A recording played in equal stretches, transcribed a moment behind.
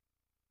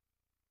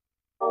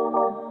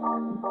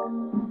I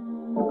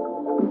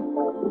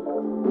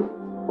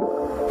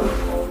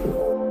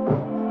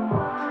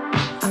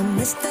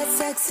miss that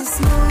sexy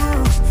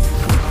smile,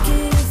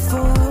 looking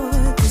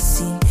for to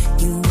see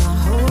you. I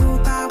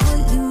hope I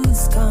will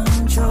lose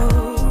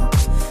control.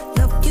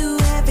 Love you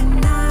every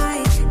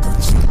night, no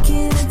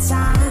checking the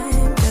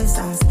time, 'cause I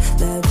was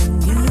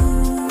loving you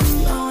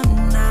all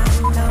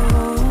night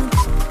long.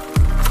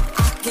 I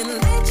can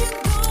let you go.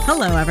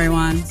 Hello,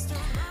 everyone.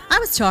 I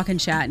was talking,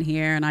 chatting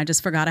here, and I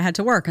just forgot I had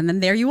to work. And then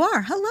there you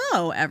are.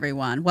 Hello,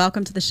 everyone.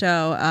 Welcome to the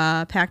show.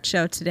 Packed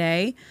show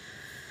today.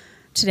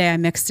 Today I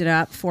mixed it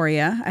up for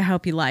you. I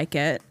hope you like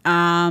it.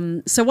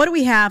 So what do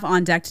we have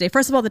on deck today?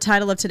 First of all, the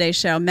title of today's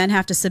show, men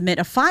have to submit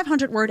a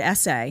 500-word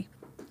essay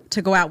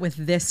to go out with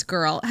this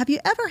girl. Have you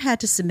ever had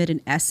to submit an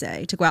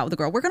essay to go out with a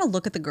girl? We're going to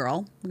look at the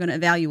girl. We're going to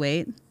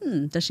evaluate,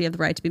 does she have the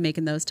right to be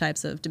making those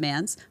types of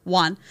demands?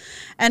 One.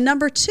 And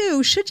number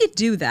two, should you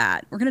do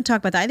that? We're going to talk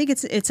about that. I think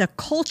it's a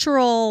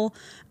cultural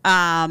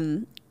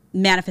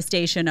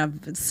manifestation of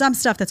some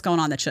stuff that's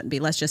going on that shouldn't be.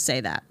 Let's just say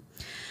that.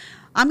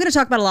 I'm going to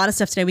talk about a lot of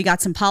stuff today. We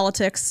got some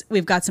politics.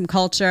 We've got some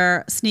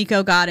culture.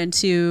 Sneeko got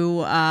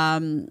into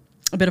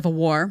a bit of a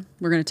war.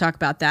 We're going to talk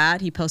about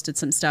that. He posted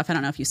some stuff. I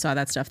don't know if you saw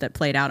that stuff that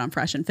played out on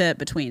Fresh and Fit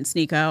between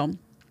Sneeko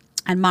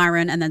and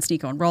Myron, and then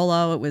Sneeko and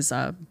Rollo. It was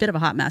a bit of a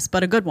hot mess,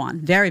 but a good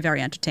one. Very,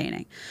 very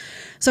entertaining.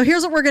 So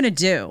here's what we're going to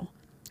do.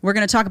 We're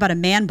going to talk about a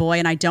man boy,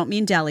 and I don't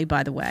mean Deli,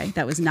 by the way.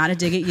 That was not a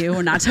dig at you.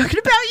 We're not talking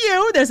about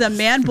you. There's a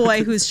man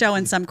boy who's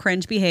showing some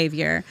cringe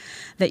behavior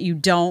that you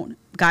don't,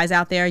 guys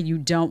out there, you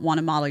don't want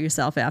to model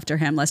yourself after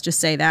him. Let's just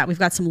say that. We've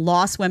got some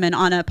lost women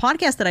on a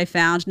podcast that I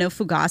found, No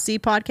Fugazi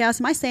podcast.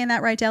 Am I saying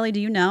that right, Deli?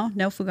 Do you know?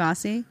 No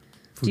Fugazi?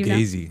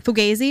 Fugazi. You know?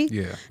 Fugazi?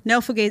 Yeah. No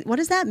Fugazi. What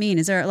does that mean?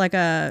 Is there like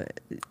a...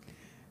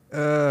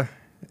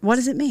 What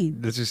does it mean?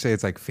 Let's just say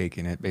it's like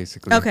faking it,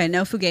 basically. Okay,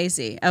 No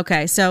Fugazi.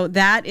 Okay, so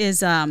that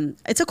is,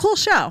 it's a cool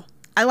show.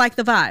 I like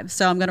the vibe.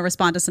 So I'm going to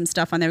respond to some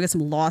stuff on there. We got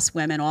some lost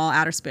women, all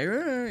outer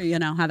space. You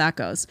know how that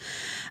goes.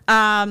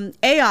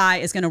 AI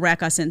is going to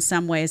wreck us in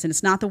some ways, and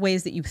it's not the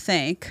ways that you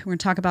think. We're going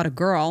to talk about a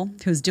girl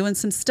who's doing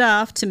some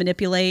stuff to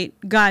manipulate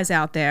guys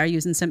out there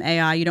using some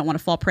AI. You don't want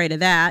to fall prey to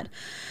that.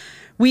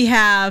 We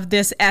have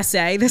this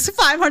essay, this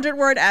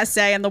 500-word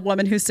essay, and the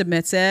woman who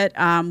submits it.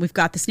 We've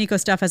got the Sneeko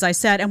stuff, as I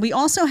said. And we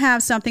also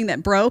have something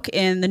that broke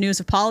in the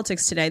news of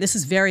politics today. This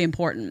is very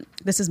important.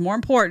 This is more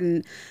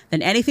important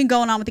than anything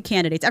going on with the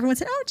candidates. Everyone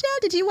said, oh,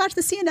 Jed, did you watch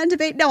the CNN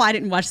debate? No, I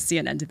didn't watch the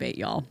CNN debate,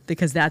 y'all,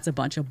 because that's a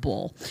bunch of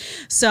bull.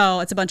 So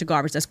it's a bunch of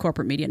garbage. That's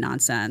corporate media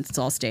nonsense. It's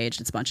all staged.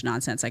 It's a bunch of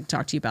nonsense. I can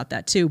talk to you about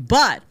that, too.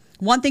 But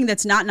one thing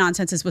that's not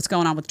nonsense is what's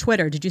going on with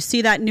Twitter. Did you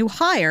see that new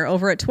hire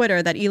over at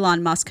Twitter that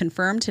Elon Musk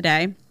confirmed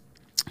today?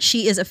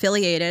 She is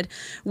affiliated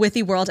with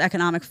the World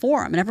Economic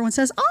Forum. And everyone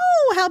says,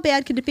 oh, how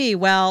bad could it be?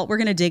 Well, we're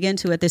going to dig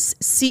into it. This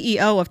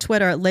CEO of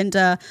Twitter,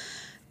 Linda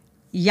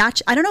I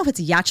don't know if it's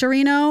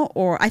Yaccarino,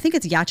 or I think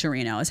it's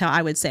Yaccarino is how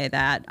I would say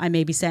that. I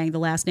may be saying the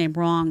last name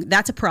wrong.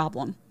 That's a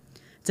problem.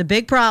 It's a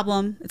big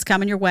problem. It's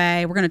coming your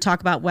way. We're going to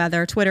talk about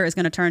whether Twitter is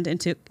going to turn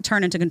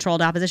into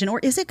controlled opposition, or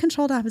is it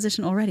controlled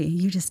opposition already?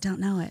 You just don't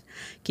know it.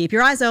 Keep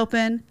your eyes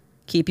open.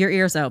 Keep your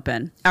ears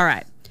open. All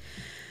right.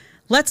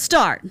 Let's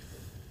start.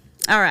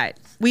 All right.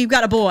 We've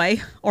got a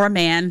boy or a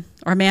man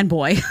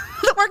boy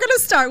that we're going to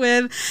start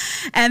with.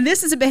 And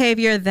this is a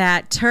behavior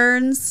that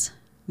turns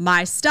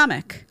my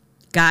stomach.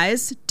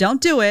 Guys, don't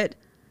do it.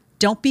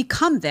 Don't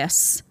become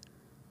this.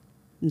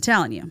 I'm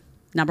telling you.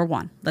 Number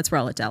one. Let's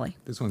roll it, Deli.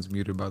 This one's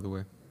muted, by the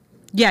way.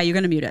 Yeah, you're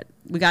going to mute it.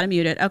 We got to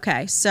mute it.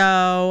 Okay.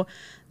 So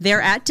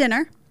they're at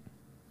dinner.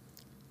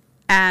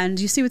 And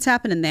you see what's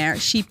happening there.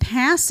 She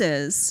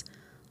passes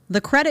the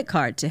credit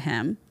card to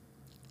him.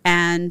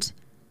 And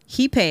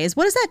he pays.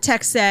 What does that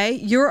text say?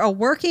 You're a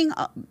working...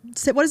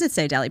 what does it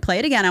say, Deli? Play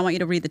it again. I want you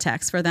to read the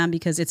text for them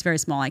because it's very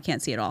small. I can't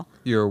see it all.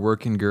 You're a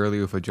working girly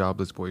with a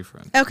jobless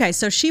boyfriend. Okay,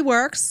 so she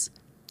works.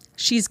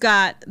 She's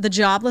got the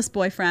jobless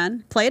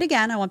boyfriend. Play it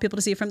again. I want people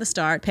to see it from the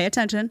start. Pay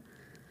attention.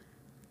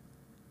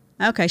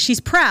 Okay, she's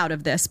proud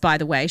of this, by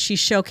the way.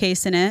 She's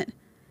showcasing it.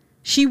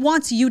 She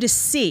wants you to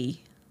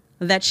see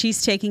that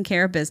she's taking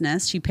care of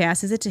business. She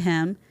passes it to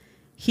him.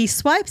 He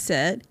swipes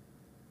it.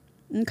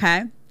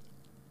 Okay.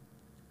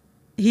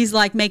 He's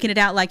like making it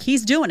out like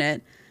he's doing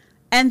it.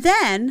 And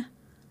then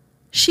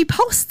she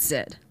posts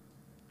it.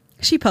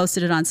 She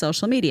posted it on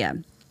social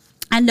media.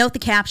 And note the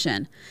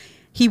caption.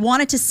 He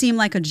wanted to seem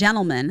like a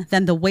gentleman.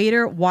 Then the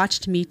waiter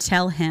watched me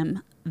tell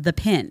him the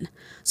pin.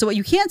 So what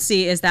you can't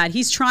see is that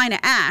he's trying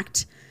to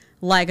act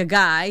like a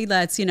guy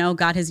that's,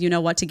 got his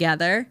what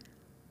together.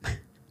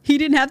 He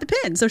didn't have the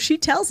pin. So she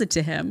tells it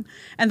to him.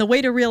 And the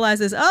waiter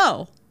realizes,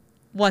 oh,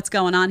 what's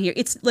going on here?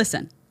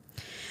 Listen.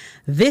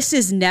 This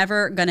is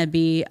never going to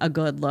be a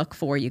good look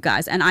for you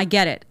guys. And I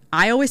get it.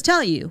 I always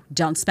tell you,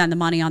 don't spend the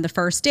money on the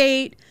first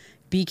date.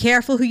 Be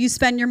careful who you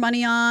spend your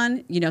money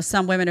on.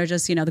 Some women are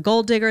just, the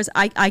gold diggers.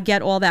 I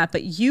get all that.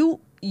 But you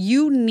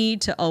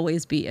need to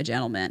always be a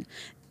gentleman.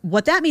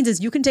 What that means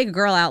is you can take a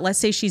girl out. Let's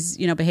say she's,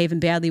 behaving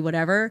badly,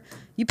 whatever.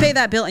 You pay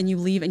that bill and you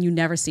leave and you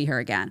never see her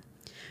again.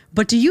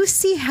 But do you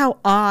see how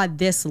odd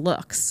this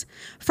looks?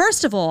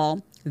 First of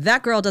all,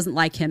 That girl doesn't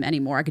like him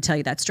anymore. I can tell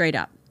you that straight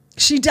up.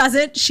 She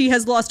doesn't. She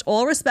has lost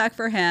all respect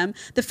for him.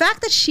 The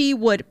fact that she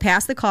would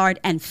pass the card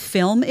and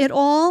film it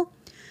all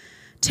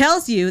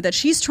tells you that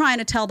she's trying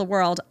to tell the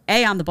world,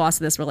 A, I'm the boss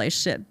of this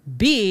relationship.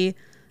 B,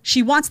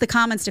 she wants the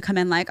comments to come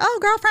in like, oh,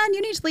 girlfriend,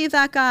 you need to leave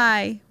that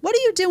guy. What are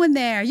you doing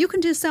there? You can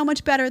do so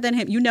much better than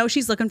him. You know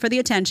she's looking for the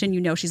attention.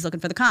 You know she's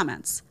looking for the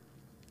comments.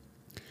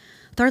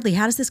 Thirdly,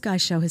 how does this guy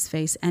show his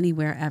face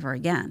anywhere ever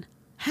again?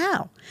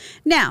 How?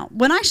 Now,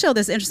 when I show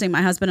this, interesting,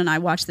 my husband and I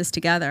watched this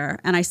together,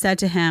 and I said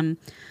to him,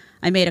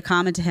 I made a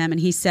comment to him, and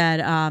he said,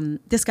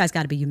 this guy's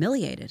got to be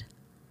humiliated.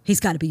 He's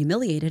got to be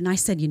humiliated. And I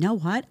said, you know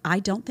what? I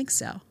don't think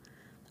so.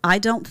 I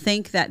don't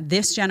think that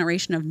this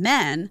generation of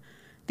men,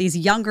 these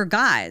younger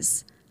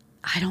guys,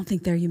 I don't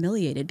think they're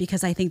humiliated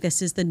because I think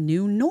this is the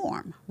new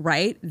norm,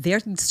 right?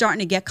 They're starting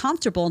to get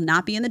comfortable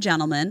not being the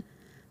gentleman.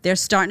 They're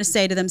starting to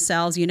say to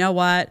themselves, you know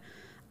what?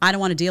 I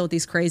don't want to deal with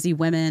these crazy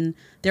women.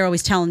 They're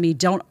always telling me,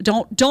 don't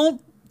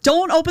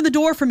open the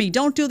door for me.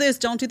 Don't do this.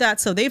 Don't do that.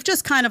 So they've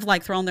just kind of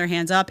like thrown their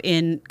hands up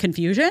in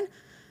confusion.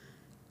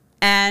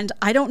 And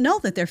I don't know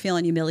that they're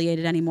feeling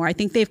humiliated anymore. I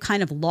think they've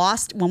kind of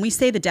lost, when we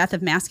say the death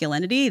of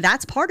masculinity,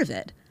 that's part of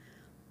it.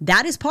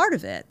 That is part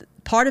of it.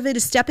 Part of it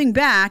is stepping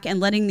back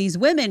and letting these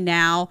women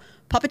now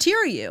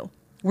puppeteer you,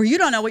 where you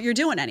don't know what you're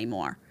doing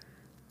anymore.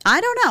 I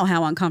don't know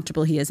how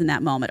uncomfortable he is in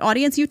that moment.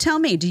 Audience, you tell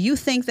me, do you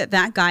think that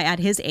that guy at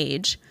his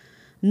age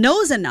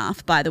knows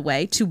enough, by the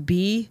way, to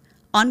be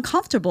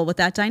uncomfortable with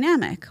that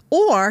dynamic?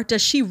 Or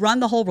does she run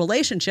the whole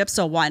relationship,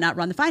 so why not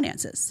run the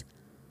finances?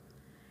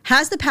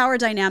 Has the power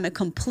dynamic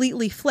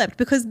completely flipped?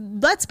 Because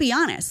let's be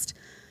honest,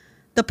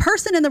 the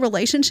person in the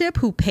relationship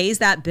who pays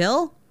that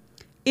bill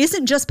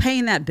isn't just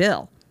paying that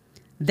bill.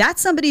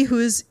 That's somebody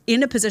who's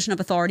in a position of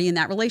authority in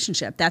that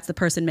relationship. That's the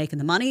person making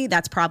the money.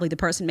 That's probably the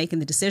person making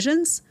the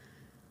decisions.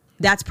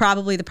 That's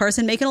probably the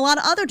person making a lot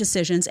of other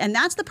decisions. And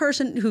that's the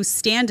person who's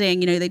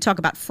standing, you know, they talk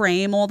about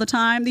frame all the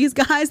time. These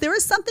guys, there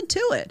is something to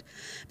it.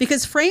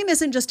 Because frame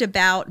isn't just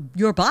about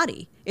your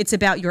body. It's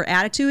about your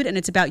attitude and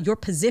it's about your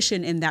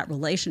position in that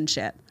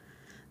relationship.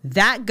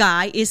 That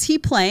guy, is he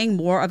playing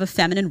more of a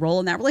feminine role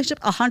in that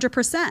relationship?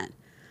 100%.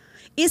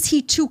 Is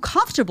he too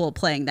comfortable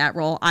playing that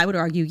role? I would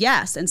argue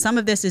yes. And some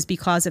of this is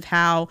because of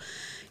how,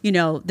 you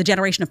know, the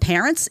generation of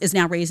parents is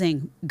now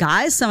raising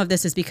guys. Some of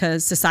this is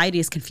because society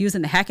is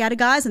confusing the heck out of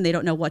guys and they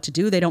don't know what to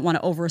do. They don't want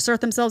to overassert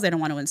themselves. They don't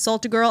want to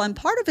insult a girl. And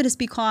part of it is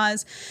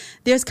because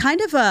there's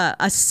kind of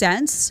a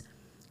sense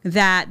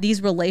that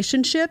these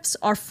relationships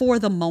are for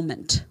the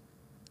moment.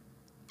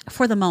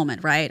 For the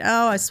moment, right?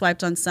 Oh, I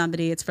swiped on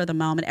somebody. It's for the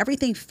moment.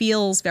 Everything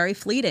feels very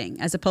fleeting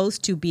as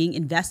opposed to being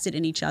invested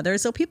in each other.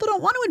 So people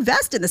don't want to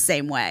invest in the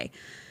same way.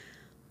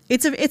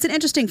 It's an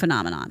interesting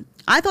phenomenon.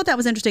 I thought that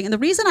was interesting. And the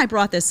reason I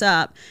brought this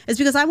up is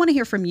because I want to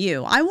hear from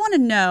you. I want to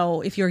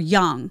know if you're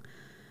young,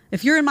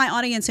 if you're in my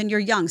audience and you're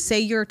young,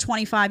 say you're a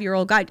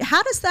 25-year-old guy,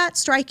 how does that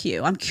strike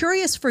you? I'm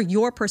curious for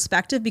your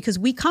perspective because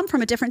we come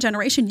from a different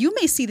generation. You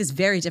may see this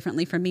very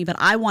differently from me, but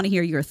I want to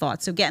hear your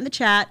thoughts. So get in the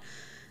chat,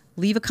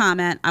 leave a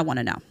comment. I want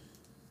to know.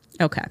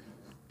 Okay.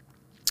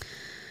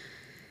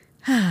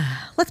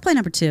 Let's play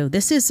number 2.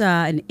 This is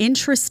an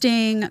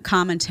interesting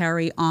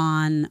commentary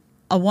on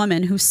a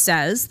woman who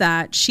says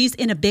that she's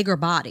in a bigger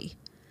body.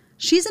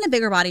 She's in a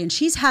bigger body and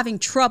she's having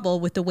trouble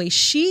with the way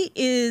she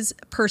is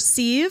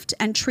perceived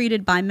and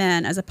treated by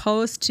men as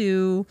opposed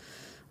to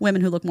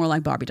women who look more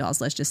like Barbie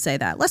dolls. Let's just say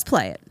that. Let's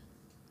play it.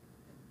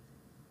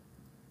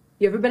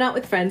 You ever been out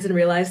with friends and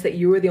realized that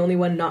you were the only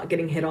one not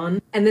getting hit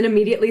on? And then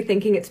immediately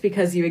thinking it's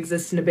because you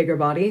exist in a bigger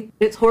body?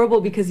 It's horrible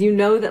because you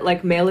know that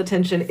like male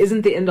attention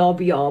isn't the end all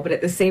be all, but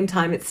at the same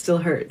time it still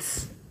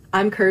hurts.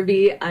 I'm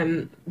curvy,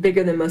 I'm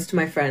bigger than most of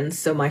my friends,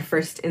 so my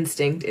first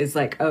instinct is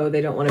like, oh, they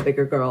don't want a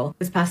bigger girl.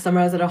 This past summer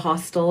I was at a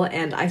hostel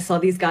and I saw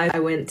these guys. I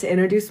went to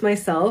introduce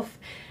myself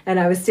and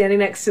I was standing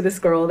next to this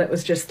girl that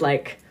was just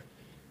like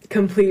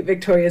complete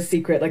Victoria's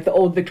Secret, like the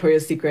old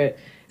Victoria's Secret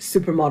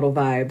supermodel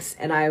vibes.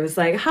 And I was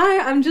like, hi,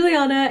 I'm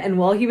Juliana. And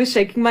while he was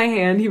shaking my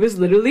hand, he was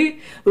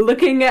literally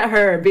looking at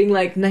her being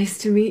like, nice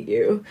to meet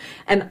you.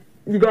 And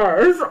you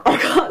guys,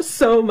 I got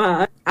so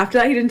mad. After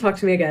that, he didn't talk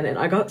to me again, and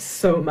I got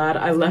so mad.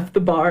 I left the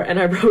bar, and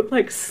I wrote,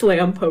 like,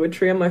 slam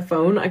poetry on my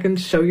phone. I can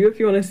show you if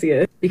you want to see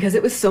it. Because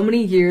it was so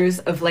many years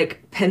of,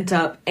 like,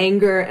 pent-up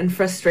anger and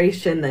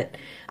frustration that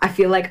I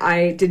feel like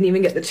I didn't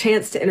even get the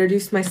chance to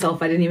introduce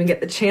myself. I didn't even get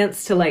the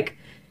chance to, like,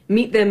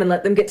 meet them and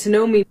let them get to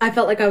know me. I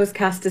felt like I was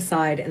cast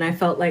aside, and I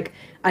felt like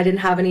I didn't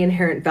have any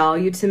inherent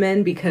value to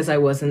men because I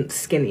wasn't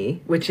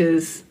skinny, which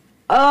is,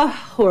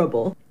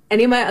 horrible.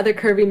 Any of my other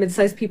curvy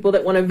mid-sized people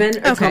that want to vent or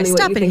tell me what you think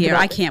about. Okay, stop it here.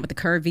 I can't with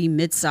the curvy,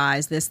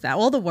 mid-sized, this, that,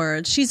 all the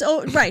words. She's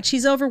right.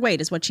 She's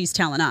overweight is what she's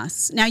telling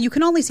us. Now, you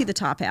can only see the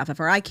top half of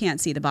her. I can't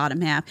see the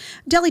bottom half.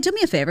 Deli, do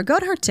me a favor. Go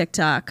to her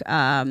TikTok.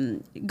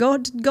 Go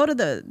to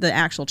the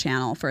actual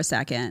channel for a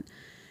second.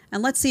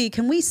 And let's see,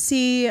 can we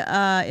see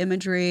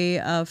imagery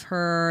of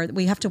her?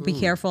 We have to be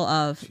careful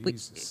of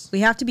we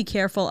have to be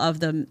careful of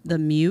the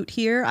mute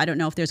here. I don't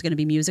know if there's going to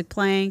be music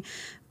playing,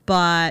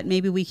 but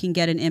maybe we can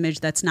get an image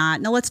that's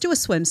not. No, let's do a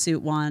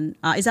swimsuit one.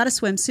 Is that a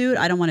swimsuit?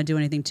 I don't want to do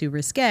anything too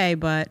risque,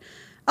 but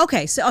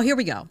okay. So here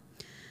we go.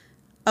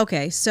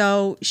 Okay,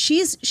 so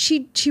she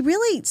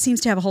really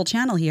seems to have a whole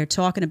channel here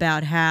talking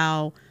about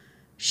how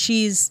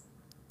she's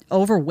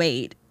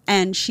overweight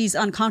and she's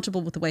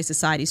uncomfortable with the way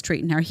society's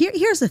treating her.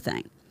 Here's the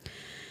thing.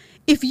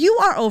 If you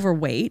are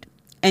overweight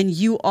and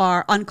you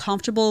are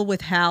uncomfortable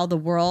with how the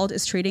world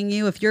is treating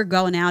you, if you're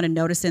going out and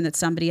noticing that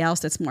somebody else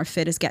that's more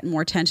fit is getting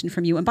more attention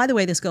from you, and by the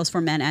way, this goes for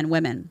men and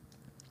women.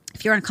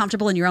 If you're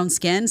uncomfortable in your own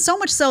skin, so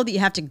much so that you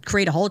have to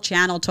create a whole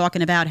channel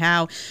talking about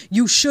how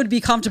you should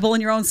be comfortable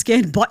in your own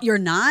skin, but you're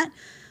not.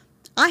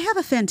 I have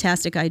a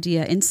fantastic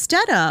idea.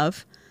 Instead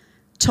of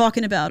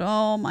talking about,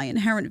 oh, my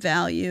inherent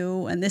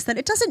value and this, that,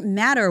 it doesn't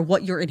matter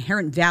what your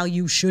inherent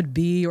value should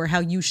be or how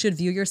you should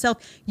view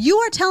yourself. You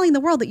are telling the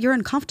world that you're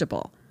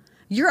uncomfortable.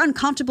 You're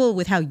uncomfortable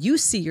with how you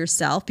see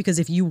yourself, because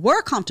if you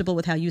were comfortable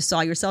with how you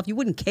saw yourself, you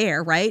wouldn't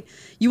care, right?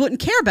 You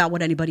wouldn't care about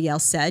what anybody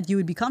else said. You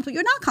would be comfortable.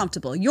 You're not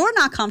comfortable. You're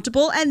not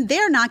comfortable, and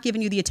they're not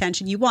giving you the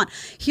attention you want.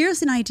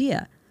 Here's an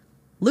idea.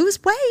 Lose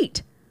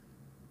weight,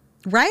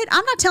 right?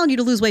 I'm not telling you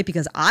to lose weight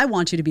because I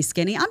want you to be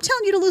skinny. I'm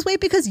telling you to lose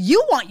weight because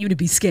you want you to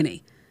be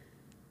skinny.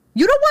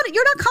 You're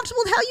not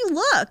comfortable with how you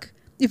look.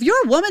 If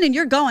you're a woman and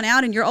you're going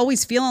out and you're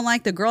always feeling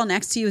like the girl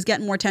next to you is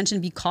getting more attention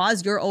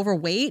because you're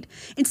overweight,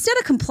 instead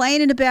of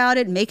complaining about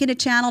it, making a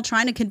channel,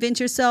 trying to convince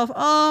yourself,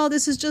 oh,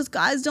 this is just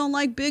guys don't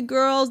like big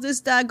girls, this,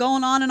 that,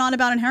 going on and on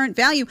about inherent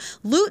value,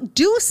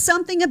 do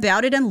something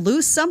about it and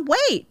lose some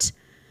weight.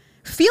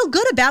 Feel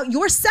good about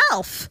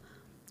yourself.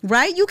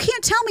 Right? You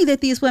can't tell me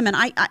that these women,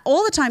 I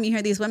all the time you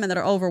hear these women that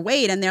are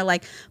overweight and they're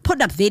like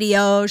putting up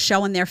videos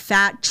showing their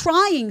fat,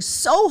 trying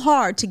so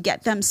hard to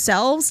get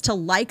themselves to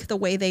like the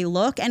way they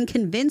look and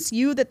convince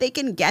you that they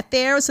can get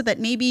there so that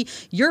maybe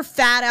you're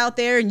fat out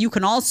there and you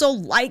can also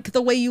like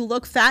the way you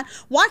look fat.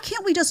 Why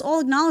can't we just all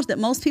acknowledge that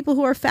most people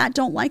who are fat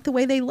don't like the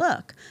way they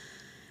look?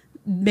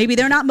 Maybe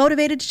they're not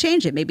motivated to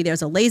change it. Maybe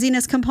there's a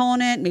laziness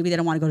component. Maybe they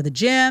don't want to go to the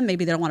gym.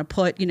 Maybe they don't want to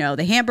put,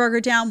 the hamburger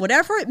down,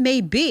 whatever it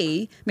may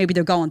be. Maybe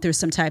they're going through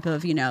some type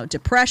of,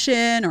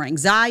 depression or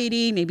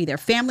anxiety. Maybe their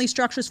family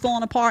structure's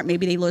falling apart.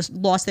 Maybe they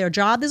lost their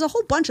job. There's a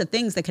whole bunch of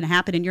things that can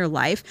happen in your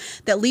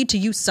life that lead to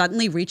you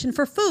suddenly reaching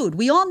for food.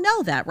 We all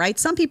know that, right?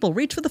 Some people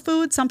reach for the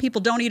food. Some people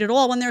don't eat at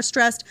all when they're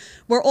stressed.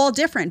 We're all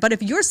different. But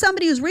if you're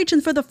somebody who's reaching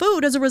for the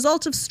food as a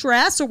result of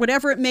stress or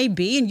whatever it may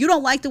be, and you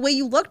don't like the way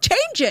you look,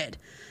 change it.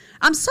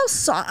 I'm so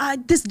sorry.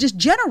 This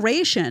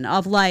generation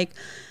of like,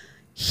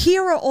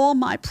 here are all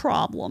my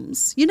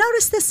problems. You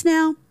notice this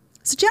now?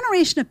 It's a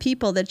generation of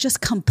people that just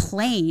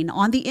complain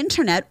on the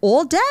internet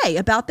all day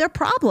about their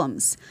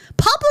problems.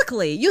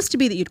 Publicly. It used to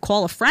be that you'd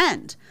call a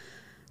friend,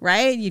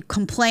 right? You'd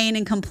complain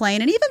and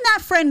complain. And even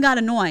that friend got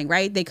annoying,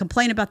 right? They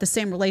complain about the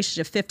same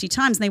relationship 50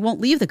 times and they won't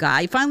leave the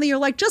guy. Finally, you're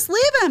like, just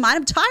leave him.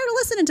 I'm tired of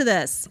listening to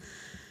this.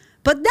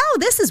 But no,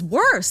 this is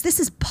worse. This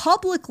is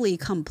publicly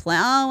complain.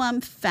 Oh,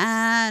 I'm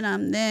fat.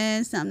 I'm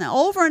this. I'm that.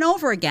 Over and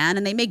over again.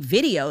 And they make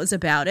videos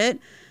about it.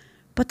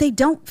 But they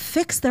don't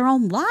fix their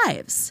own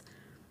lives.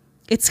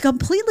 It's a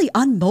completely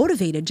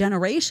unmotivated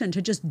generation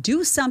to just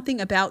do something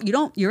about,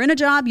 you're in a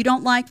job you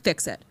don't like,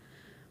 fix it.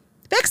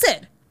 Fix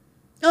it.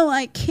 Oh,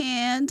 I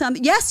can't.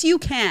 Yes, you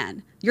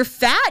can. You're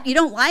fat. You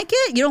don't like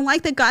it. You don't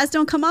like that guys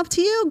don't come up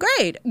to you.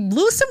 Great.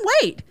 Lose some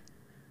weight.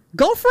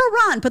 Go for a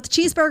run. Put the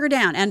cheeseburger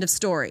down. End of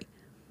story.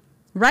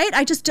 Right?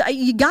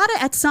 You got to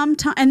at some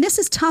time, and this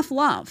is tough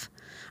love.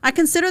 I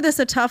consider this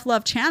a tough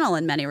love channel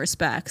in many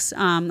respects.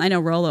 I know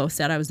Rollo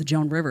said I was the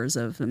Joan Rivers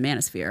of the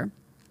Manosphere.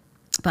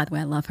 By the way,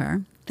 I love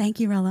her. Thank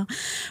you, Rollo.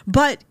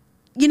 But,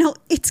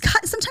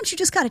 sometimes you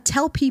just got to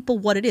tell people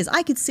what it is.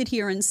 I could sit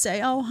here and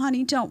say, oh,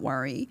 honey, don't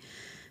worry.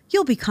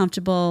 You'll be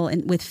comfortable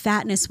with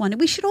fatness one day.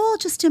 We should all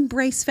just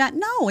embrace fat.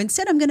 No,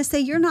 instead I'm going to say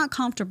you're not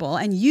comfortable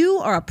and you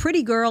are a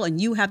pretty girl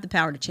and you have the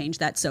power to change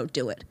that, so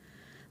do it.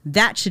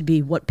 That should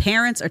be what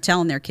parents are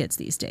telling their kids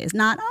these days.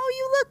 Not, oh,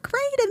 you look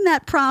great in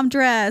that prom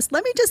dress.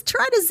 Let me just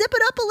try to zip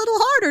it up a little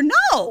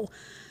harder.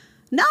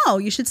 No,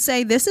 you should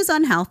say, this is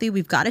unhealthy.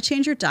 We've got to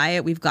change your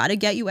diet. We've got to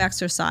get you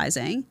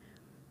exercising.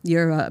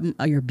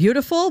 You're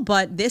beautiful,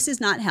 but this is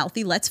not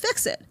healthy. Let's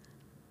fix it.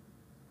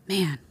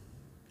 Man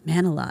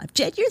alive.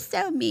 Jed, you're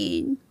so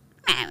mean.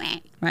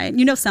 Right?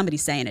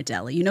 Somebody's saying it,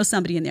 Deli.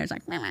 Somebody in there is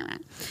like,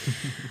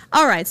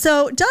 all right.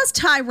 So does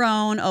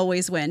Tyrone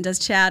always win? Does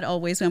Chad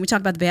always win? We talk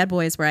about the bad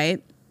boys,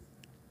 right?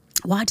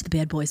 Why do the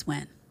bad boys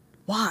win?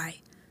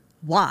 Why?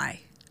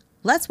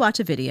 Let's watch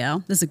a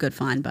video. This is a good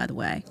find, by the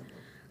way.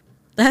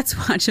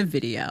 Let's watch a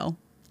video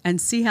and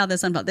see how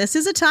this unfolds. This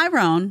is a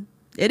Tyrone.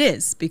 It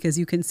is, because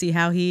you can see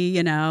how he,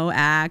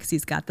 acts.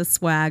 He's got the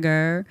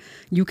swagger.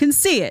 You can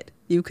see it.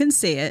 You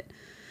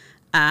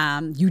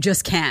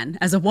just can.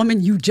 As a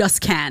woman, you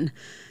just can.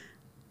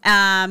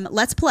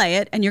 Let's play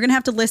it. And you're going to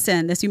have to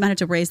listen. You might have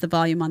to raise the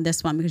volume on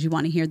this one because you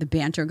want to hear the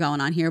banter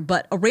going on here.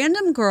 But a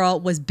random girl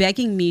was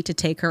begging me to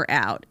take her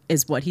out,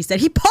 is what he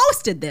said. He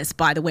posted this,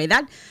 by the way.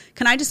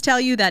 Can I just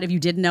tell you that if you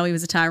didn't know he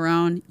was a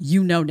Tyrone,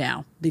 you know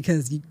now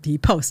because he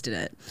posted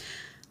it.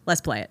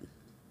 Let's play it.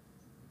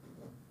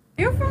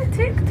 You're from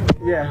TikTok?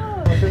 Yeah.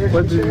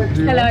 What do you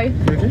Hello.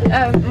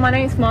 My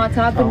name's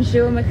Marta. I've been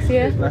Jules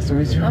Mixia. Nice to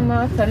meet you. I'm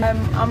Martha.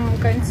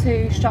 I'm going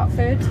to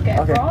Stratford to get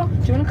a bra.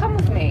 Do you want to come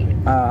with me?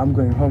 I'm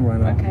going home right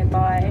now. Okay,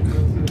 bye.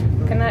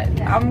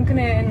 I'm going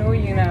to annoy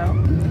you now.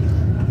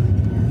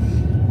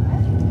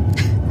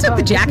 Took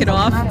the jacket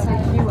off. Can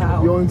I take you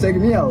out? You want to take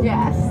me out?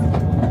 Yes.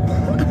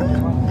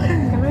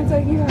 Can I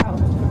take you out?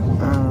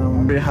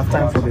 We have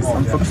time for this.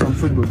 I'm focused on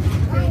football.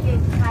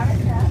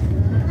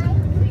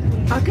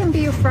 I can be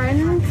your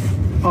friend.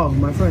 Oh,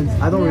 my friends.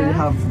 I don't really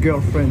have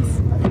girlfriends.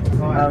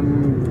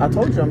 I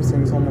told you I'm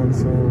seeing someone,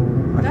 so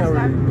I can't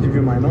really give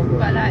you my number.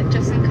 But like,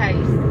 just in case.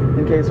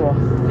 In case what?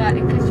 Like,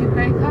 in case you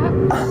break up.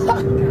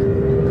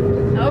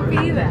 I'll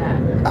be there.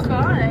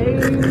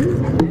 Fine.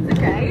 It's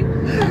okay.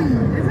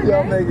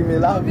 You're making me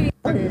laugh. You're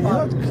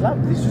not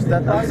clapped. It's just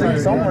that I'm seeing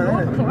someone,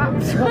 isn't it?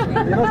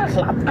 You're not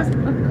clapped.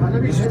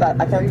 It's just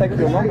that I can't take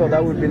your number.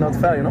 That would be not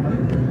fair, you know?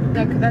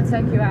 No, could I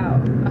take you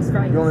out? That's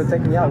right. You want to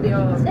take me out?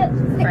 Your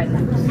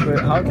friend. But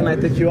how can I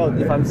take you out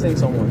if I'm seeing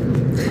someone?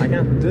 I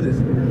can't do this.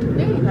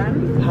 Yeah, you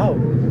can. How?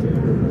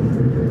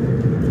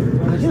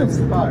 I can't.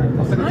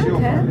 I don't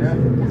care.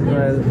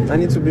 Well, I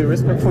need to be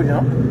respectful, you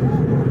know?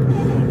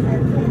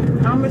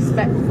 I'm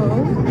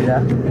respectful. Yeah.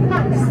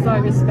 I'm so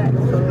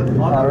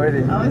respectful.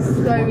 Already. I'm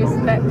so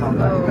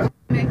respectful.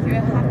 Make you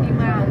a happy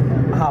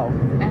man. How?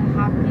 A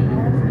happy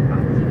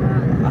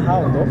man.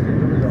 How though? A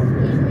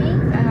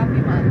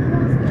happy man.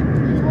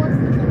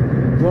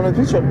 You want a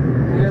picture?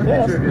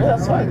 Yeah,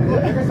 that's fine.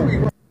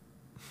 Yeah.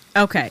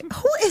 Okay,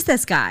 who is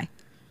this guy?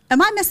 Am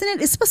I missing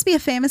it? It's supposed to be a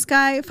famous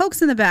guy.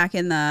 Folks in the back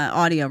in the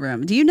audio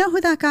room, do you know who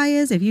that guy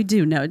is? If you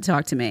do know,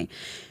 talk to me.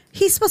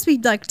 He's supposed to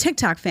be like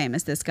TikTok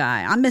famous, this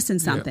guy. I'm missing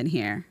something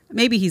here.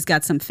 Maybe he's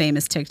got some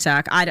famous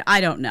TikTok. I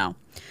don't know.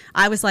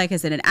 I was like,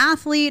 is it an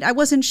athlete? I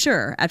wasn't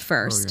sure at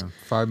first. Oh,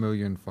 yeah. 5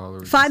 million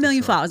followers. 5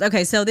 million followers.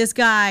 Okay, so this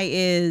guy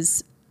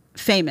is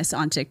famous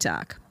on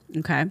TikTok.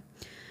 Okay.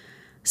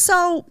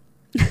 So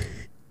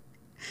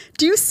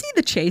do you see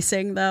the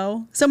chasing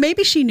though? So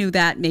maybe she knew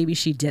that, maybe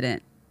she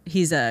didn't.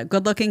 He's a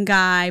good looking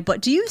guy, but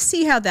do you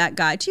see how that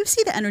guy, do you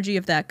see the energy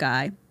of that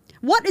guy?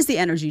 What is the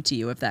energy to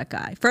you of that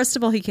guy? First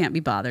of all, he can't be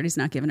bothered. He's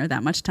not giving her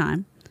that much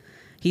time.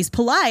 He's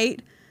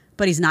polite,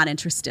 but he's not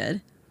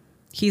interested.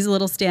 He's a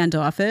little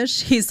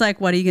standoffish. He's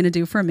like, what are you going to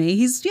do for me?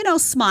 He's,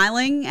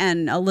 smiling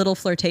and a little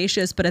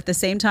flirtatious, but at the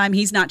same time,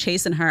 he's not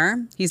chasing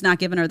her. He's not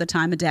giving her the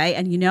time of day.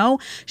 And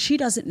she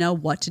doesn't know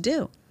what to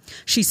do.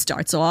 She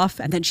starts off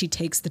and then she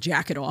takes the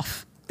jacket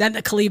off. Then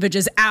the cleavage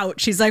is out.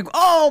 She's like,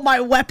 oh,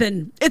 my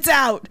weapon, it's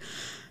out.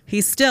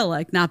 He's still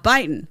like not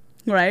biting.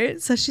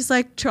 Right? So she's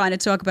like trying to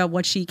talk about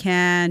what she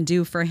can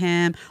do for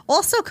him.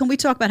 Also, can we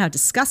talk about how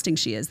disgusting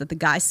she is? That the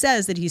guy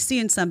says that he's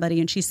seeing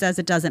somebody and she says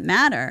it doesn't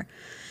matter.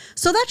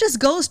 So that just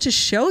goes to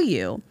show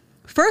you,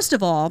 first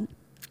of all,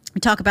 we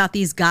talk about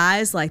these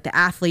guys like the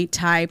athlete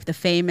type, the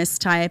famous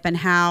type, and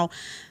how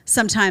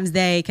sometimes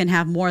they can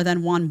have more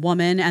than one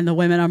woman and the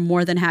women are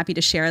more than happy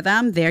to share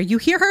them. There you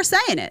hear her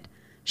saying it.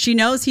 She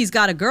knows he's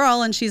got a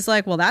girl and she's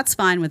like, well, that's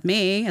fine with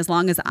me as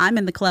long as I'm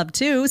in the club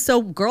too.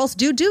 So girls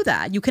do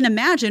that. You can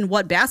imagine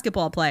what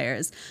basketball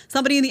players,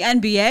 somebody in the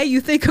NBA, you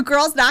think a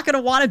girl's not going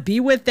to want to be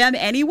with them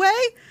anyway?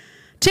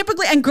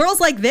 Typically, and girls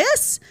like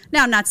this,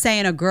 now I'm not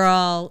saying a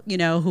girl,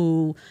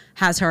 who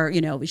has her,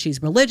 she's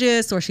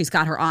religious or she's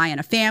got her eye on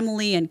a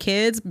family and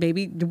kids,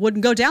 maybe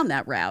wouldn't go down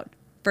that route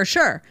for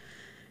sure.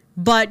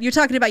 But you're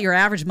talking about your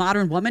average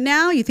modern woman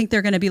now. You think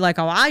they're going to be like,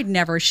 oh, I'd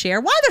never share.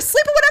 Why? They're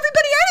sleeping with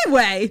everybody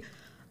anyway.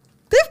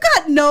 They've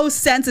got no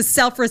sense of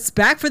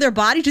self-respect for their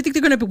body. Do you think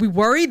they're going to be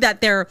worried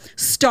that their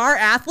star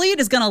athlete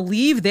is going to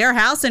leave their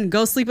house and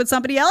go sleep with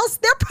somebody else?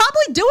 They're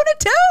probably doing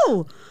it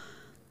too.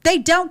 They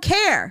don't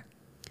care.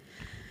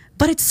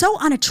 But it's so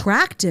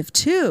unattractive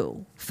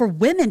too for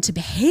women to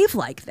behave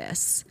like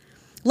this.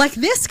 Like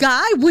this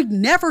guy would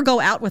never go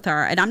out with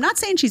her. And I'm not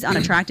saying she's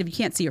unattractive. You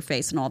can't see her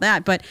face and all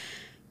that. But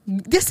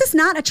this is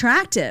not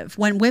attractive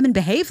when women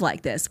behave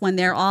like this, when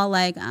they're all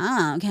like,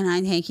 oh, can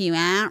I take you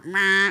out?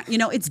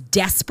 It's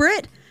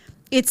desperate.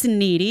 It's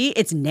needy.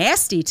 It's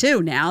nasty,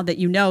 too, now that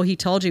he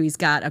told you he's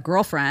got a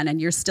girlfriend and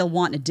you're still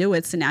wanting to do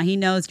it. So now he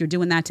knows you're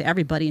doing that to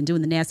everybody and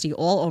doing the nasty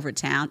all over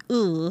town.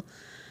 Ugh.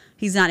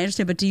 He's not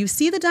interested. But do you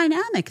see the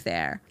dynamic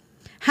there?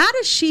 How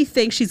does she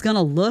think she's going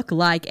to look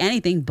like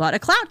anything but a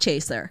clout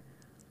chaser?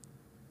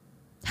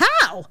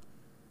 How?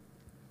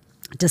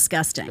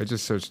 Disgusting. I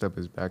just searched up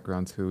his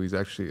background too. He's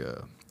actually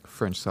a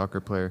French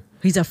soccer player.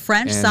 He's a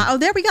French Oh,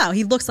 there we go.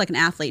 He looks like an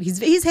athlete.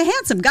 He's a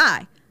handsome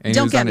guy. And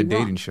Don't he was get on a me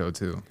dating wrong. show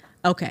too.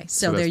 Okay,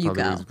 so there you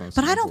go. But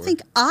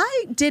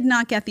I did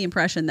not get the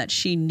impression that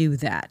she knew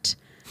that.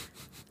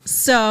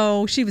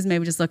 So she was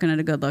maybe just looking at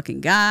a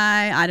good-looking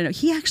guy. I don't know.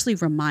 He actually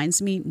reminds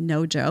me,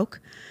 no joke,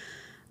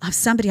 of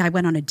somebody I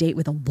went on a date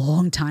with a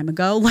long time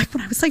ago, like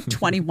when I was like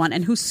 21,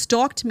 and who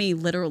stalked me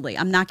literally.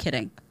 I'm not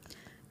kidding.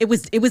 It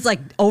was like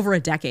over a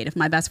decade. If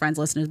my best friend's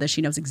listening to this,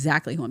 she knows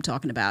exactly who I'm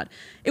talking about.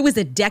 It was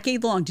a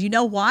decade long. Do you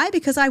know why?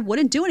 Because I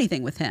wouldn't do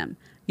anything with him.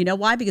 You know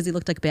why? Because he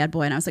looked like a bad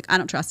boy. And I was like, I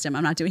don't trust him.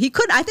 I'm not doing it. He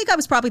couldn't. I think I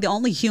was probably the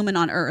only human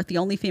on earth, the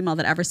only female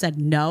that ever said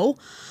no.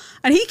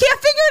 And he can't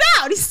figure it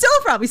out. He's still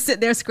probably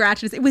sitting there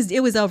scratching his. It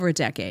was over a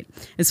decade.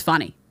 It's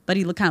funny, but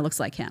he kind of looks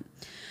like him.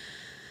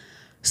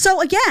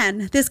 So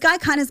again, this guy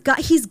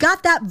he's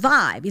got that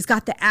vibe. He's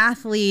got the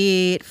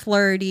athlete,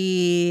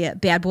 flirty,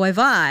 bad boy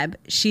vibe.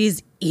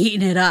 She's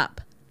eating it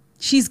up.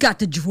 She's got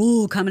the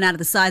drool coming out of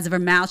the sides of her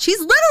mouth. She's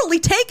literally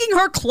taking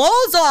her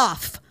clothes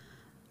off.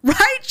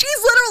 Right?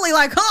 She's literally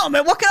like, oh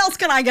man, what else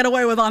can I get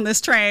away with on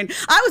this train?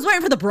 I was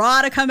waiting for the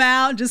bra to come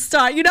out and just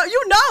start, you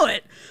know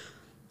it.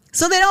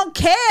 So they don't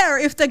care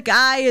if the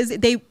guy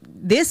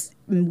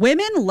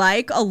women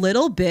like a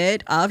little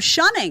bit of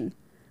shunning.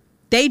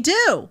 They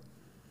do.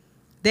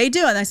 They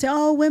do. And they say,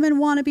 oh, women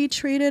want to be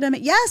treated. I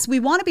mean, yes,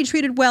 we want to be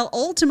treated well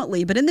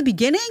ultimately. But in the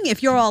beginning,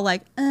 if you're all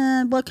like,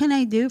 what can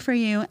I do for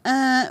you?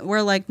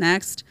 We're like,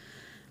 next.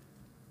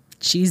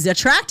 She's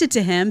attracted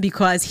to him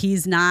because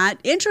he's not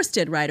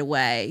interested right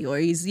away. Or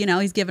he's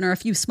giving her a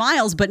few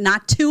smiles, but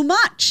not too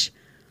much.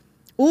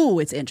 Ooh,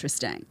 it's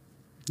interesting.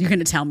 You're going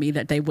to tell me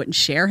that they wouldn't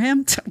share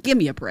him? Give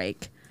me a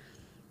break.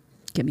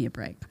 Give me a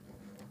break.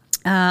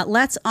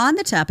 Let's, on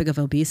the topic of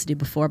obesity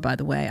before, by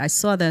the way, I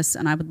saw this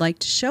and I would like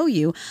to show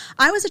you.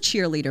 I was a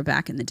cheerleader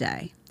back in the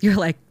day. You're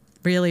like,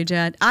 really,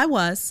 Jed? I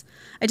was.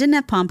 I didn't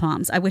have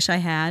pom-poms. I wish I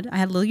had. I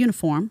had a little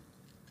uniform,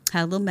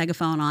 had a little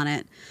megaphone on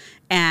it,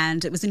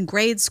 and it was in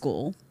grade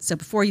school. So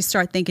before you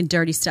start thinking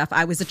dirty stuff,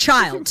 I was a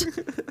child.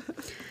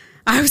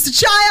 I was a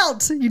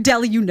child.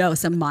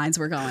 Some minds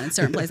were going in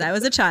certain places. I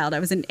was a child. I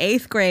was in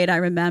 8th grade, I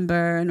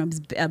remember, and I was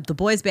the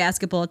boys'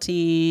 basketball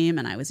team,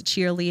 and I was a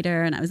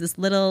cheerleader, and I was this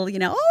little,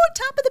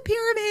 top of the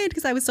pyramid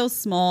because I was so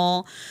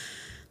small.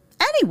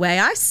 Anyway,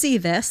 I see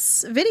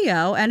this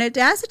video, and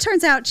as it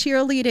turns out,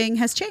 cheerleading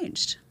has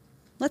changed.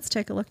 Let's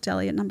take a look,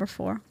 Deli, at number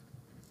 4.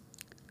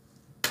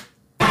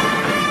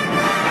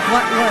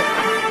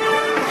 What?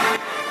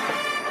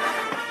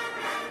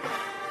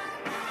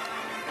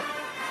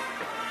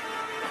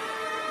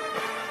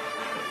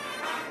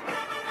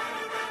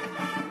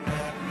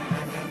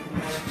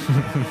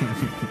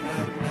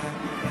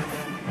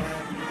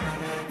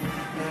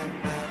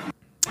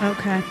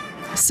 Okay.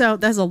 So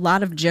there's a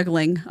lot of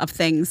jiggling of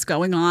things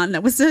going on.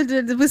 It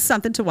was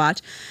something to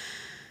watch.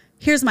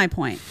 Here's my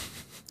point.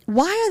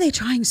 Why are they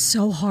trying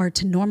so hard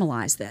to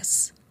normalize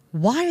this?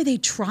 Why are they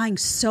trying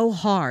so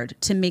hard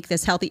to make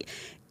this healthy?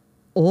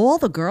 All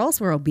the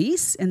girls were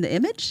obese in the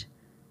image?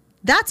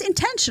 That's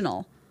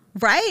intentional,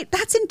 right?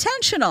 That's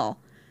intentional.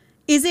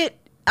 Is it?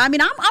 I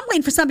mean, I'm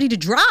waiting for somebody to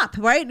drop,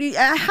 right?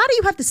 How do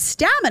you have the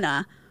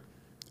stamina?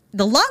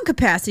 The lung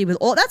capacity with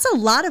all that's a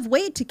lot of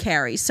weight to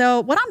carry.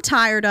 So what I'm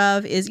tired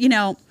of is,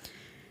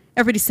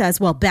 everybody says,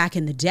 well, back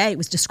in the day it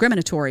was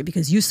discriminatory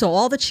because you saw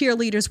all the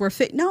cheerleaders were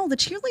fit. No, the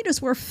cheerleaders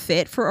were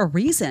fit for a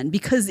reason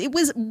because it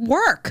was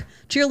work.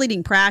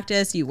 Cheerleading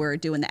practice, you were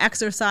doing the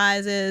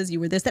exercises, you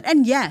were this, that.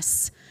 And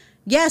yes,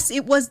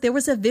 there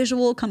was a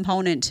visual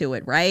component to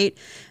it, right?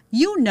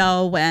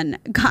 When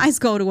guys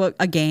go to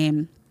a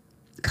game,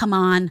 come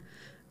on.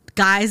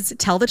 Guys,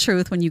 tell the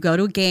truth. When you go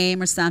to a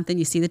game or something,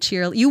 you see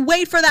the you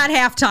wait for that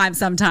halftime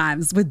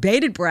sometimes with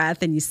bated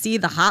breath and you see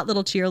the hot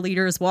little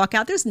cheerleaders walk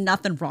out. There's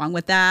nothing wrong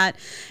with that.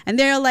 And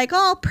they're like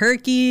all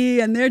perky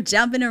and they're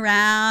jumping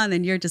around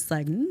and you're just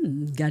like,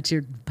 got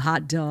your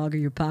hot dog or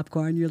your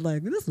popcorn. You're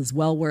like, this is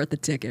well worth the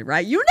ticket,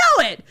 right? You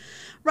know it,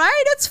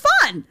 right? It's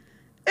fun.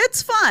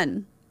 It's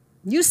fun.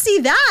 You see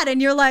that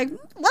and you're like,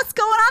 what's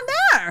going on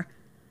there?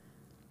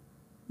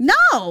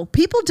 No,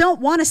 people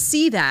don't want to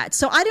see that.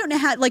 So I don't know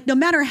how, no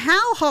matter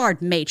how hard,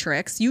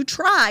 Matrix, you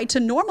try to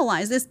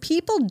normalize this,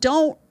 people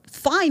don't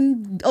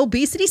find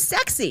obesity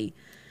sexy.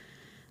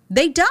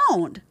 They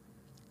don't.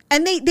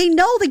 And they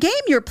know the game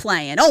you're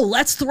playing. Oh,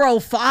 let's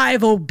throw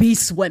 5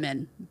 obese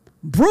women,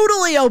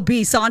 brutally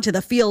obese, onto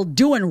the field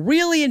doing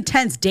really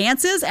intense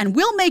dances, and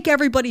we'll make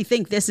everybody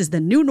think this is the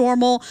new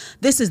normal,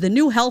 this is the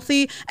new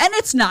healthy, and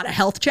it's not a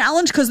health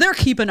challenge because they're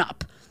keeping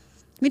up.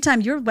 Meantime,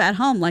 you're at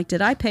home like,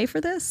 did I pay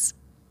for this?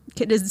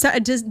 Does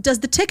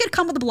the ticket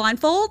come with a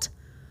blindfold?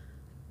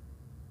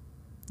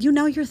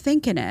 You're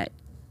thinking it.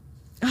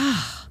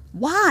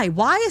 Why?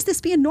 Why is this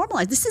being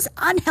normalized? This is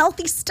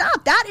unhealthy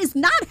stuff. That is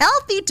not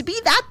healthy to be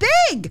that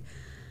big.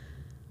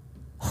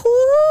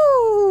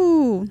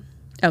 Whoo.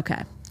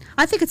 Okay.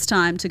 I think it's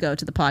time to go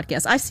to the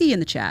podcast. I see you in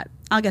the chat.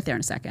 I'll get there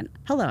in a second.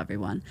 Hello,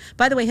 everyone.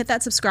 By the way, hit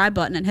that subscribe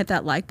button and hit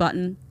that like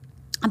button.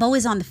 I'm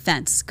always on the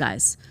fence,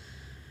 guys,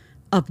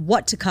 of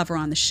what to cover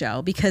on the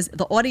show because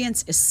the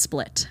audience is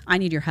split. I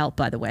need your help,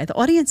 by the way. The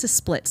audience is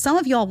split. Some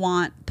of y'all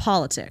want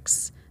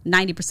politics,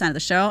 90% of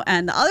the show,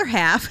 and the other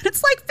half,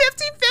 it's like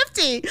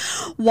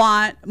 50-50,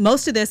 want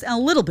most of this and a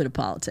little bit of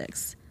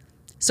politics.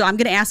 So I'm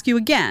going to ask you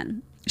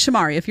again,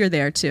 Shamari, if you're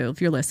there too, if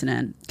you're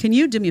listening, can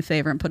you do me a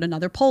favor and put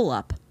another poll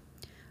up?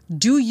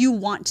 Do you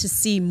want to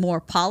see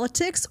more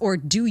politics or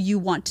do you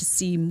want to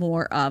see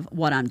more of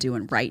what I'm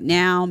doing right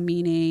now,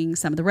 meaning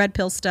some of the red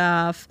pill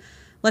stuff?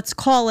 Let's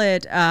call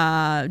it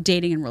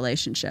dating and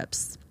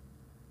relationships.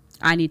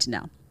 I need to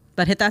know.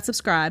 But hit that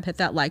subscribe, hit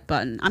that like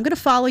button. I'm going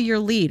to follow your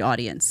lead,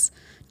 audience.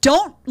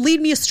 Don't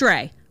lead me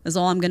astray. Is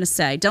all I'm going to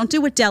say. Don't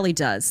do what Deli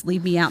does.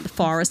 Leave me out in the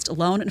forest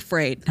alone and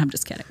afraid. I'm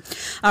just kidding.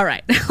 All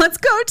right. Let's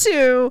go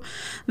to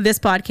this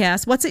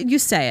podcast. What's it? You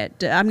say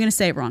it. I'm going to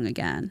say it wrong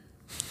again.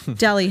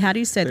 Deli, how do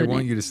you say They the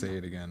want name? you to say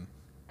it again.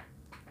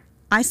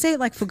 I say it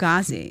like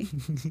Fugazi.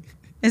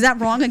 Is that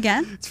wrong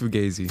again? It's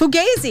Fugazi.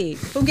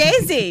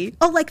 Fugazi.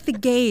 Oh, like the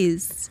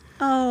gaze.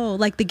 Oh,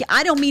 like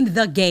I don't mean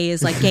the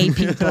gays, like gay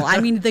people. I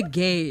mean the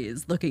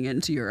gaze looking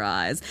into your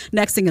eyes.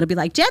 Next thing it'll be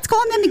like, Jet's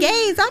calling them the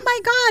gays. Oh my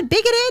God,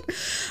 bigoted.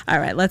 All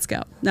right, let's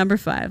go. Number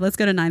 5. Let's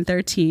go to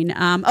 913.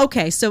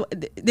 Okay, so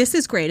this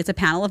is great. It's a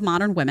panel of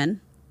modern women.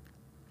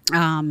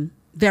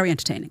 Very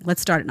entertaining.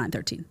 Let's start at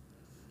 913.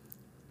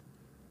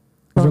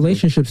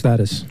 Relationship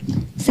status.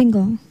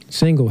 Single.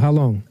 Single. How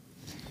long?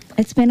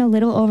 It's been a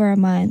little over a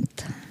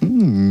month.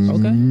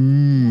 Okay.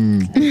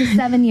 It's a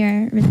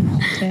 7-year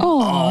relationship. Oh,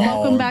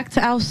 welcome back to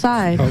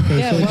outside.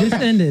 Okay, so it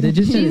just ended. It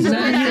just ended.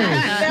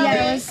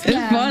 Yeah, It's fun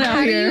out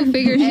How do here. you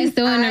figure she's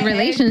still in a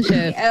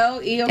relationship?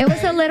 it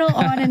was a little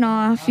on and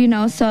off,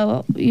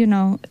 so,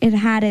 it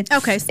had its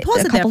Okay, pause it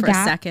there couple for a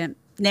gaps. second.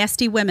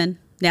 Nasty women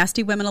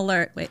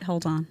alert. Wait,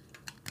 hold on.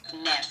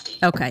 Nasty.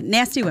 Okay,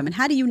 nasty women.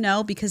 How do you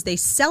know? Because they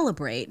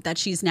celebrate that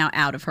she's now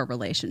out of her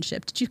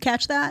relationship. Did you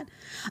catch that?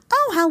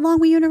 Oh, how long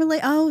were you in a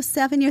relationship? Oh,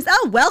 7 years.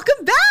 Oh,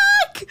 welcome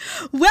back.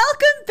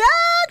 Welcome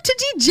back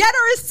to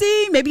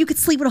degeneracy. Maybe you could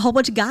sleep with a whole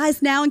bunch of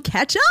guys now and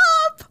catch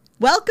up.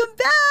 Welcome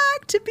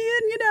back to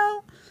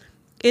being,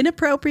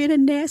 inappropriate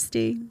and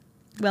nasty.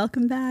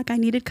 Welcome back. I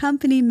needed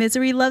company.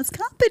 Misery loves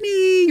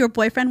company. Your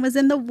boyfriend was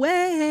in the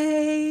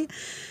way.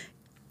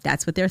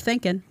 That's what they're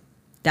thinking.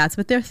 That's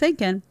what they're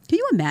thinking. Can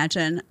you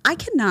imagine? I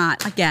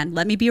cannot. Again,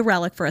 let me be a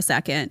relic for a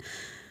second.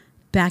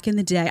 Back in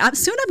the day,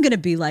 soon I'm going to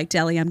be like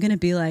Deli. I'm going to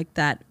be like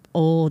that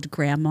old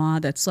grandma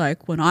that's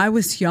like, when I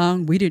was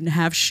young, we didn't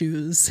have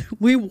shoes.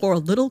 We wore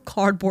little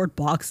cardboard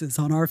boxes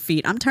on our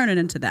feet. I'm turning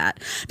into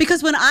that.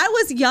 Because when I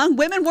was young,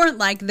 women weren't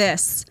like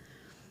this.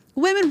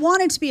 Women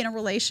wanted to be in a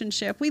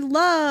relationship. We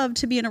loved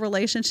to be in a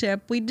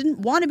relationship. We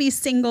didn't want to be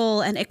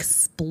single and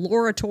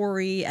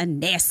exploratory and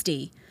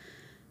nasty.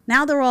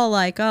 Now they're all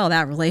like, oh,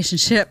 that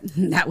relationship,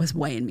 that was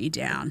weighing me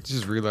down. I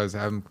just realized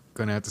I'm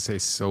going to have to say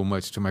so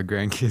much to my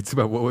grandkids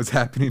about what was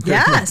happening during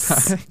that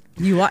Yes. time.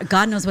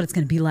 God knows what it's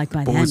going to be like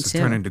by then, Boys was too.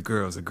 turning to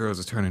girls. The girls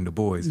was turning to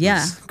boys. It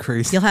Yeah. was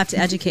crazy. You'll have to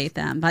educate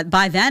them. But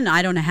by then,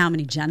 I don't know how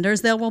many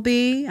genders there will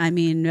be. I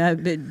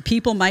mean,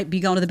 people might be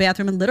going to the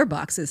bathroom in litter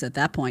boxes at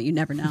that point. You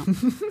never know.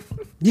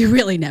 You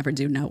really never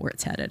do know where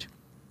it's headed.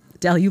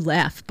 Del, you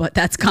laugh, but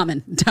that's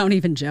coming. Don't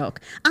even joke.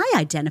 I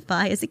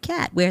identify as a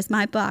cat. Where's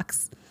my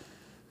box?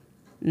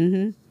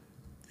 You're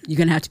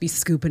going to have to be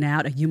scooping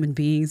out a human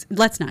beings.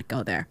 Let's not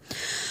go there.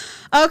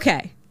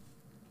 Okay.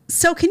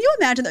 So can you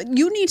imagine that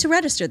you need to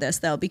register this,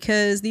 though,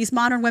 because these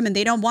modern women,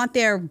 they don't want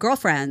their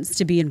girlfriends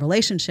to be in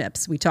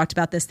relationships. We talked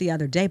about this the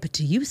other day, but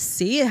do you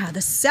see how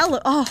the seller,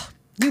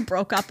 you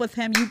broke up with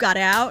him, you got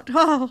out.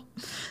 Oh,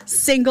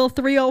 single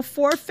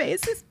 304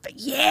 faces. But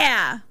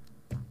yeah.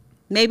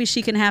 Maybe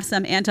she can have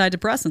some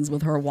antidepressants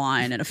with her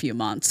wine in a few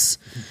months.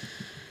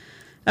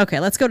 Okay,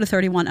 let's go to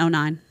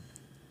 3109.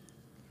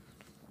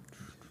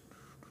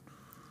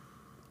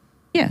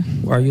 Yeah.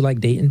 Are you like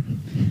dating?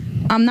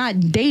 I'm not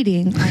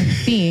dating. I'm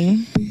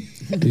seeing.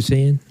 You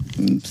seeing?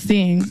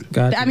 Seeing.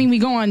 Gotcha. I mean, we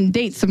go on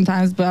dates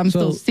sometimes, but I'm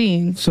still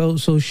seeing. So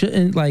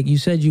shouldn't, like you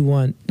said, you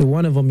want the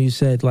one of them. You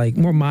said like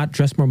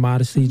dress more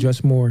modestly,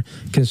 dress more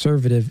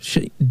conservative.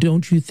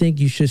 Don't you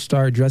think you should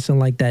start dressing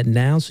like that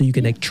now so you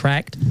can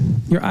attract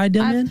your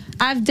ideal man?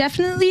 I've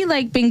definitely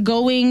been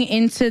going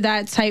into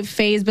that type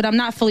phase, but I'm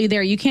not fully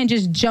there. You can't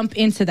just jump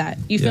into that.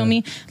 You feel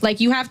me? Like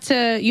you have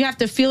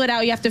to feel it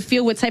out. You have to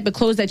feel what type of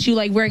clothes that you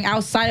like wearing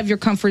outside of your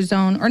comfort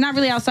zone, or not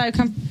really outside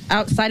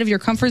of your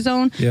comfort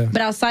zone,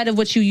 but outside of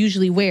what you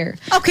usually wear.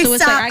 Okay, so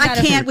stop. I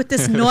can't with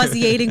this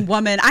nauseating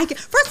woman.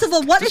 First of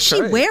all, what is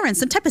she wearing?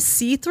 Some type of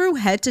see-through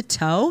head to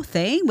toe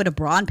thing with a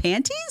bra and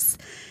panties?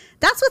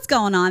 That's what's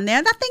going on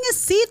there. That thing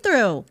is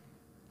see-through.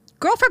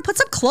 Girlfriend, put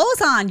some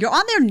clothes on. You're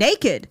on there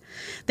naked.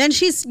 Then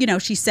she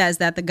says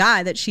that the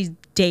guy that she's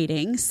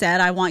dating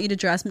said, I want you to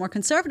dress more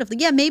conservatively.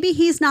 Yeah, maybe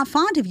he's not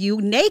fond of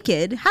you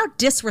naked. How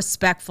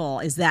disrespectful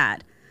is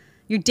that?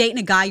 You're dating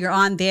a guy, you're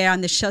on there on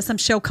the show, some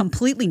show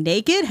completely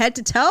naked, head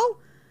to toe?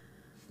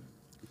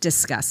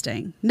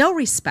 Disgusting. No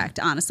respect,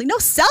 honestly. No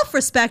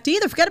self-respect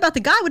either. Forget about the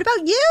guy. What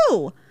about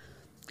you?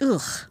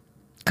 Ugh.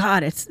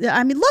 God,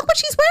 look what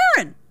she's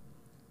wearing.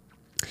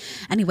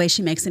 Anyway,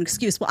 she makes an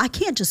excuse. Well, I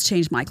can't just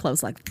change my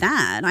clothes like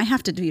that.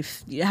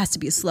 It has to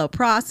be a slow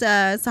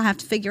process. I have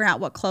to figure out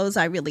what clothes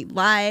I really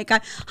like.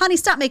 Honey,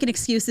 stop making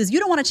excuses. You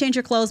don't want to change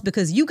your clothes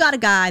because you got a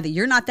guy that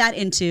you're not that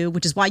into,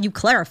 which is why you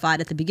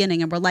clarified at the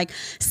beginning and we're like,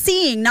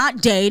 seeing,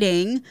 not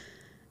dating.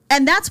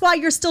 And that's why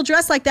you're still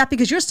dressed like that,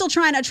 because you're still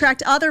trying to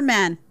attract other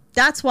men.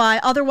 That's why.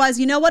 Otherwise,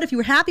 you know what? If you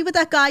were happy with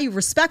that guy, you were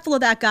respectful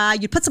of that guy,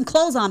 you'd put some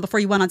clothes on before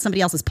you went on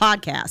somebody else's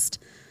podcast.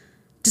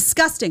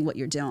 Disgusting what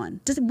you're doing.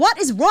 What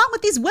is wrong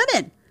with these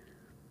women?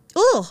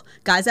 Ugh.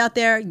 Guys out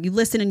there, you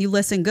listen and you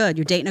listen good.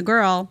 You're dating a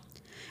girl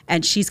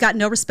and she's got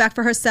no respect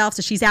for herself,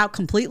 so she's out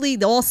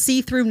completely all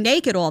see-through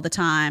naked all the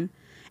time.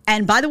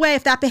 And by the way,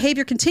 if that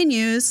behavior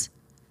continues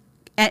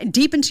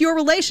deep into your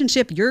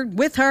relationship, you're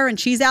with her and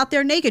she's out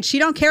there naked, she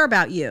don't care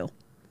about you.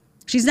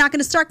 She's not going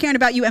to start caring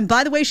about you. And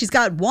by the way, she's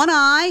got one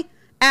eye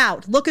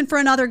out looking for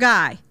another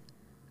guy,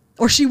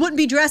 or she wouldn't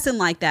be dressing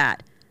like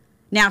that.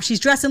 Now, if she's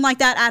dressing like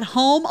that at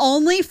home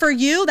only for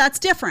you, that's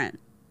different.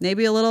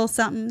 Maybe a little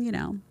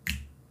something,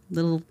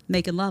 little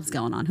making love's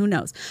going on. Who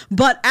knows?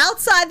 But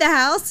outside the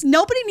house,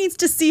 nobody needs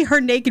to see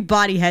her naked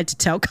body head to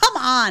toe. Come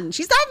on.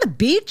 She's not at the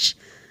beach.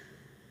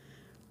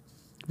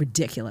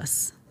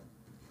 Ridiculous.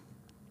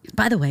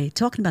 By the way,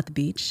 talking about the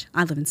beach,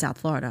 I live in South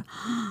Florida.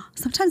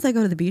 Sometimes I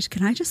go to the beach.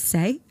 Can I just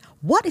say,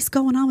 what is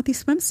going on with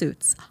these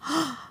swimsuits?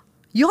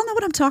 You all know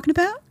what I'm talking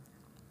about?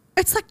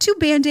 It's like 2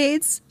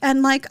 Band-Aids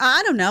and like,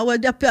 I don't know,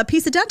 a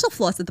piece of dental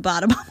floss at the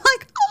bottom. I'm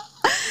like,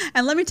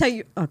 And let me tell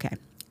you, okay,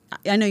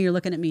 I know you're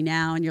looking at me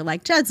now and you're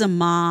like, Jed's a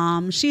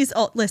mom.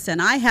 Listen,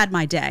 I had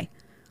my day.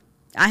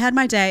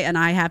 And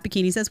I have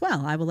bikinis as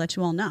well. I will let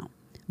you all know.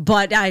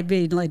 But I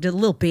mean, like a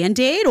little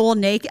Band-Aid, all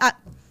naked.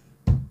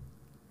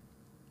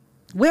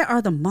 Where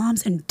are the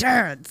moms and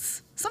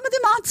dads? Some of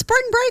them on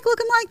spring break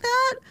looking like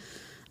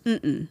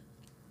that?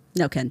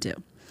 No can do.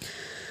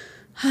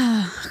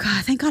 Oh,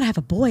 God, thank God I have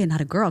a boy and not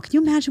a girl. Can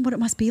you imagine what it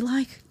must be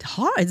like?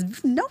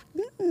 Hard. No.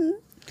 All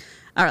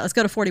right, let's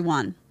go to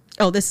 41.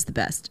 Oh, this is the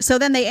best. So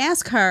then they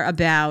ask her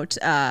about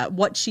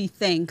what she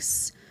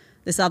thinks,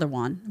 this other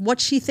one,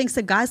 what she thinks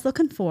the guy's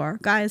looking for.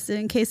 Guys,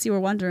 in case you were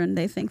wondering,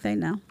 they think they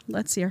know.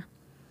 Let's hear.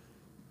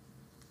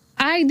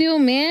 Ideal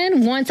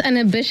man wants an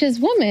ambitious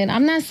woman.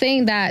 I'm not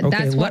saying that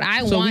that's what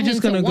I want. So we're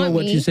just gonna go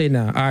what you say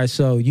now. All right.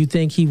 So you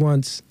think he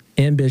wants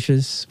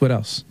ambitious? What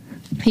else?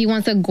 He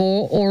wants a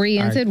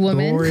goal-oriented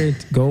woman.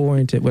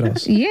 Goal-oriented. What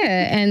else?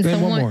 Yeah, and then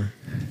someone. One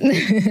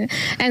more.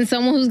 And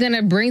someone who's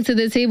gonna bring to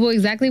the table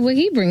exactly what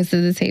he brings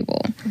to the table.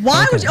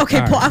 Why would you? Okay,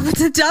 All Paul, right.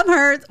 to dumb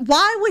her.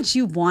 Why would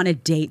you want to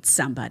date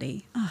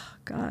somebody? Oh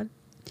God.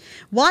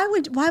 Why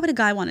would a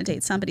guy want to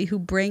date somebody who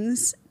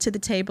brings to the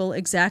table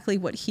exactly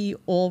what he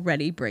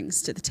already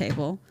brings to the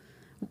table?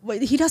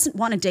 He doesn't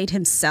want to date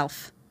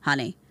himself,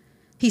 honey.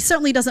 He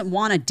certainly doesn't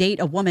want to date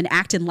a woman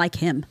acting like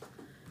him.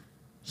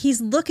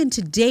 He's looking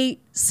to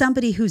date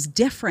somebody who's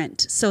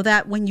different so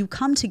that when you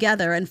come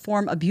together and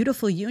form a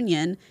beautiful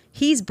union,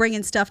 he's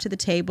bringing stuff to the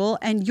table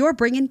and you're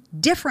bringing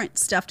different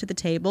stuff to the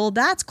table.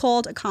 That's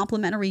called a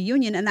complementary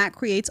union, and that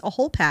creates a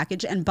whole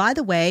package. And by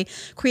the way,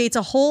 creates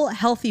a whole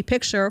healthy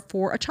picture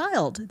for a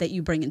child that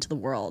you bring into the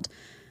world.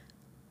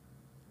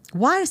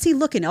 Why is he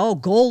looking,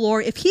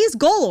 if he's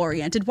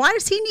goal-oriented, why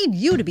does he need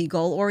you to be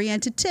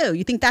goal-oriented too?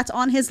 You think that's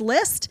on his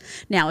list?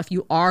 Now, if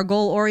you are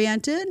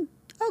goal-oriented,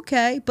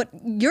 okay, but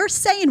you're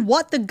saying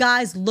what the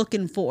guy's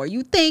looking for.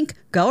 You think,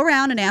 go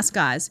around and ask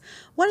guys,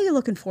 what are you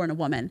looking for in a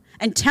woman?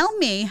 And tell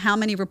me how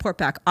many report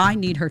back, I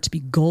need her to be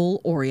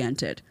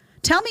goal-oriented.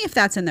 Tell me if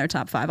that's in their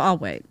top 5. I'll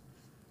wait.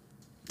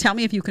 Tell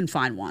me if you can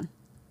find one.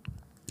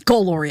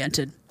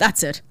 Goal-oriented.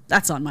 That's it.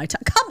 That's on my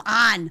top. Come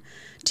on.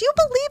 Do you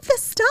believe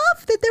this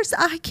stuff?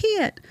 I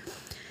can't.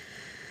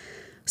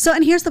 So,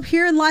 and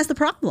herein lies the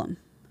problem.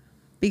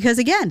 Because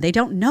again, they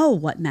don't know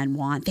what men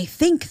want. They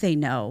think they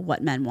know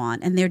what men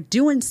want. And they're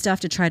doing stuff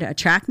to try to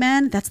attract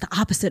men. That's the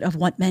opposite of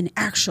what men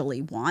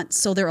actually want.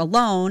 So they're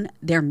alone,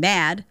 they're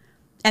mad,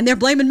 and they're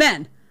blaming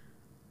men.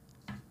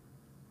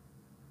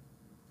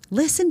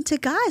 Listen to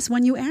guys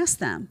when you ask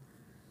them.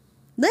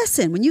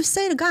 Listen, when you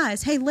say to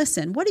guys, hey,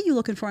 listen, what are you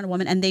looking for in a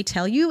woman? And they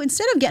tell you,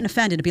 instead of getting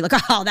offended to be like,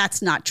 oh,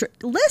 that's not true.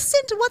 Listen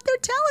to what they're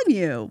telling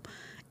you.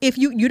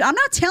 I'm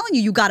not telling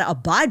you got to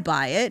abide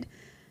by it,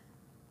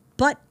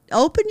 but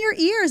open your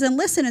ears and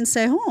listen and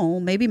say,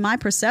 maybe my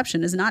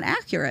perception is not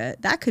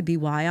accurate. That could be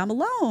why I'm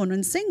alone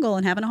and single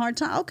and having a hard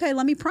time. Okay,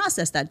 let me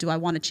process that. Do I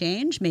want to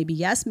change? Maybe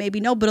yes, maybe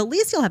no, but at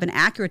least you'll have an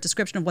accurate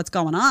description of what's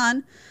going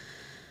on.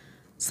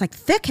 It's like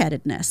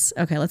thick-headedness.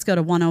 Okay, let's go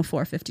to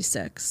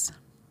 104.56.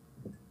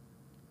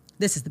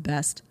 This is the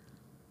best.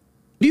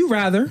 Do you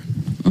rather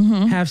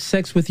have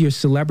sex with your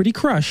celebrity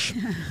crush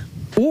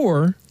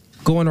or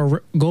go on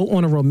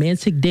a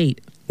romantic date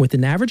with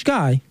an average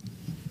guy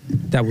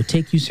that will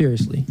take you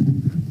seriously?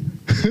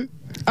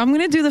 I'm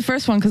going to do the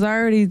first one because I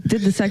already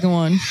did the second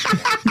one.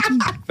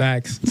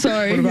 Facts.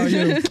 Sorry. What about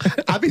you?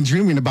 I've been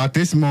dreaming about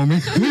this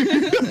moment.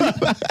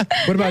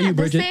 What about you,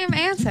 Bridget? The same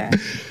answer.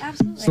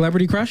 Absolutely.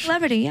 Celebrity crush?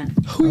 Celebrity, yeah.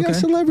 Who got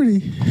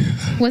celebrity?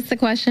 What's the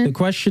question? The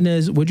question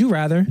is, would you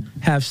rather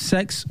have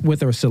sex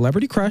with a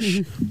celebrity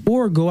crush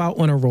or go out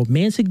on a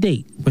romantic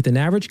date with an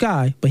average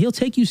guy, but he'll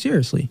take you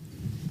seriously?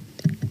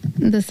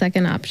 The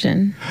second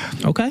option.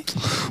 Okay.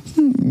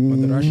 First,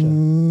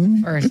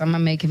 I'm gonna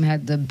make him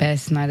have the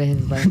best night of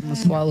his life. I'm gonna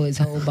swallow his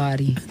whole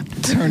body.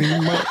 Turn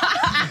him up.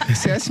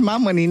 That's my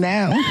money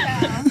now.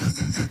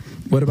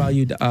 What about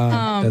you,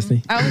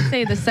 Destiny? I would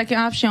say the second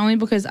option only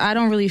because I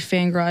don't really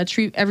fangirl. I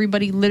treat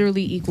everybody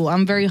literally equal.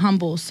 I'm very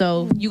humble,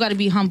 so you got to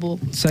be humble.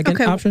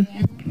 Second option?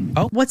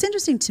 Oh. What's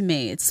interesting to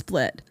me, it's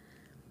split.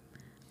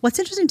 What's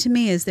interesting to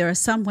me is there are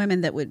some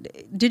women that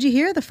would... Did you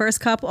hear the first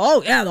couple?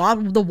 Oh, yeah,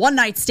 the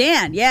one-night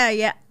stand.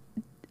 Yeah.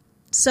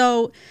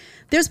 So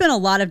there's been a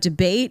lot of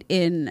debate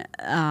in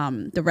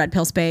the red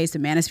pill space, the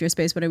manosphere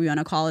space, whatever you want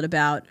to call it,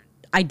 about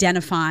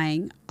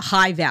identifying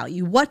high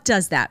value. What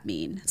does that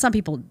mean? Some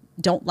people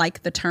don't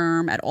like the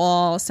term at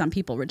all. Some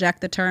people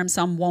reject the term.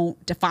 Some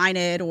won't define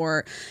it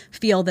or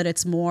feel that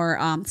it's more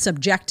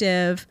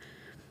subjective.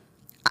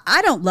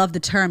 I don't love the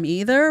term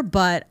either,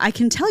 but I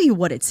can tell you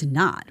what it's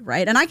not,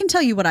 right? And I can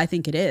tell you what I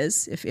think it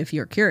is if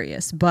you're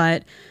curious,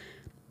 but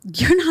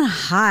you're not a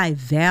high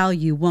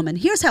value woman.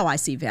 Here's how I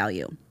see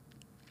value.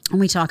 And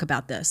we talk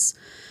about this.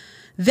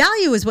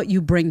 Value is what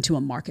you bring to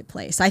a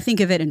marketplace. I think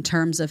of it in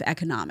terms of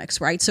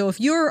economics, right? So if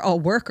you're a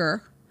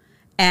worker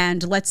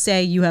and let's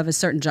say you have a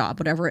certain job,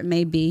 whatever it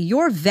may be,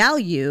 your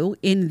value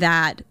in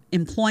that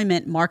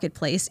employment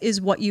marketplace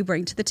is what you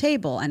bring to the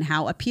table and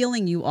how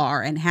appealing you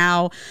are and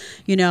how,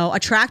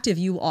 attractive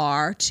you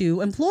are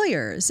to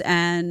employers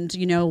and,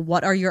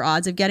 what are your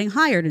odds of getting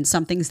hired. And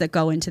some things that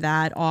go into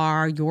that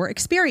are your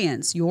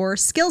experience, your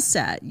skill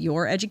set,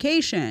 your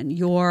education,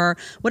 your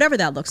whatever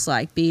that looks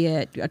like, be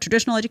it a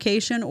traditional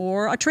education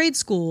or a trade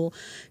school,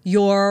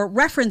 your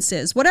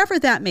references, whatever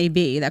that may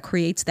be that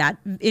creates that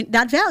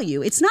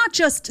value. It's not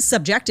just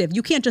subjective.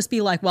 You can't just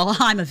be like, well,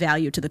 I'm a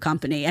value to the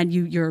company and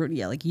you're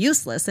like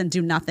useless and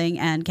do nothing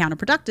and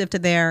counterproductive to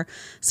their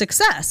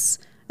success.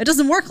 It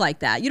doesn't work like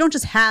that. You don't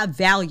just have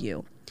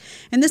value.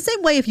 In the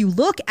same way, if you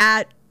look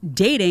at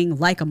dating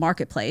like a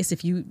marketplace,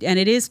 and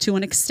it is to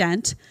an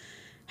extent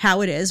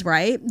how it is,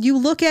 right? You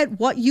look at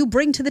what you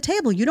bring to the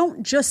table. You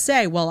don't just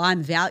say, well,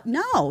 I'm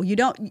No, you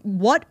don't.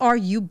 What are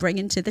you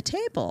bringing to the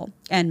table?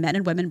 And men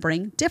and women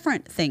bring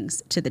different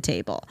things to the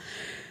table.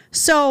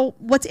 So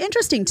what's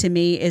interesting to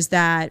me is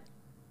that,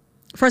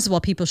 first of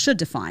all, people should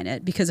define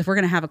it, because if we're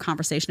going to have a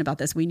conversation about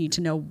this, we need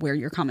to know where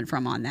you're coming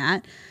from on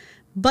that.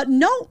 But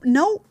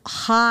no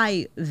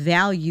high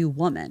value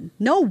woman,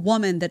 no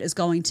woman that is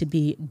going to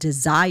be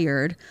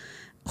desired,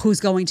 who's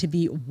going to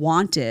be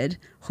wanted,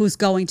 who's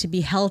going to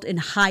be held in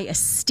high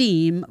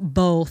esteem,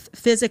 both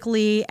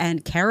physically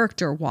and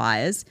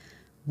character-wise,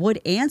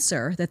 would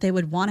answer that they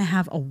would want to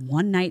have a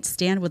one-night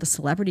stand with a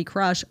celebrity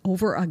crush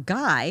over a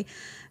guy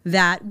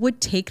that would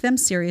take them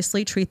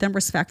seriously, treat them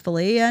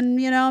respectfully, and,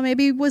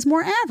 maybe was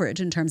more average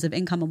in terms of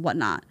income and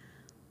whatnot.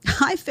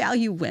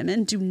 High-value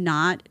women do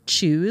not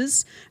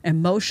choose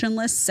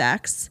emotionless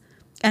sex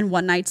and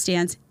one-night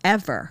stands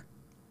ever.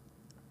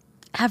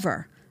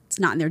 Ever. It's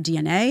not in their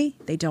DNA.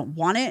 They don't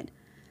want it.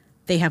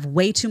 They have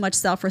way too much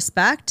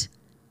self-respect.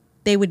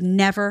 They would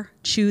never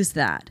choose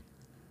that.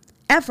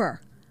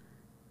 Ever.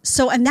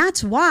 So, and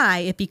that's why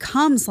it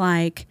becomes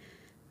like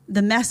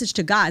the message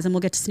to guys, and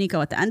we'll get to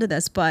Sneeko at the end of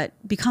this, but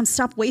becomes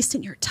stop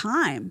wasting your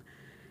time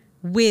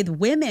with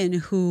women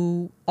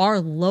who are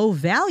low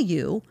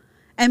value.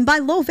 And by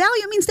low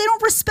value, it means they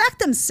don't respect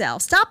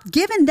themselves. Stop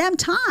giving them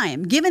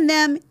time,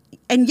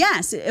 and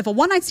yes, if a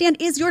one-night stand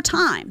is your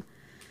time,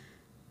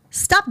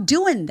 stop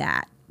doing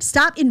that.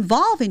 Stop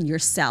involving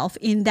yourself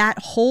in that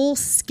whole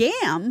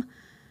scam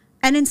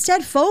and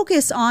instead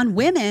focus on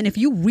women. If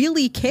you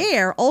really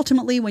care,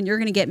 ultimately, when you're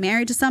going to get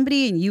married to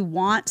somebody and you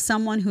want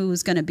someone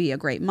who's going to be a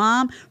great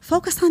mom,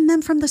 focus on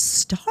them from the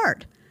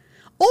start.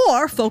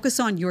 Or focus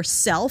on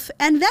yourself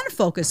and then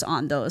focus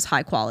on those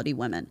high-quality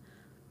women.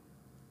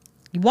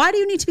 Why do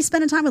you need to be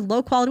spending time with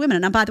low-quality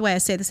women? And by the way, I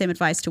say the same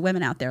advice to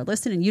women out there.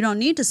 Listen, and you don't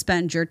need to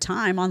spend your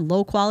time on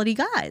low-quality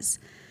guys.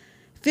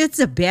 If it's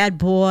a bad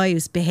boy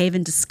who's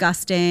behaving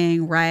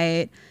disgusting,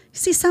 right? You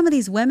see some of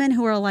these women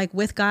who are like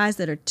with guys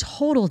that are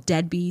total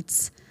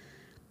deadbeats.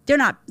 They're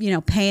not,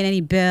 paying any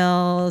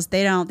bills.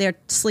 They're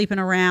sleeping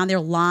around. They're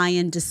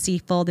lying,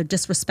 deceitful. They're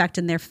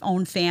disrespecting their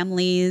own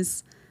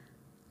families.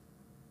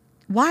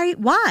 Why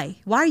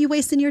are you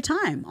wasting your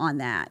time on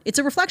that? It's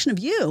a reflection of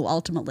you,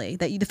 ultimately.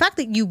 The fact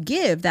that you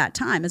give that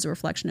time is a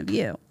reflection of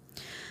you.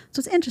 So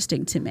it's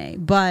interesting to me,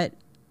 but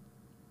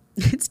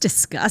it's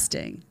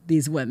disgusting,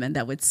 these women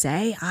that would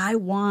say, I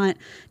want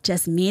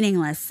just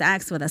meaningless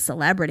sex with a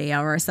celebrity,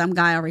 or some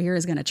guy over here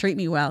is going to treat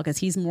me well because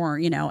he's more,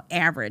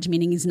 average,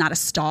 meaning he's not a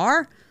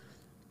star.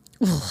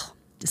 Ugh,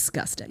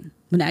 disgusting.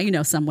 But now you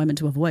know some women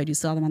to avoid. You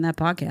saw them on that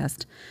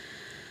podcast.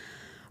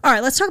 All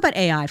right, let's talk about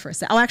AI for a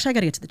second. Oh, actually, I got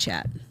to get to the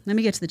chat. Let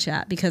me get to the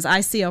chat because I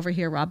see over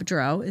here Rob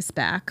Dro is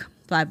back.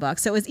 $5.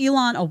 So is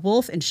Elon a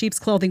wolf in sheep's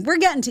clothing? We're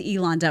getting to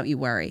Elon, don't you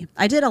worry.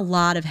 I did a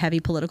lot of heavy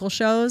political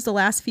shows the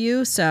last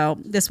few, so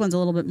this one's a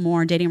little bit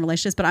more dating and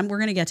relationships, but we're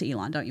going to get to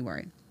Elon, don't you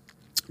worry.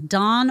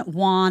 Don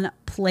Juan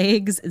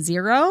Plagues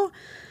 0.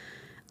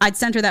 I'd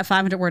send her that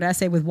 500-word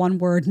essay with one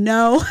word,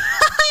 no.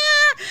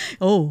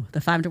 Oh, the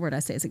 500-word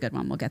essay is a good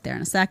one. We'll get there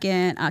in a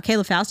second.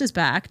 Caleb Faust is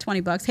back,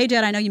 $20. Hey,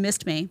 Jed, I know you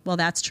missed me. Well,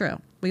 that's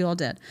true. We all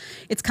did.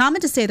 It's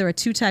common to say there are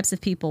two types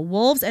of people,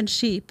 wolves and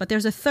sheep, but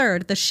there's a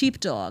third, the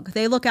sheepdog.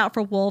 They look out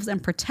for wolves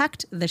and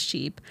protect the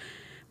sheep.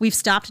 We've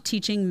stopped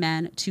teaching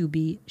men to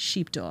be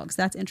sheepdogs.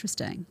 That's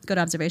interesting. Good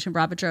observation,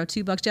 Robert Joe.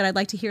 $2. Jed, I'd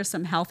like to hear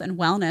some health and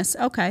wellness.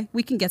 Okay,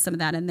 we can get some of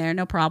that in there.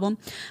 No problem.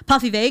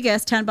 Puffy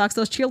Vegas, $10.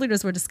 Those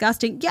cheerleaders were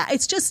disgusting. Yeah,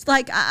 it's just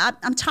like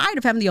I'm tired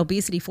of having the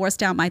obesity forced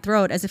down my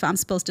throat as if I'm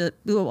supposed to,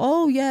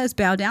 oh, yes,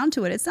 bow down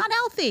to it. It's not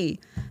healthy.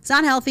 It's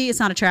not healthy. It's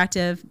not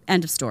attractive.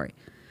 End of story.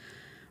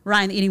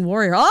 Ryan, the eating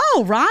warrior.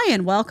 Oh,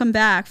 Ryan, welcome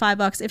back.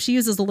 $5. If she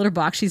uses the litter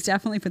box, she's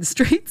definitely for the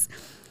streets.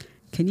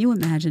 Can you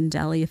imagine,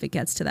 Deli, if it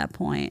gets to that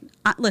point?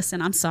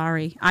 Listen, I'm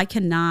sorry. I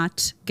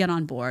cannot get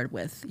on board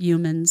with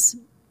humans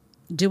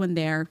doing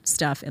their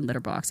stuff in litter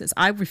boxes.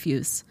 I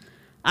refuse.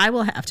 I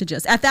will have to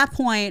just, at that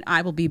point,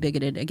 I will be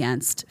bigoted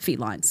against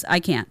felines. I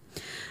can't.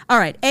 All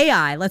right,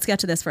 AI. Let's get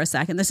to this for a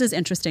second. This is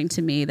interesting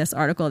to me, this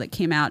article that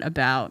came out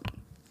about,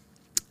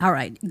 all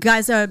right,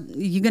 guys, are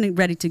you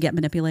ready to get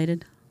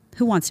manipulated?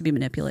 Who wants to be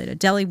manipulated?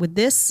 Deli, with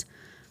this,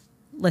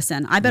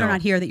 listen, I better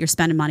not hear that you're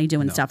spending money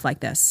doing stuff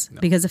like this.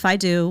 Because if I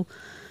do,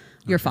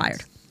 you're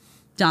fired.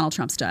 Donald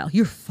Trump style.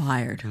 You're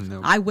fired. No.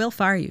 I will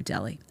fire you,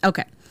 Deli.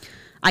 Okay.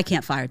 I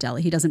can't fire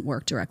Deli. He doesn't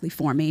work directly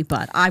for me,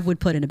 but I would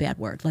put in a bad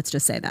word. Let's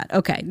just say that.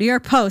 Okay. New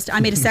York Post. I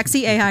made a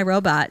sexy AI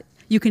robot.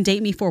 You can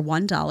date me for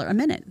 $1 a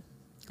minute.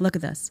 Look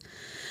at this.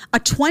 A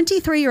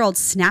 23-year-old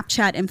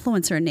Snapchat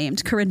influencer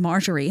named Corinne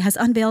Marjorie has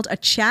unveiled a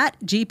chat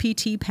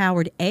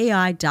GPT-powered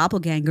AI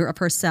doppelganger of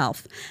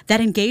herself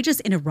that engages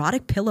in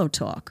erotic pillow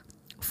talk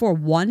for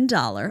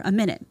 $1 a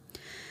minute.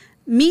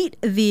 Meet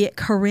the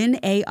Corinne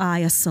AI,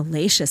 a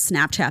salacious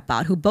Snapchat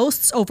bot who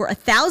boasts over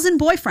 1,000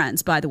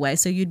 boyfriends, by the way,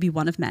 so you'd be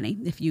one of many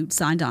if you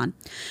signed on,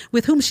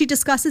 with whom she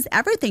discusses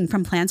everything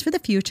from plans for the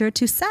future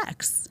to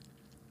sex.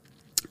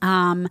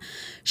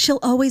 She'll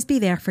always be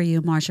there for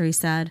you, Marjorie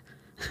said.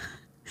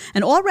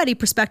 And already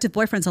prospective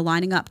boyfriends are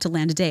lining up to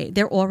land a date.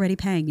 They're already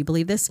paying. You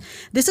believe this?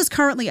 This is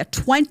currently a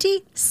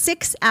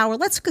 26-hour.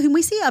 Can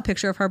we see a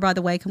picture of her, by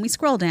the way? Can we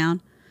scroll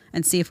down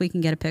and see if we can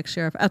get a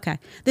picture of? Okay.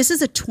 This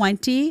is a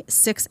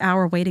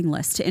 26-hour waiting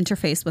list to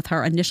interface with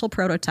her initial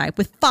prototype,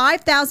 with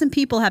 5,000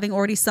 people having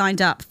already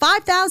signed up.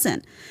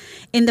 5,000.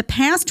 In the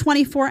past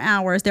 24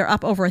 hours, they're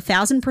up over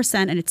 1,000%,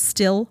 and it's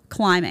still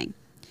climbing.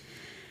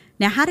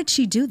 Now, how did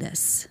she do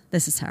this?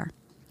 This is her.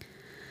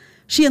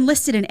 She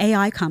enlisted an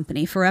AI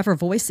company, Forever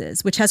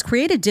Voices, which has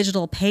created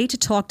digital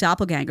pay-to-talk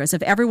doppelgangers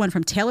of everyone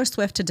from Taylor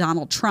Swift to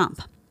Donald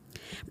Trump.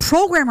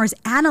 Programmers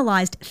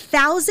analyzed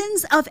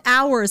thousands of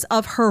hours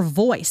of her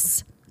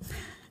voice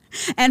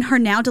and her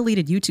now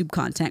deleted YouTube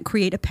content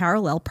create a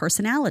parallel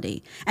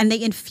personality. And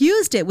they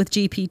infused it with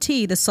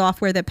GPT, the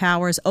software that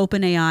powers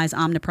OpenAI's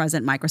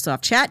omnipresent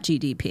Microsoft Chat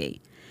GDP.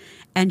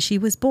 And she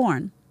was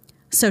born.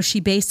 So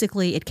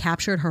it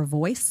captured her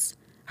voice,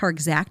 her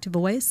exact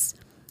voice,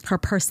 her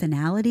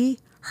personality,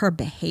 her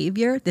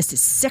behavior. This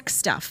is sick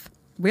stuff.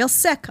 Real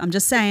sick. I'm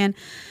just saying.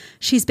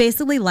 She's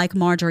basically like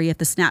Marjorie if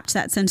the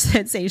Snapchat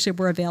sensation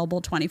were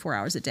available 24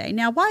 hours a day.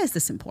 Now, why is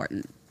this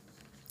important?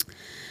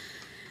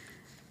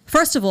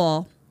 First of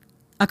all,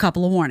 a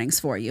couple of warnings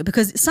for you,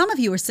 because some of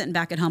you are sitting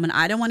back at home and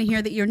I don't want to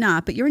hear that you're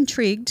not, but you're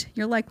intrigued.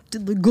 You're like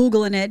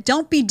Googling it.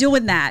 Don't be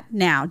doing that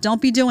now. Don't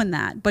be doing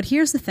that. But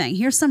here's the thing.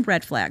 Here's some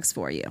red flags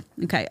for you.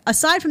 Okay.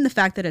 Aside from the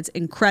fact that it's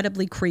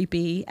incredibly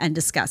creepy and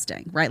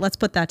disgusting, right? Let's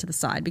put that to the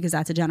side because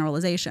that's a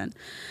generalization.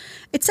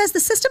 It says the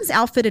system's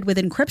outfitted with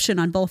encryption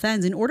on both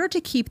ends in order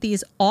to keep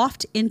these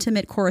oft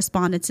intimate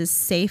correspondences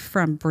safe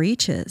from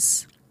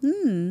breaches.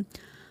 And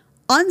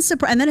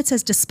then it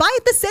says,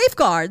 despite the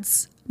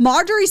safeguards,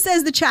 Marjorie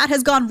says the chat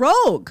has gone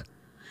rogue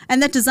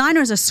and that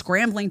designers are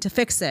scrambling to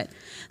fix it.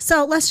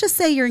 So let's just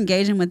say you're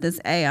engaging with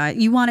this AI.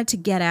 You want it to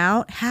get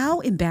out. How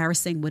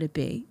embarrassing would it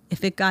be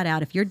if it got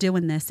out, if you're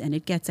doing this and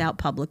it gets out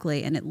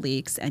publicly and it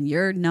leaks and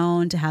you're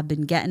known to have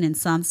been getting in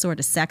some sort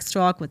of sex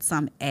talk with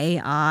some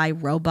AI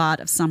robot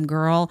of some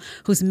girl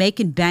who's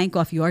making bank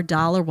off your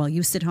dollar while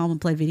you sit home and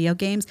play video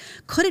games?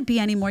 Could it be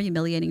any more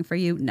humiliating for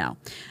you? No.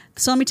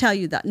 So let me tell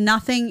you that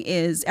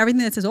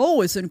everything that says,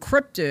 oh, it's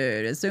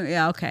encrypted.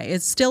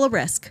 It's still a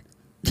risk.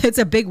 It's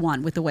a big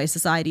one with the way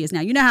society is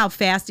now. You know how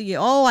fast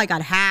I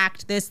got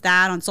hacked, this,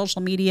 that on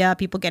social media.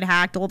 People get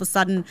hacked. All of a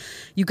sudden,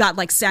 you got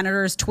like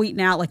senators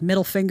tweeting out like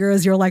middle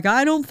fingers. You're like,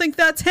 I don't think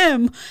that's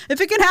him.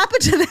 If it can happen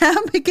to them,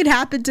 it can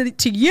happen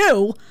to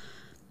you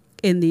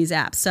in these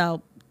apps.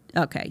 So,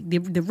 okay,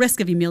 the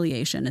risk of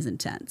humiliation is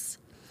intense.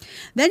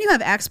 Then you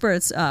have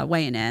experts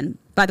weighing in.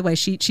 By the way,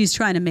 she's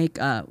trying to make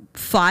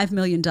 $5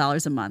 million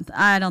a month.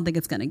 I don't think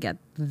it's going to get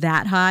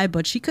that high,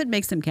 but she could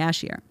make some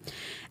cash here.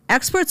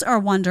 Experts are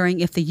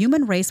wondering if the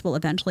human race will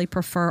eventually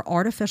prefer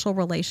artificial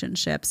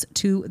relationships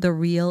to the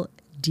real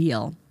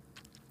deal.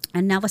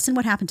 And now listen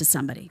what happened to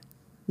somebody.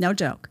 No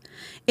joke.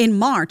 In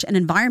March, an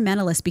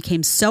environmentalist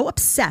became so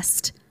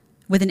obsessed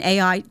with an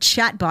AI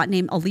chatbot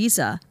named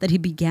Eliza that he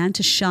began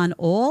to shun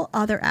all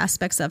other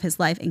aspects of his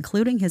life,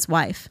 including his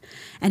wife.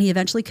 And he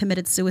eventually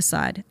committed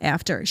suicide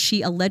after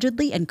she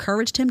allegedly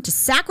encouraged him to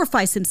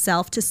sacrifice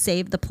himself to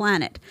save the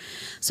planet.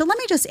 So let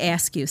me just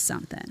ask you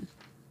something.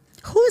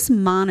 Who's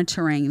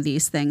monitoring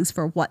these things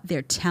for what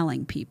they're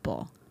telling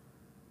people?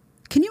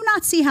 Can you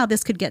not see how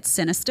this could get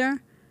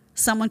sinister?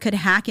 Someone could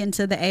hack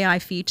into the AI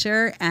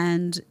feature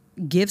and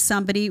give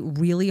somebody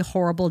really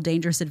horrible,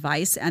 dangerous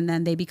advice and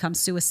then they become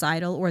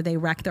suicidal or they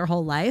wreck their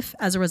whole life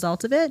as a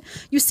result of it.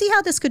 You see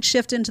how this could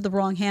shift into the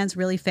wrong hands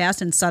really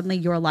fast and suddenly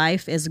your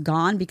life is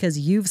gone because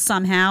you've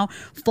somehow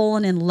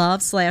fallen in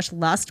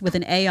love/lust with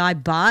an AI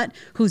bot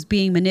who's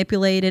being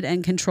manipulated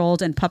and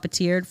controlled and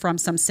puppeteered from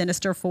some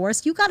sinister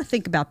force. You got to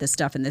think about this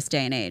stuff in this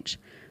day and age.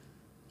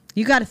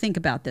 You got to think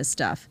about this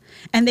stuff.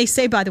 And they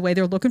say, by the way,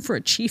 they're looking for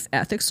a chief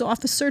ethics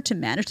officer to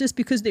manage this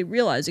because they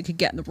realize it could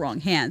get in the wrong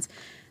hands.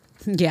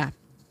 Yeah.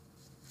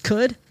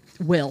 Could.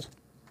 Will.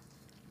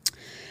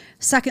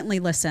 Secondly,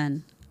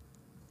 listen.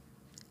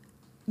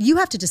 You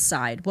have to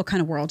decide what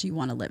kind of world you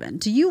want to live in.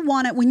 Do you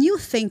want it, when you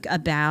think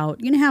about,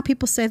 you know how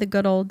people say the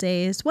good old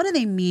days? What do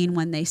they mean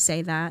when they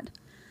say that?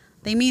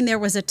 They mean there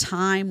was a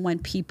time when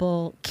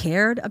people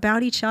cared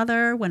about each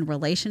other, when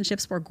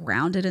relationships were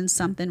grounded in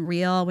something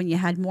real, when you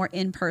had more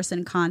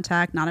in-person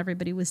contact. Not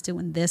everybody was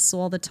doing this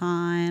all the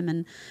time.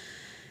 And,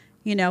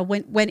 you know,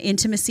 when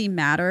intimacy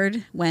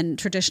mattered, when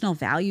traditional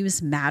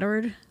values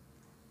mattered.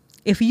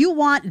 If you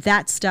want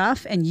that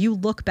stuff and you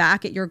look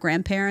back at your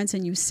grandparents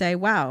and you say,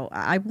 wow,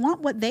 I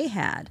want what they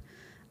had,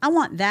 I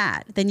want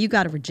that, then you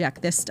got to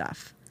reject this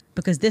stuff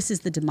because this is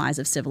the demise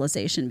of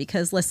civilization.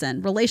 Because,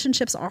 listen,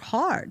 relationships are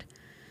hard.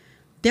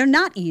 They're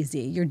not easy.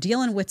 You're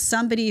dealing with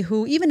somebody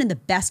who, even in the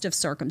best of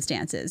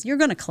circumstances, you're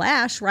going to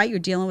clash, right? You're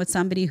dealing with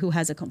somebody who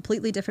has a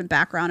completely different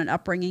background and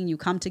upbringing. You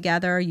come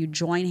together, you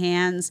join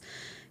hands,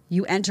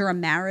 you enter a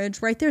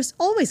marriage, right? There's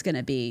always going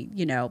to be,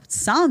 you know,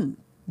 some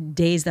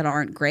days that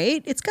aren't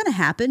great. It's going to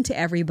happen to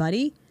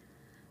everybody.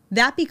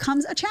 That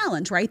becomes a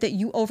challenge, right? That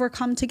you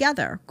overcome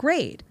together.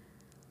 Great.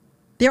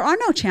 There are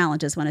no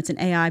challenges when it's an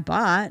AI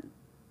bot.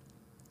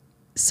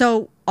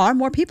 So are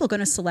more people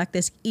going to select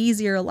this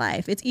easier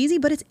life? It's easy,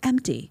 but it's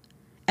empty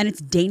and it's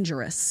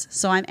dangerous.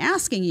 So I'm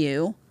asking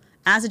you,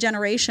 as a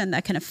generation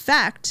that can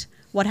affect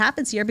what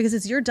happens here, because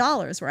it's your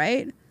dollars,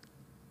 right?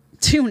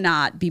 Do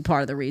not be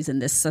part of the reason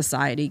this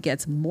society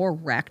gets more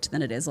wrecked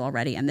than it is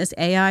already. And this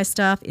AI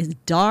stuff is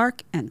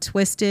dark and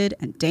twisted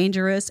and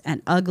dangerous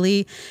and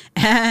ugly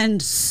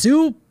and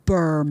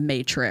super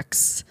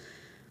matrix.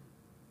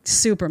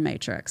 Super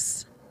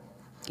matrix.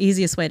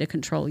 Easiest way to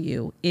control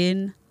you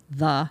in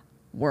the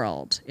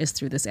world is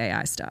through this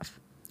AI stuff.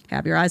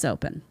 Have your eyes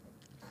open.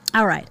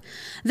 All right.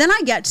 Then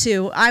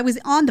I was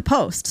on the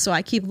post, so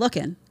I keep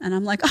looking, and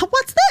I'm like, oh,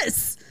 what's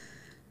this?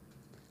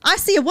 I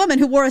see a woman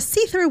who wore a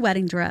see-through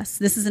wedding dress.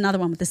 This is another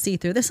one with the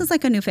see-through. This is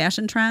like a new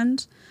fashion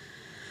trend.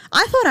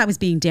 I thought I was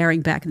being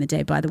daring back in the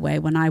day, by the way,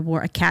 when I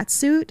wore a cat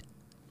suit.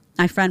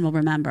 My friend will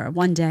remember.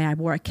 One day I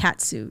wore a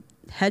cat suit,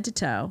 head to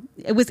toe.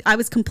 I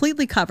was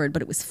completely covered,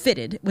 but it was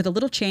fitted with a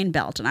little chain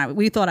belt, and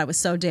we thought I was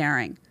so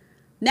daring.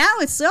 Now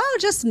it's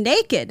just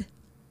naked.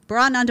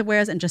 Bra and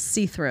underwears and just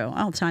see-through.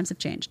 Oh, times have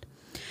changed.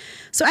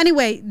 So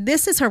anyway,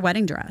 this is her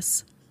wedding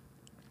dress.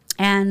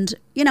 And,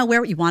 you know, wear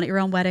what you want at your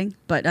own wedding.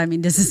 But, I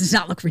mean, this does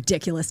not look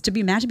ridiculous.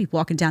 Imagine me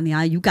walking down the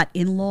aisle. You got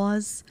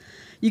in-laws.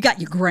 You got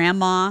your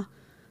grandma.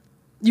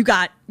 You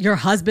got your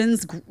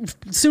husband's,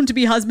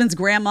 soon-to-be husband's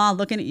grandma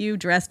looking at you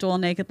dressed all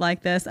naked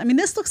like this. I mean,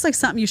 this looks like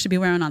something you should be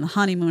wearing on the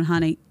honeymoon,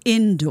 honey.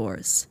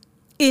 Indoors.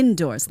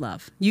 Indoors,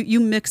 love. You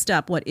mixed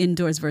up what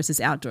indoors versus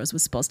outdoors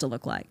was supposed to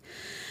look like.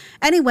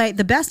 Anyway,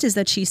 the best is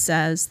that she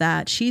says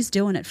that she's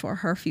doing it for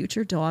her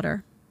future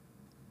daughter.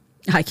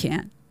 I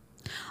can't.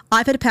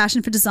 I've had a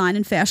passion for design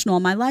and fashion all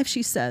my life,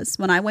 she says.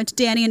 When I went to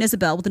Danny and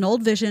Isabel with an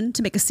old vision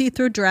to make a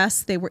see-through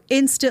dress, they were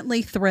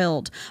instantly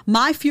thrilled.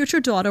 My future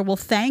daughter will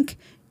thank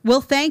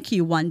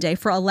you one day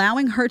for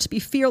allowing her to be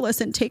fearless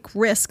and take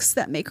risks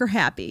that make her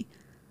happy.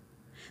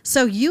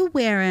 So you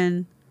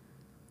wearing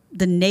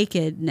the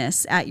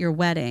nakedness at your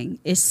wedding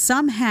is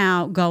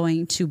somehow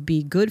going to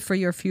be good for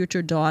your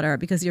future daughter,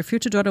 because your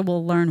future daughter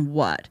will learn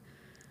what?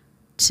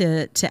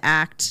 To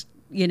act,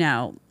 you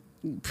know,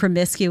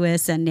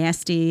 promiscuous and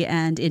nasty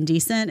and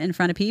indecent in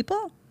front of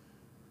people?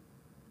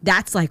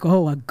 That's like,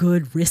 oh, a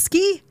good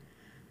risky?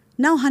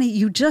 No, honey,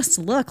 you just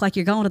look like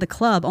you're going to the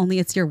club, only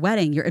it's your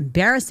wedding. You're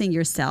embarrassing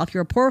yourself.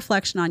 You're a poor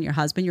reflection on your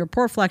husband. You're a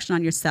poor reflection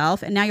on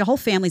yourself. And now your whole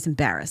family's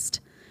embarrassed.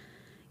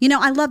 You know,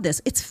 I love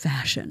this. It's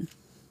fashion.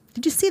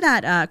 Did you see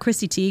that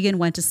Chrissy Teigen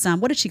went to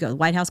what did she go? The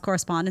White House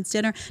Correspondents'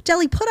 Dinner?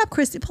 Deli, pull up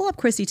Chrissy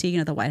Teigen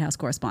at the White House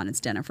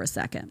Correspondents' Dinner for a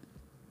second.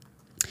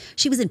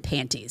 She was in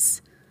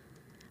panties.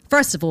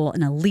 First of all,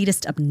 an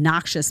elitist,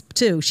 obnoxious,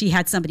 too. She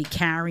had somebody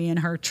carrying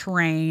her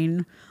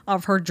train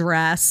of her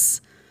dress.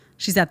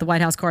 She's at the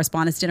White House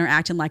Correspondents' Dinner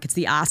acting like it's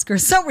the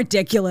Oscars. So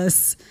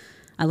ridiculous.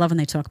 I love when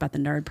they talk about the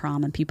nerd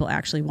prom and people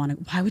actually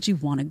why would you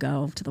want to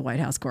go to the White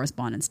House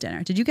Correspondents'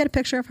 Dinner? Did you get a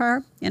picture of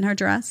her in her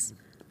dress?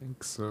 I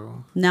think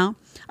so. No?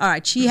 All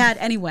right.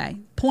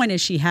 Point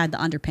is she had the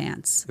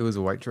underpants. It was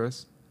a white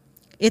dress?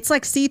 It's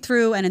like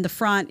see-through, and in the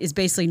front is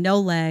basically no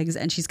legs,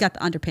 and she's got the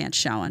underpants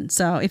showing.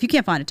 So if you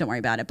can't find it, don't worry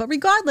about it. But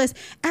regardless,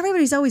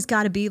 everybody's always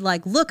got to be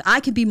like, look,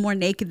 I could be more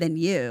naked than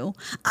you.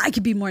 I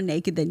could be more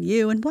naked than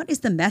you. And what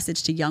is the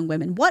message to young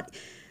women?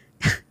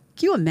 Can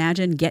you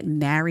imagine getting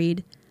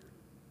married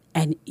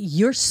and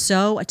you're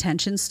so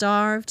attention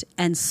starved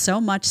and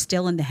so much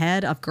still in the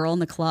head of girl in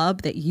the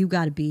club that you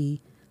got to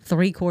be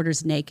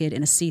 3/4 naked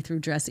in a see-through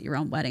dress at your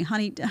own wedding.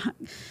 Honey,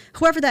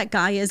 whoever that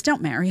guy is,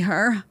 don't marry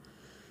her.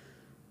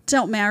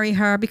 Don't marry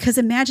her, because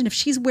imagine if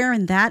she's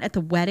wearing that at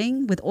the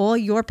wedding with all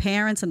your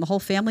parents and the whole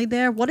family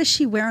there. What is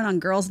she wearing on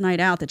girls' night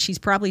out that she's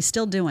probably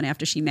still doing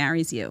after she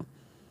marries you?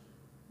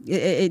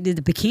 The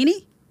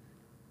bikini?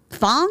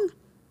 Thong?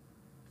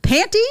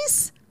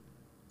 Panties?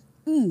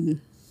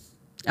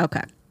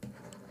 Okay.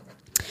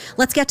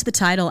 Let's get to the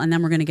title, and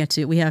then we're going to get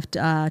to, we have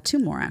 2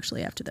 more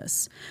actually after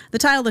this. The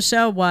title of the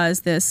show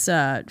was this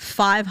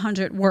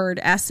 500-word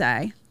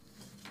essay.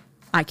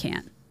 I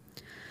can't.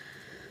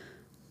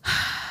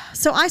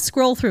 So I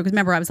scroll through, because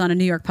remember I was on a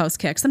New York Post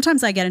kick.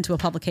 Sometimes I get into a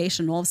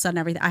publication, and all of a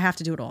sudden I have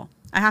to do it all.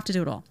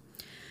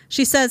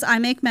 She says, I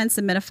make men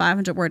submit a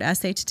 500-word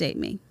essay to date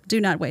me.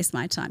 Do not waste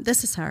my time.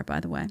 This is her,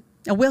 by the way.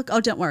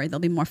 Don't worry, there'll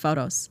be more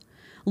photos.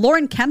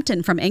 Lauren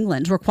Kempton from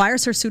England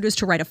requires her suitors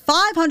to write a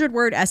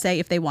 500-word essay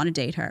if they want to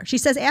date her. She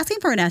says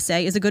asking for an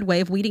essay is a good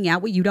way of weeding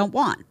out what you don't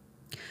want.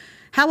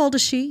 How old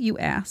is she, you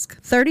ask?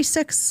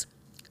 36.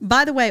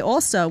 By the way,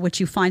 also, which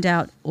you find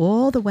out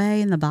all the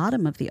way in the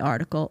bottom of the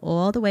article,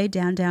 all the way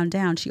down,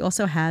 she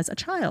also has a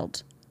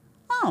child.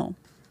 Oh,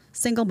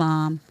 single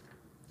mom,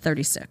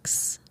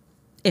 36.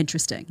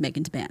 Interesting,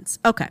 making demands.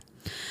 Okay.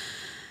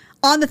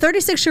 On the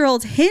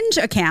 36-year-old's Hinge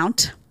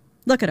account,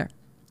 look at her.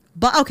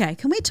 But okay,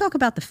 can we talk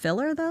about the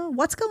filler though?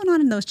 What's going on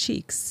in those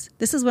cheeks?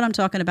 This is what I'm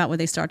talking about, where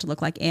they start to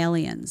look like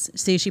aliens.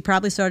 See, she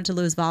probably started to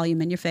lose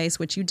volume in your face,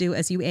 which you do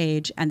as you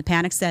age, and the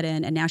panic set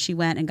in, and now she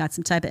went and got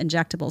some type of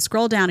injectable.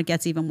 Scroll down, it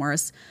gets even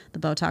worse. The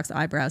Botox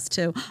eyebrows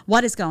too.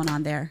 What is going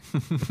on there?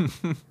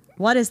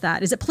 What is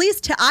that? Is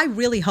it I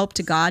really hope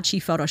to God she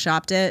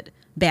photoshopped it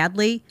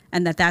badly,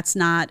 and that's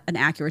not an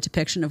accurate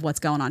depiction of what's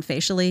going on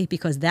facially,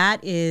 because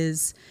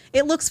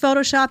it looks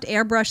photoshopped,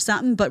 airbrushed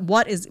something, but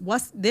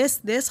what's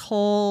this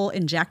whole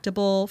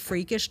injectable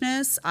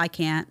freakishness? I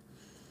can't.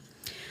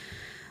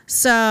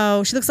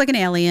 So she looks like an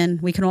alien.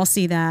 We can all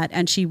see that,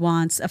 and she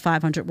wants a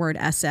 500-word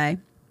essay.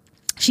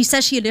 She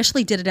says she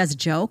initially did it as a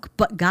joke,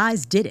 but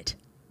guys did it.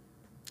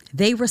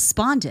 They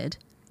responded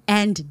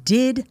and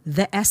did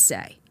the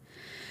essay.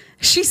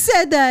 She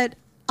said that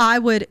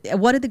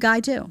what did the guy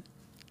do?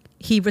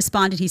 He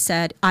responded, he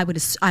said,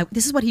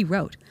 this is what he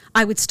wrote.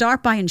 I would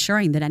start by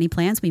ensuring that any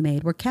plans we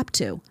made were kept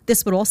to.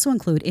 This would also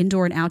include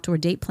indoor and outdoor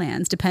date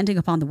plans, depending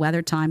upon the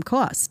weather, time,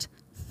 cost.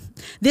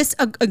 This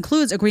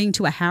includes agreeing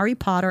to a Harry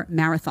Potter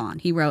marathon.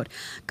 He wrote,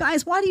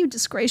 guys, why do you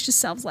disgrace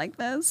yourselves like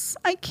this?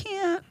 I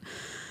can't.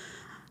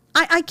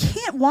 I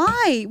can't.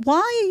 Why?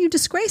 Why are you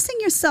disgracing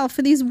yourself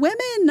for these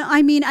women?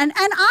 I mean, and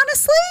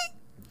honestly,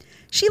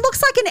 she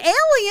looks like an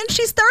alien.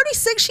 She's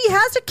 36. She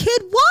has a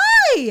kid.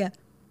 Why?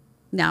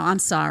 No, I'm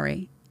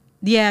sorry.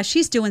 Yeah,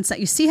 she's doing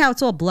something. You see how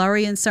it's all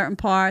blurry in certain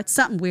parts?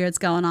 Something weird's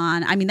going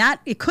on. I mean,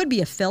 it could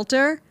be a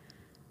filter.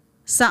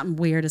 Something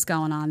weird is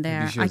going on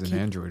there. Maybe she has an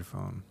Android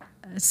phone.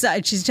 So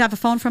she's have a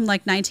phone from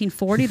like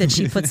 1940 that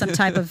she put some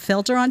type of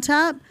filter on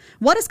top.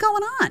 What is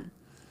going on?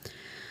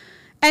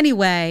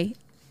 Anyway,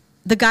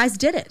 the guys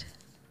did it.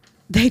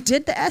 They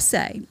did the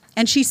essay.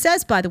 And she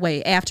says, by the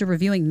way, after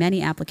reviewing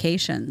many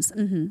applications,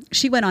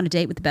 she went on a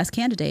date with the best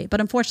candidate,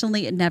 but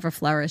unfortunately it never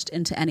flourished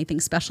into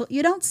anything special.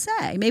 You don't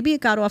say. Maybe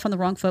it got off on the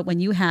wrong foot when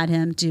you had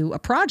him do a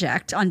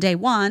project on day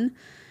 1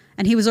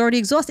 and he was already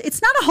exhausted.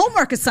 It's not a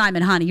homework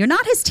assignment, honey. You're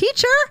not his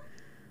teacher.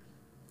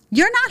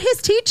 You're not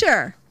his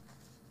teacher.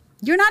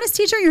 You're not his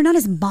teacher. You're not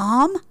his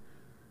mom.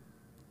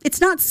 It's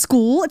not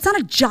school. It's not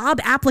a job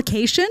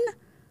application.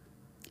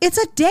 It's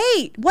a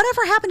date.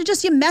 Whatever happened to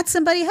just you met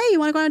somebody? Hey, you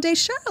want to go on a date?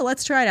 Sure,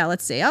 let's try it out.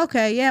 Let's see.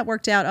 Okay, yeah, it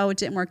worked out. Oh, it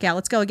didn't work out.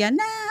 Let's go again.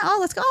 Nah, oh,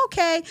 let's go.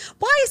 Okay.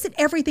 Why does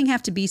everything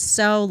have to be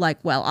so like,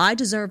 well, I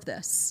deserve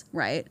this,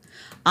 right?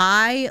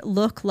 I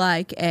look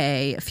like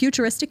a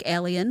futuristic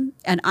alien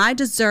and I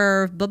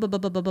deserve blah, blah, blah,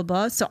 blah, blah, blah,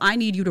 blah. So I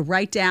need you to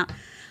write down.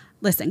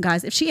 Listen,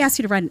 guys, if she asks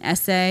you to write an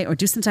essay or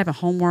do some type of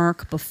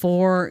homework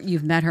before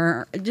you've met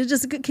her,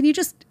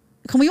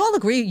 can we all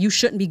agree you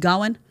shouldn't be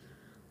going?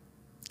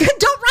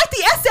 Don't write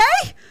the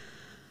essay.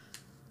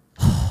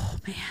 Oh,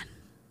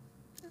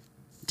 man.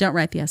 Don't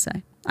write the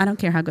essay. I don't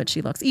care how good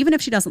she looks, even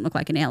if she doesn't look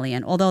like an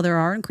alien, although there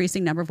are an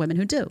increasing number of women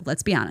who do.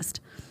 Let's be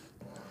honest.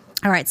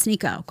 All right,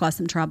 Sneeko caused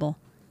some trouble.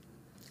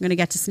 We're going to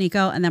get to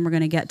Sneeko, and then we're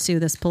going to get to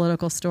this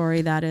political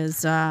story that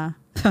is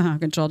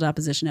controlled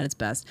opposition at its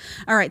best.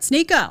 All right,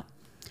 Sneeko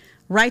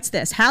writes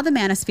this, how the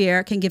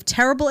manosphere can give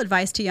terrible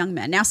advice to young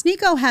men. Now,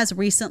 Sneeko has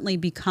recently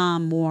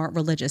become more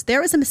religious.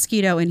 There is a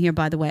mosquito in here,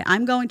 by the way.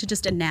 I'm going to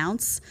just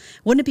announce,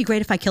 wouldn't it be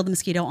great if I killed the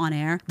mosquito on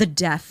air? The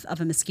death of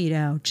a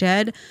mosquito.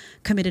 Jed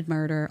committed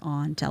murder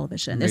on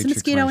television. There's a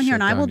mosquito in here,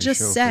 and I will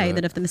just say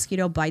that if the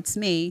mosquito bites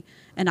me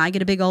and I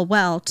get a big old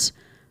welt,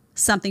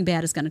 something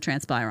bad is going to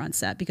transpire on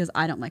set because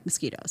I don't like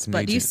mosquitoes.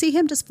 But do you see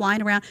him just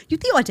flying around? You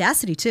have the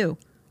audacity, too.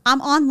 I'm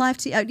on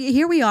live.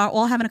 Here we are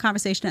all having a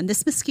conversation, and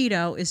this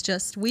mosquito is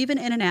just weaving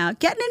in and out,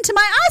 getting into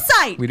my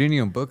eyesight. We didn't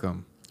even book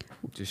him.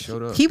 Just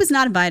showed up. He was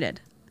not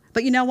invited.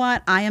 But you know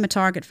what? I am a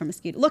target for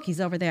mosquito. Look, he's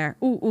over there.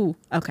 Ooh.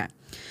 Okay.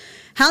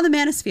 How the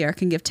manosphere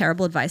can give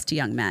terrible advice to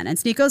young men. And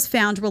Sneako's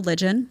found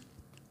religion.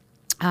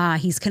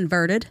 He's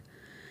converted.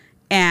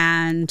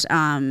 And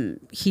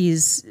he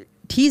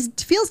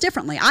feels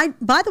differently.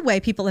 By the way,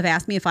 people have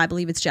asked me if I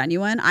believe it's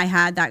genuine. I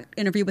had that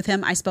interview with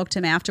him. I spoke to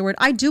him afterward.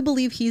 I do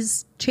believe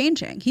he's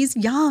changing. He's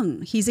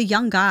young. He's a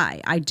young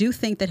guy. I do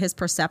think that his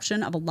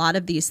perception of a lot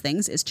of these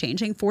things is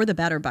changing for the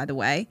better, by the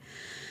way.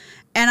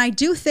 And I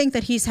do think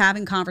that he's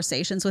having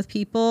conversations with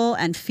people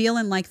and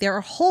feeling like there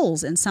are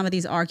holes in some of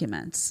these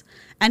arguments.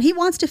 And he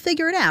wants to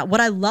figure it out. What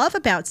I love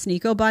about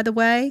Sneako, by the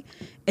way,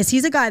 is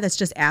he's a guy that's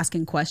just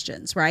asking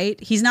questions, right?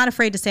 He's not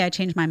afraid to say, I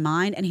changed my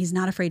mind, and he's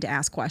not afraid to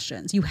ask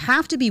questions. You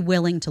have to be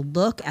willing to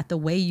look at the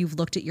way you've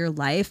looked at your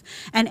life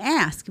and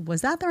ask,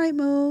 was that the right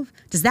move?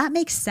 Does that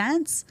make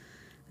sense?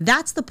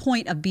 That's the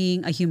point of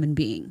being a human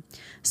being.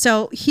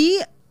 So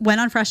he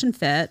went on Fresh and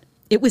Fit.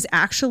 It was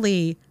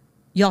actually...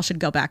 Y'all should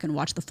go back and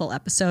watch the full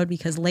episode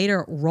because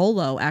later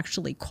Rolo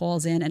actually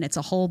calls in and it's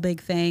a whole big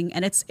thing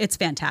and it's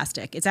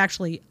fantastic. It's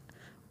actually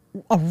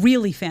a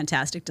really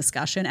fantastic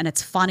discussion and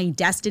it's funny.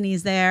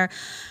 Destiny's there.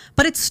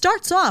 But it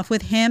starts off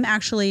with him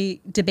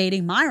actually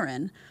debating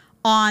Myron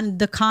on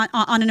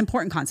on an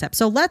important concept.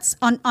 So let's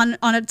on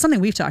something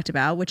we've talked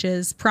about, which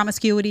is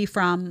promiscuity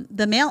from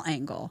the male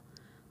angle.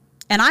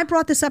 And I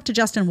brought this up to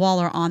Justin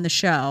Waller on the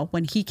show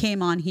when he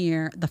came on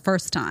here the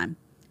first time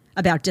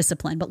about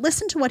discipline. But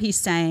listen to what he's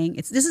saying.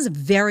 This is a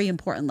very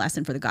important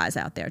lesson for the guys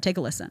out there. Take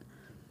a listen.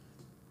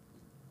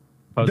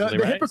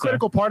 The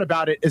hypocritical part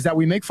about it is that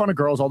we make fun of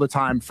girls all the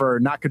time for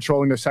not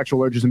controlling their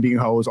sexual urges and being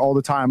hoes all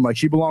the time. Like,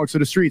 she belongs to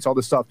the streets, all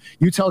this stuff.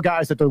 You tell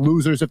guys that they're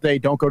losers if they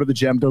don't go to the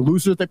gym. They're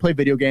losers if they play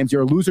video games.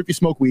 You're a loser if you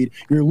smoke weed.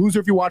 You're a loser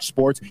if you watch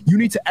sports. You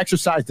need to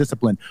exercise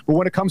discipline. But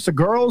when it comes to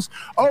girls,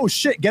 oh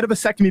shit, get a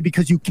vasectomy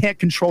because you can't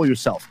control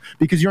yourself,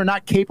 because you're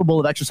not capable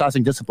of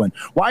exercising discipline.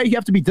 Why do you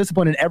have to be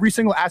disciplined in every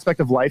single aspect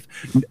of life?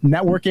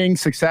 Networking,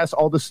 success,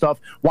 all this stuff,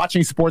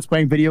 watching sports,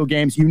 playing video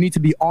games. You need to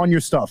be on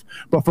your stuff.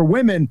 But for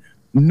women,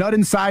 nut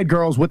inside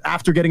girls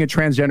after getting a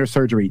transgender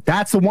surgery.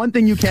 That's the one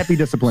thing you can't be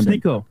disciplined in.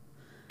 Nico,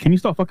 can you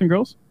stop fucking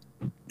girls?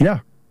 Yeah.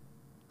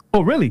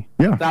 Oh, really?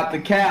 Yeah. Stop the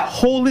cap.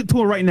 Hold it to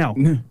it right now.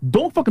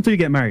 Don't fuck until you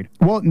get married.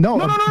 Well, no.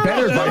 No.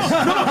 Better advice.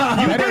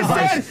 You Better just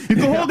advice. said you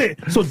can hold it.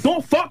 So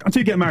don't fuck until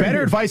you get married.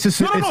 Better advice is...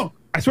 No.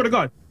 I swear to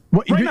God.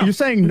 What, you're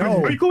saying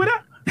no. Are you cool with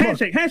that?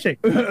 Handshake.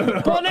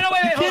 Well, no,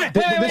 wait.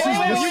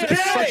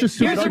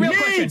 Here's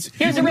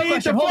the real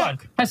question. Hold on.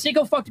 Has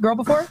Sneako fucked a girl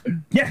before?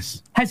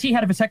 Yes. Has he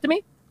had a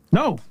vasectomy?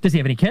 No. Does he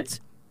have any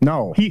kids?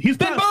 No. He's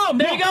then boom,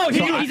 there you go.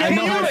 He's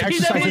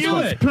able to do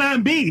it.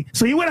 Plan B.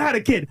 So he would have had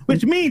a kid,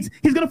 which means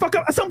he's gonna fuck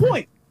up at some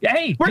point.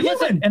 Hey,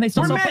 listen, and they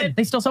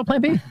still sell Plan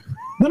B.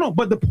 No,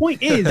 but the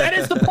point is that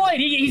is the point.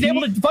 He's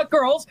able to fuck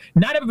girls,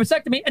 not have a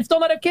vasectomy, and still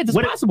not have kids.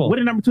 It's possible. What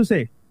did number 2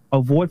 say?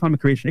 Avoid family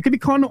creation. It could be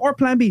condom or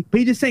Plan B, but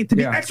he's just saying to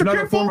be extra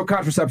another careful. form of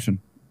contraception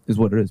is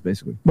what it is,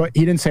 basically. But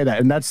he didn't say that,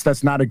 and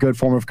that's not a good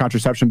form of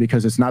contraception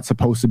because it's not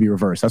supposed to be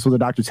reversed. That's what the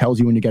doctor tells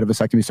you when you get a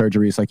vasectomy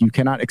surgery. It's like, you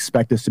cannot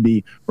expect this to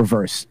be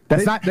reversed.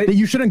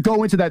 You shouldn't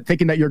go into that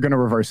thinking that you're going to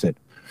reverse it.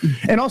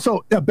 And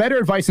also, a better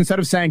advice, instead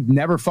of saying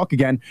never fuck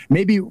again,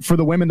 maybe for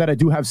the women that I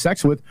do have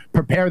sex with,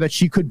 prepare that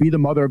she could be the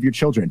mother of your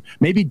children.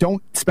 Maybe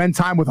don't spend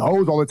time with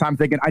hoes all the time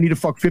thinking, I need to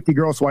fuck 50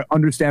 girls so I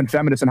understand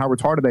feminists and how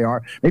retarded they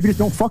are. Maybe just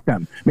don't fuck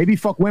them. Maybe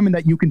fuck women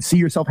that you can see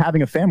yourself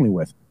having a family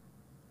with.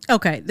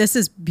 Okay, this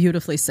is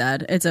beautifully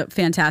said. It's a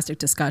fantastic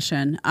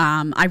discussion.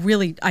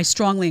 I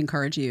strongly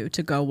encourage you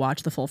to go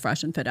watch the full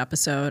Fresh and Fit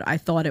episode. I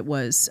thought it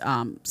was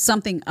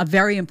a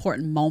very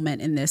important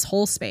moment in this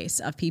whole space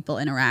of people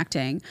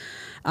interacting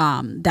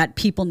that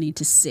people need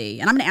to see.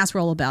 And I'm going to ask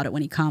Roll about it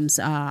when he comes.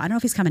 I don't know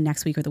if he's coming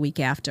next week or the week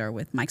after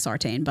with Mike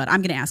Sartain, but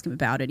I'm going to ask him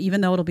about it,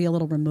 even though it'll be a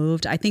little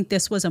removed. I think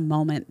this was a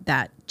moment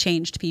that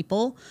changed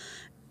people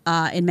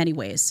in many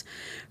ways.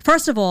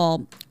 First of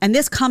all, and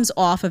this comes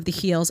off of the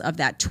heels of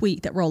that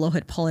tweet that Rolo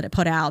had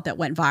put out that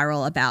went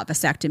viral about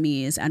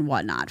vasectomies and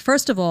whatnot.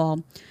 First of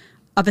all,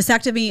 a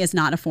vasectomy is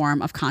not a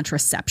form of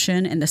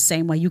contraception in the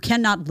same way. You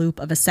cannot loop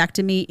a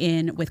vasectomy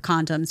in with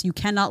condoms. You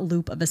cannot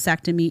loop a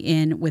vasectomy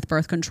in with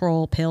birth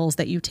control pills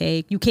that you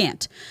take. You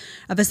can't.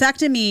 A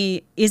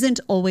vasectomy isn't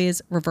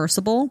always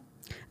reversible.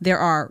 There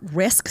are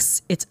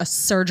risks. It's a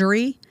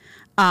surgery.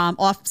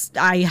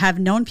 I have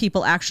known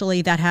people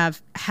actually that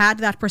have had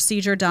that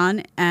procedure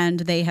done and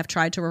they have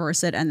tried to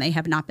reverse it and they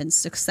have not been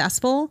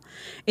successful.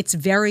 It's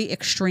very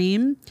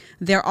extreme.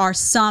 There are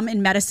some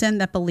in medicine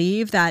that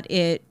believe that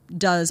it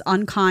does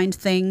unkind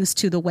things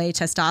to the way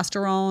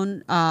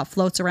testosterone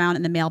floats around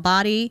in the male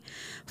body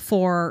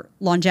for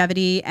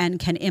longevity and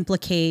can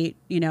implicate,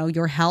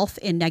 your health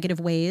in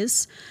negative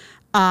ways.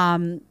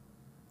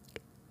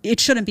 It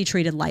shouldn't be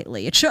treated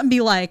lightly. It shouldn't be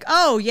like,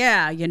 oh,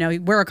 yeah,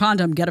 wear a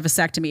condom, get a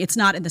vasectomy. It's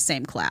not in the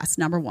same class,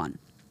 number one.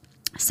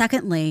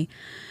 Secondly,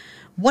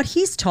 what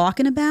he's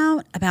talking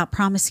about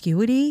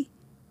promiscuity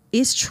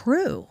is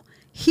true.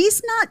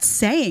 He's not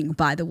saying,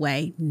 by the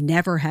way,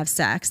 never have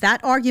sex.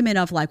 That argument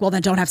of like, well,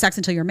 then don't have sex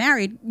until you're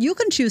married. You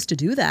can choose to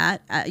do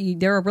that.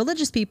 There are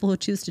religious people who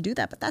choose to do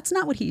that, but that's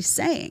not what he's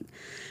saying.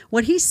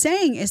 What he's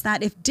saying is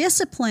that if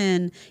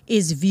discipline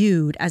is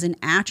viewed as an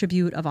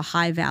attribute of a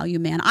high value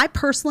man, I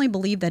personally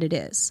believe that it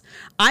is.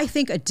 I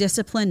think a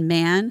disciplined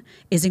man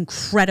is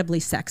incredibly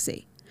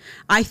sexy.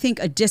 I think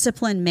a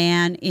disciplined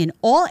man in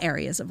all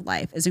areas of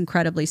life is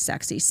incredibly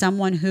sexy.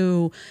 Someone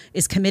who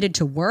is committed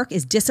to work,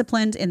 is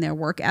disciplined in their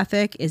work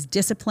ethic, is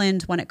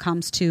disciplined when it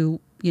comes to,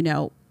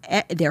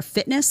 their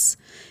fitness,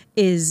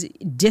 is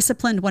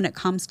disciplined when it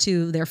comes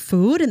to their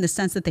food in the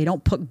sense that they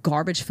don't put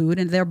garbage food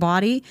into their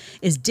body,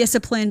 is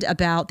disciplined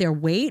about their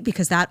weight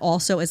because that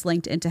also is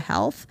linked into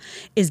health,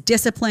 is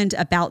disciplined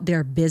about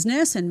their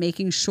business and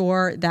making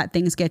sure that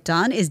things get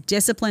done, is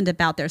disciplined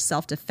about their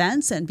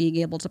self-defense and being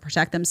able to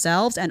protect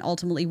themselves and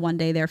ultimately one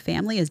day their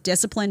family, is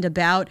disciplined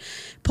about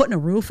putting a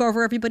roof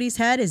over everybody's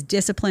head, is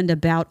disciplined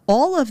about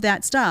all of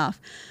that stuff.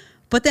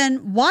 But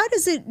then why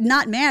does it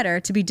not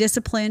matter to be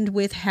disciplined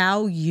with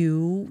how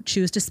you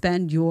choose to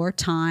spend your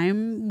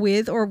time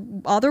with or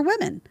other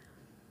women?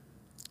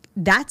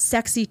 That's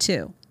sexy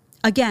too.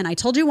 Again, I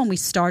told you when we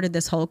started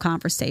this whole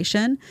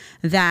conversation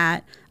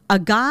that a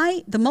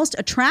guy, the most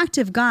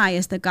attractive guy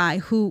is the guy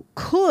who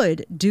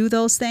could do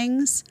those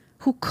things,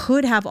 who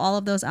could have all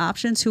of those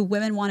options, who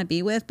women want to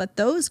be with, but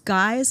those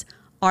guys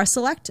are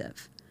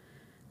selective.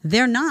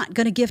 They're not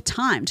going to give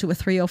time to a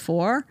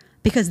 304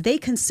 because they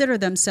consider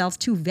themselves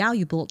too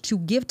valuable to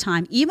give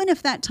time, even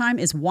if that time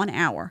is 1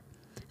 hour.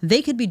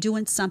 They could be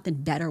doing something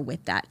better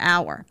with that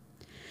hour.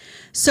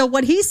 So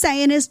what he's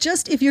saying is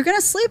just, if you're going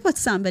to sleep with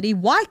somebody,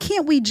 why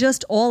can't we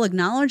just all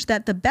acknowledge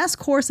that the best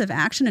course of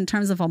action in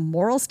terms of a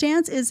moral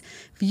stance is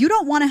if you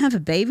don't want to have a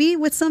baby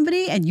with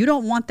somebody and you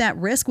don't want that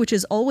risk, which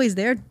is always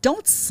there,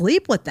 don't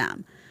sleep with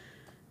them.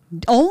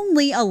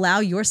 Only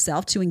allow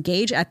yourself to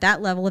engage at that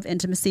level of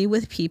intimacy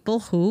with people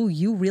who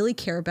you really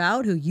care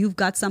about, who you've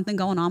got something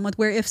going on with,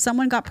 where if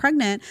someone got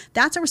pregnant,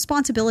 that's a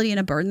responsibility and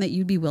a burden that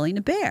you'd be willing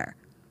to bear.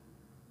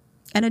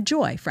 And a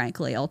joy,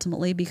 frankly,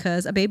 ultimately,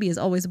 because a baby is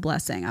always a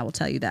blessing. I will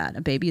tell you that.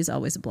 A baby is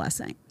always a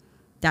blessing.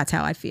 That's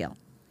how I feel.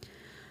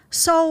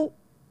 So,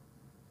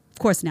 of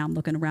course, now I'm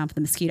looking around for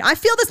the mosquito. I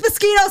feel this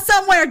mosquito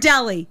somewhere,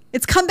 Deli.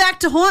 It's come back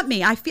to haunt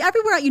me. I feel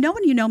everywhere.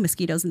 When you know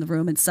mosquitoes in the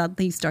room and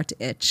suddenly you start to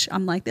itch.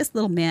 I'm like, this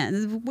little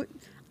man.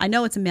 I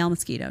know it's a male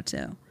mosquito,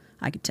 too.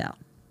 I could tell.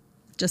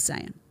 Just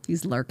saying.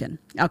 He's lurking.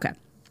 Okay.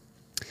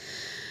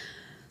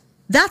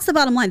 That's the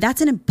bottom line.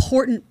 That's an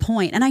important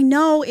point. And I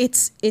know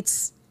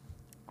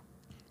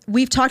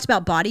we've talked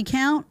about body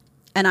count,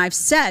 and I've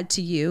said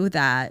to you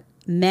that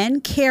men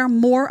care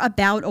more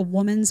about a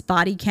woman's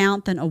body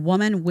count than a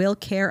woman will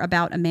care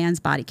about a man's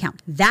body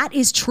count. That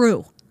is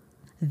true.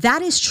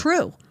 That is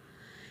true.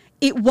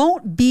 It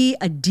won't be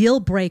a deal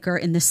breaker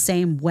in the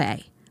same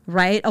way,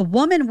 right? A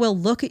woman will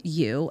look at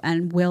you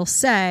and will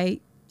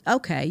say,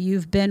 okay,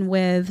 you've been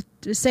with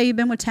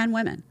 10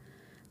 women.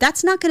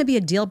 That's not going to be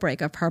a deal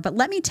breaker for her. But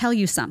let me tell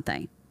you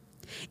something.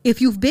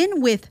 If you've been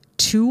with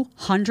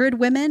 200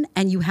 women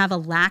and you have a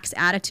lax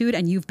attitude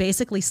and you've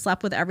basically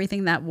slept with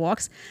everything that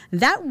walks,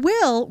 that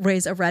will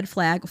raise a red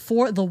flag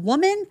for the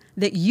woman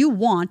that you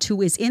want,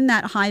 who is in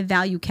that high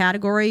value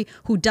category,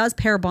 who does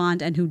pair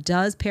bond and who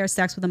does pair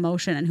sex with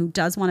emotion and who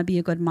does want to be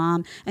a good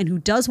mom and who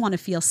does want to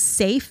feel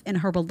safe in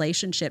her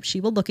relationship.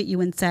 She will look at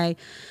you and say,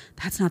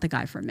 that's not the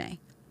guy for me.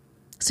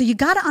 So you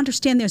got to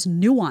understand there's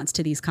nuance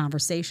to these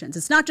conversations.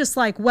 It's not just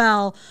like,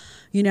 well,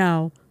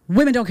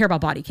 women don't care about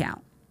body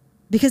count.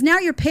 Because now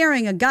you're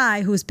pairing a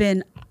guy who's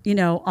been,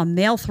 a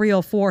male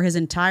 304 his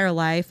entire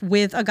life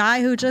with a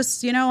guy who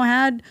just,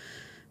 had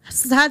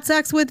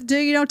sex with,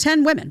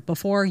 10 women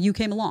before you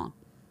came along.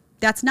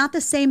 That's not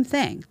the same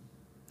thing.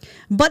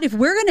 But if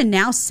we're going to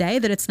now say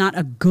that it's not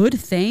a good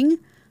thing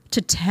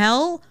to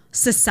tell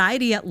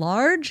society at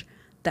large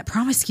that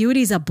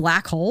promiscuity is a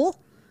black hole,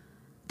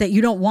 that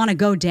you don't want to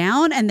go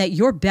down, and that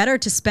you're better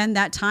to spend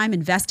that time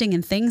investing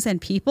in things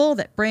and people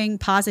that bring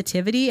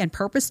positivity and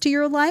purpose to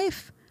your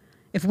life,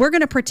 if we're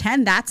going to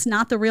pretend that's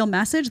not the real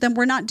message, then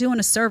we're not doing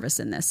a service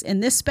in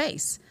this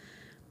space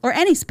or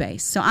any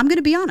space. So I'm going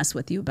to be honest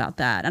with you about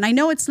that. And I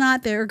know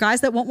there are guys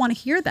that won't want to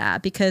hear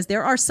that, because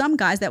there are some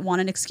guys that want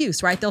an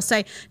excuse, right? They'll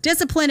say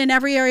discipline in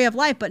every area of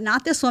life, but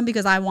not this one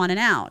because I want an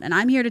out. And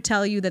I'm here to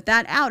tell you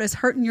that out is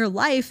hurting your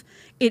life.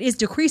 It is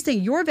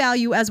decreasing your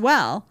value as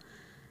well.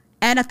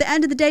 And at the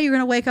end of the day, you're going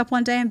to wake up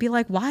one day and be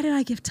like, why did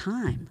I give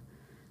time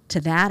to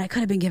that? I could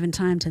have been given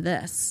time to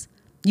this.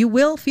 You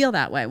will feel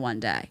that way one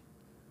day.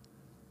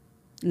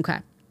 Okay.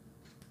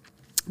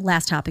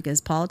 Last topic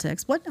is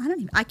politics. What?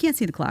 I can't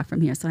see the clock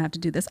from here, so I have to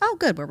do this. Oh,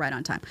 good. We're right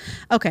on time.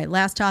 Okay.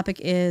 Last topic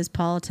is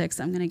politics.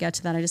 I'm going to get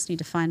to that. I just need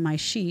to find my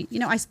sheet.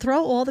 I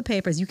throw all the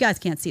papers. You guys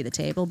can't see the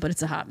table, but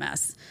it's a hot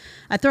mess.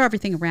 I throw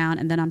everything around,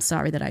 and then I'm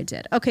sorry that I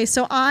did. Okay.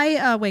 So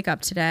I wake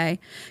up today.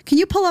 Can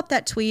you pull up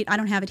that tweet? I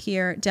don't have it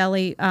here,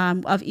 Deli,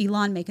 of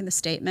Elon making the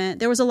statement.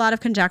 There was a lot of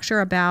conjecture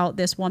about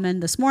this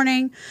woman this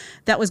morning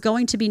that was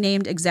going to be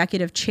named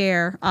executive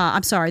chair.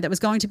 That was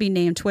going to be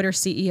named Twitter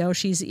CEO.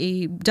 She's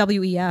a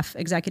WEF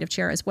executive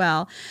chair as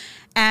well.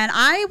 And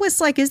I was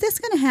like, is this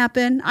going to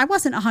happen? I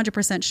wasn't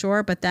 100%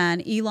 sure, but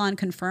then Elon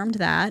confirmed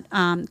that.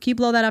 Can you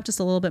blow that up just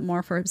a little bit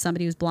more for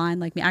somebody who's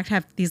blind like me? I actually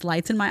have these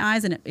lights in my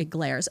eyes and it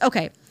glares.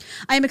 Okay.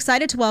 I am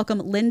excited to welcome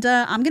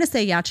Linda, I'm going to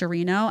say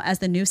Yaccarino, as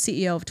the new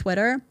CEO of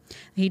Twitter.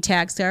 He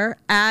tags her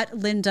at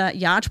Linda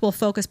Yach. Will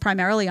focus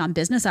primarily on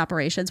business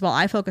operations while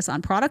I focus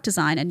on product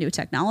design and new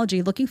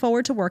technology. Looking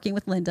forward to working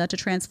with Linda to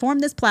transform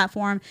this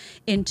platform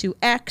into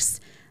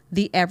X,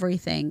 the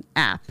everything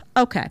app.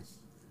 Okay.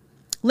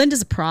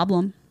 Linda's a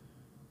problem.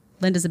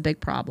 Linda's a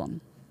big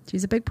problem.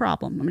 She's a big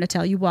problem. I'm going to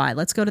tell you why.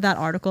 Let's go to that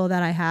article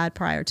that I had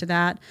prior to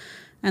that,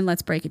 and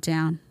let's break it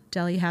down.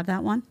 Deli, you have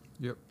that one?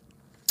 Yep.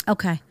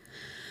 Okay.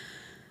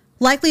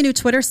 Likely new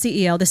Twitter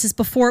CEO, this is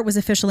before it was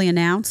officially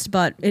announced,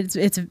 but it's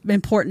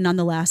important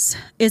nonetheless,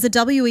 is a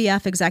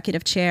WEF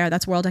executive chair,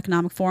 that's World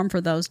Economic Forum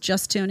for those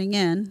just tuning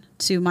in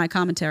to my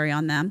commentary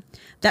on them,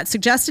 that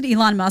suggested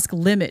Elon Musk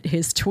limit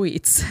his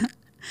tweets.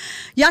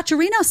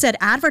 Yaccarino said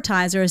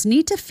advertisers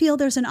need to feel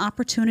there's an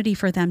opportunity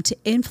for them to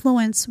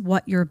influence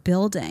what you're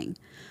building.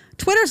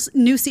 Twitter's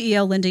new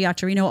CEO, Linda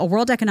Yaccarino, a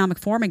World Economic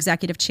Forum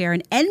executive chair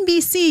and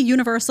NBC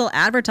Universal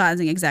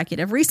Advertising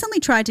executive, recently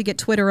tried to get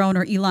Twitter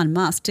owner Elon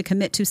Musk to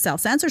commit to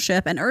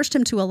self-censorship and urged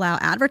him to allow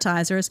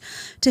advertisers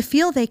to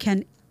feel they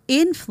can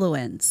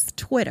influence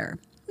Twitter.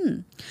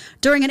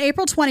 During an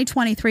April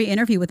 2023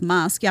 interview with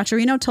Musk,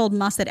 Yaccarino told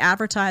Musk that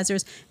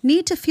advertisers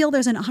need to feel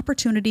there's an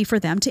opportunity for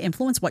them to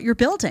influence what you're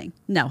building.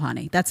 No,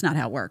 honey, that's not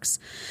how it works.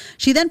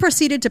 She then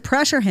proceeded to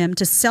pressure him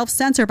to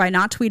self-censor by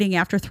not tweeting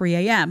after 3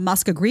 a.m.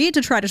 Musk agreed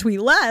to try to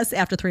tweet less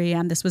after 3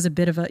 a.m. This was a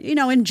bit of a,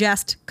 in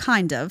jest,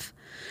 kind of,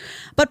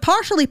 but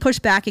partially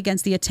pushed back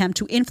against the attempt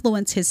to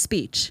influence his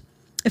speech.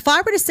 If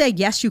I were to say,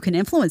 yes, you can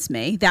influence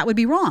me, that would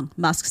be wrong,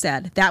 Musk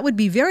said. That would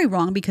be very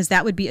wrong because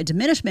that would be a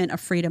diminishment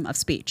of freedom of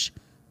speech.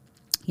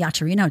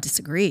 Yaccarino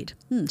disagreed.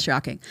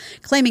 Shocking.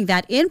 Claiming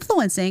that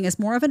influencing is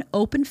more of an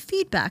open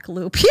feedback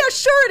loop. Yeah,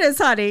 sure it is,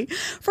 honey.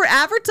 For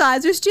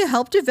advertisers to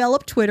help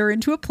develop Twitter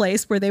into a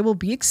place where they will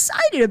be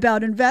excited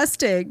about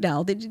investing.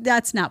 No,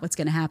 that's not what's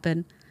going to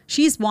happen.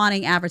 She's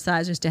wanting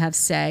advertisers to have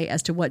say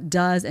as to what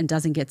does and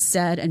doesn't get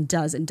said and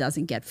does and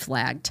doesn't get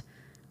flagged.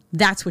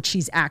 That's what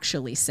she's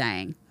actually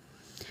saying.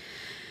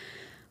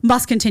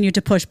 Musk continued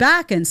to push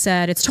back and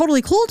said, it's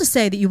totally cool to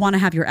say that you want to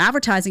have your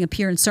advertising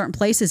appear in certain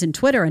places in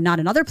Twitter and not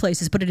in other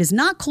places, but it is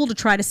not cool to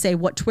try to say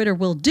what Twitter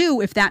will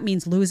do if that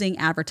means losing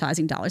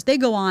advertising dollars. They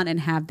go on and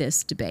have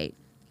this debate.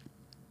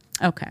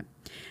 Okay.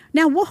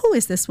 Now, who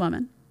is this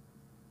woman?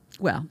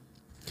 Well,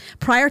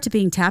 prior to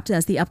being tapped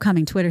as the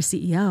upcoming Twitter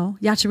CEO,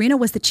 Yaccarino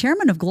was the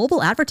chairman of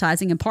global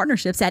advertising and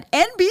partnerships at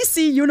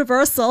NBC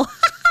Universal.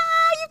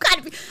 You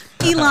got to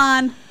be...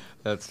 Elon.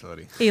 That's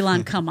funny.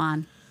 Elon, come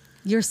on.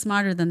 You're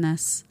smarter than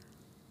this.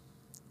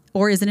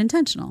 Or is it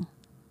intentional?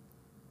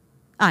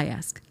 I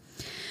ask.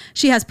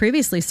 She has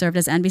previously served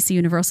as NBC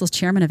Universal's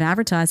chairman of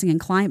advertising and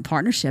client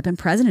partnership and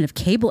president of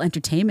cable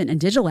entertainment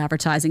and digital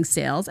advertising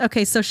sales.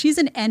 Okay, so she's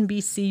an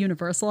NBC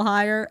Universal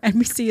hire.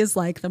 NBC is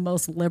like the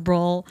most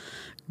liberal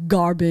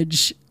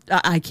garbage,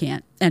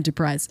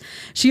 enterprise.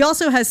 She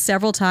also has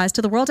several ties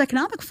to the World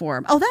Economic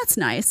Forum. Oh, that's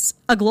nice.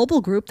 A global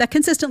group that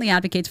consistently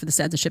advocates for the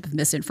censorship of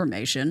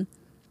misinformation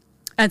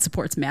and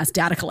supports mass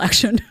data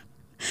collection.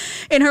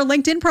 In her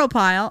LinkedIn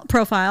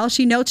profile,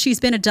 she notes she's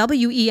been a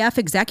WEF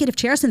executive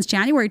chair since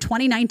January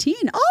 2019.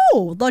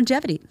 Oh,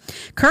 longevity.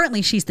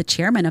 Currently, she's the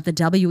chairman of the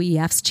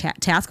WEF's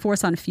Task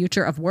Force on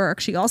Future of Work.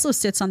 She also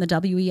sits on the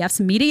WEF's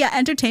Media,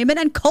 Entertainment,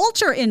 and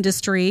Culture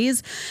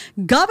Industries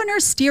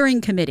Governor's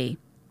Steering Committee.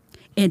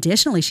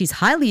 Additionally, she's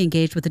highly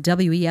engaged with the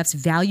WEF's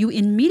Value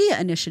in Media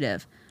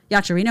initiative.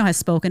 Yaccarino has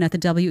spoken at the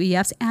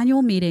WEF's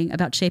annual meeting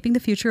about shaping the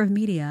future of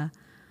media,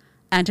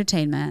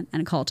 entertainment,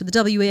 and culture. The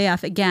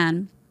WEF,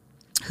 again,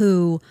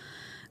 who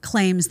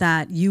claims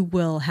that you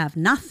will have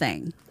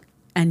nothing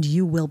and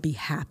you will be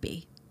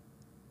happy.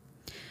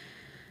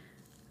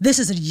 This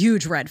is a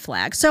huge red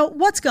flag. So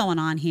what's going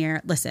on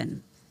here?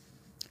 Listen,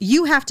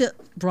 you have to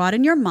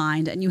broaden your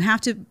mind and you have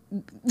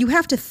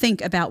to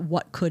think about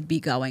what could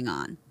be going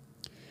on.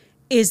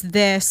 Is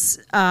this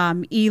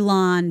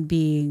Elon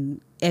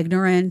being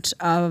ignorant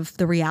of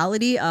the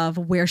reality of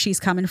where she's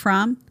coming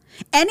from?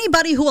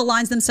 Anybody who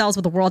aligns themselves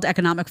with the World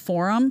Economic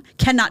Forum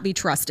cannot be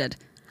trusted.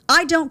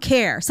 I don't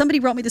care.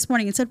 Somebody wrote me this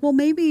morning and said, well,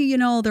 maybe,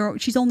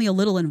 she's only a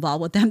little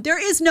involved with them. There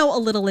is no a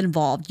little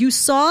involved. You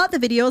saw the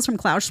videos from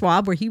Klaus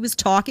Schwab where he was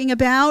talking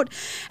about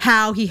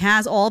how he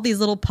has all these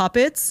little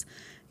puppets,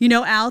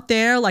 out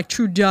there like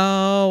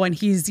Trudeau, and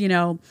he's,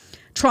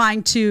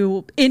 trying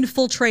to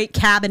infiltrate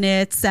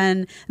cabinets.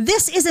 And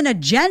this is an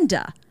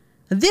agenda.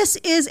 This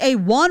is a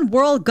one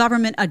world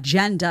government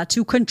agenda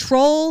to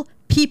control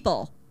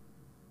people.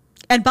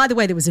 And by the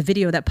way, there was a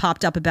video that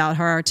popped up about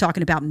her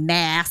talking about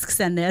masks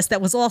and this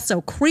that was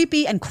also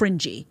creepy and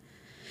cringy.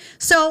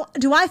 So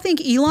do I think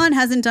Elon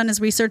hasn't done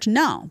his research?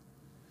 No.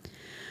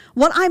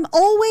 What I'm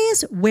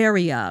always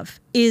wary of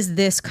is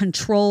this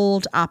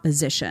controlled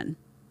opposition.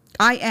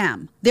 I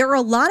am. There are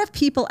a lot of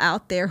people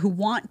out there who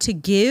want to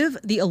give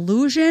the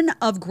illusion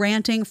of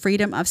granting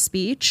freedom of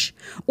speech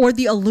or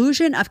the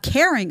illusion of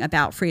caring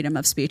about freedom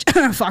of speech.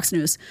 Fox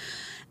News.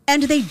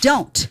 And they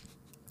don't.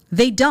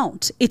 They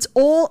don't. It's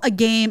all a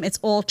game. It's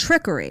all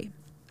trickery.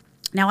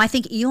 Now, I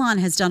think Elon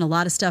has done a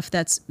lot of stuff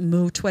that's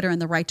moved Twitter in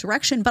the right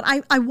direction, but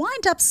I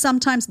wind up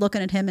sometimes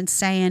looking at him and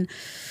saying,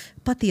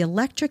 but the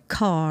electric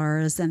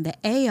cars and the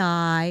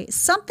AI,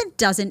 something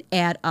doesn't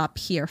add up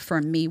here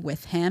for me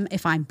with him,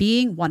 if I'm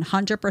being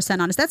 100%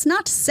 honest. That's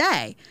not to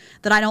say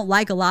that I don't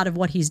like a lot of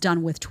what he's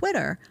done with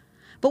Twitter.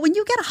 But when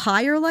you get a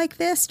hire like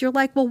this, you're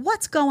like, well,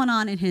 what's going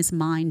on in his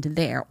mind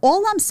there?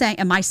 All I'm saying,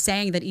 am I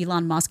saying that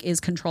Elon Musk is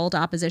controlled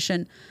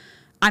opposition?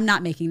 I'm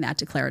not making that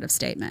declarative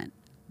statement.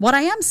 What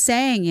I am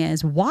saying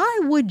is, why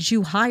would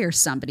you hire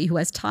somebody who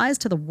has ties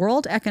to the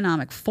World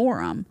Economic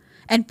Forum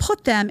and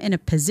put them in a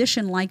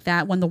position like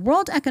that when the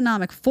World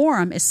Economic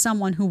Forum is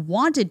someone who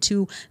wanted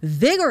to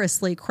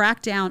vigorously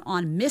crack down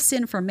on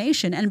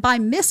misinformation? And by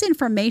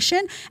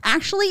misinformation,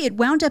 actually, it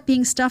wound up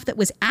being stuff that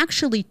was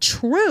actually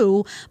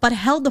true, but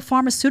held the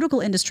pharmaceutical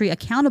industry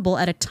accountable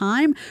at a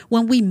time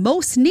when we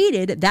most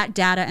needed that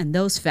data and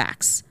those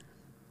facts.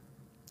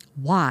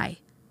 Why?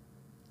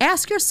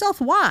 Ask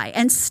yourself why.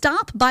 And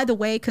stop, by the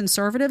way,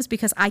 conservatives,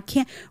 because I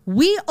can't.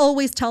 We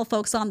always tell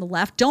folks on the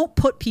left, don't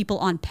put people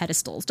on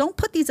pedestals. Don't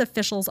put these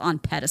officials on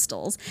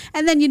pedestals.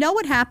 And then you know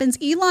what happens?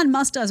 Elon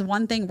Musk does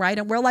one thing right,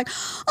 and we're like,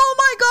 oh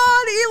my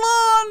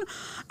God,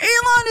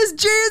 Elon is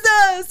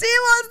Jesus.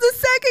 Elon's the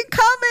second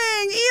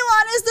coming.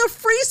 Elon is the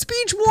free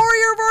speech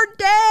warrior of our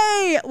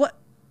day.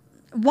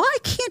 Why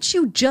can't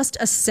you just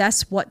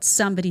assess what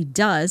somebody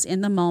does in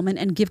the moment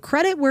and give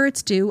credit where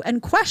it's due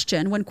and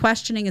question when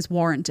questioning is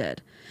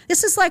warranted?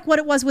 This is like what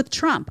it was with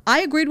Trump.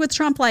 I agreed with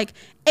Trump like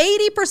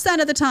 80%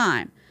 of the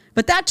time.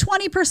 But that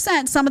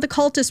 20%, some of the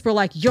cultists were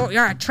like,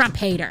 you're a Trump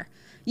hater.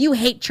 You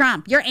hate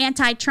Trump. You're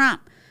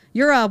anti-Trump.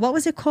 You're a, what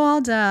was it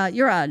called?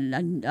 You're a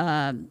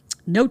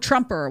no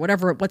Trumper or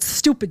whatever, what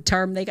stupid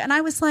term they got. And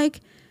I was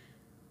like,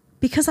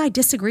 because I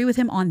disagree with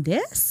him on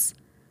this?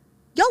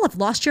 Y'all have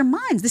lost your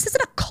minds. This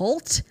isn't a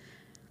cult.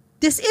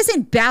 This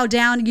isn't bow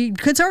down.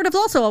 Conservatives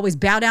also always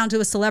bow down to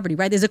a celebrity,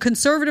 right? There's a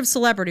conservative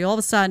celebrity all of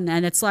a sudden,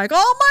 and it's like,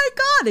 oh my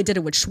God. They did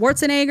it with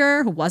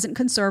Schwarzenegger, who wasn't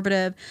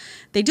conservative.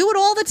 They do it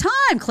all the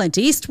time. Clint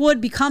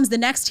Eastwood becomes the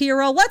next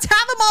hero. Let's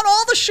have him on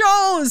all the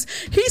shows.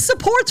 He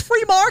supports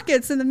free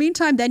markets. In the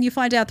meantime, then you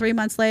find out 3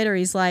 months later,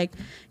 he's like,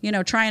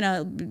 trying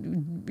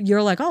to,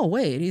 you're like, oh,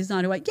 wait, he's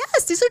not who I,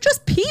 yes, these are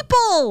just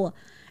people.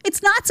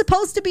 It's not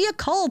supposed to be a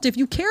cult. If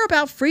you care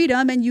about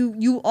freedom and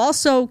you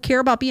also care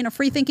about being a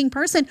free-thinking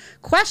person,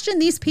 question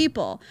these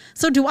people.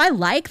 So do I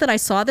like that I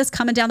saw this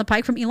coming down the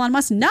pike from Elon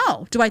Musk?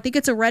 No. Do I think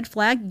it's a red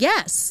flag?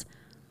 Yes.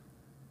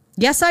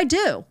 Yes, I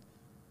do.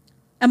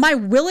 Am I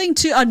willing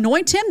to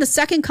anoint him the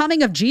second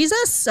coming of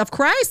Jesus, of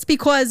Christ,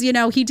 because,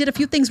 he did a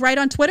few things right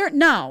on Twitter?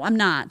 No, I'm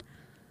not.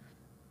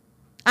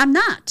 I'm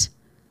not.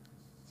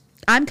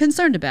 I'm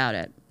concerned about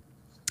it.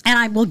 And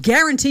I will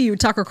guarantee you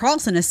Tucker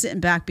Carlson is sitting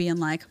back being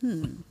like,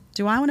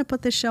 do I want to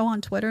put this show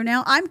on Twitter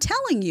now? I'm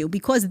telling you,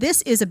 because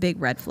this is a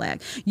big red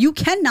flag. You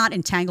cannot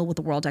entangle with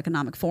the World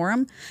Economic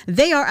Forum.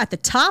 They are at the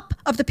top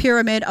of the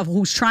pyramid of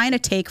who's trying to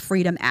take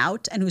freedom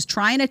out and who's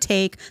trying to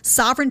take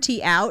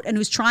sovereignty out and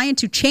who's trying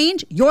to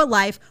change your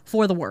life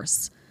for the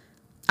worse.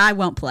 I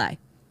won't play.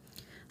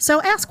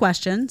 So ask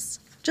questions.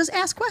 Just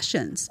ask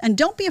questions. And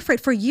don't be afraid.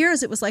 For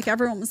years, it was like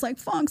everyone was like,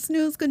 Fox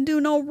News can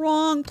do no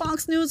wrong.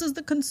 Fox News is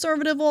the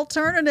conservative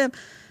alternative.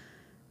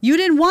 You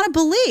didn't want to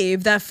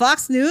believe that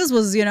Fox News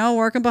was,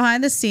 working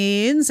behind the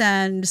scenes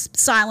and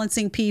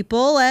silencing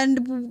people.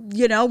 And,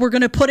 we're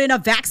going to put in a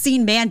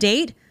vaccine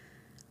mandate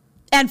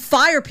and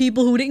fire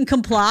people who didn't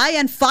comply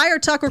and fire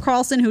Tucker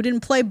Carlson who didn't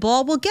play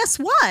ball. Well, guess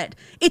what?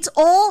 It's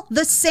all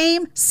the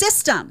same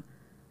system.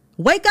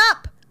 Wake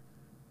up.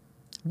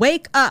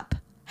 Wake up.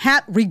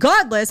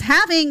 Regardless,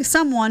 having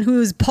someone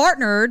who's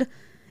partnered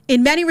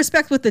in many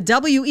respects with the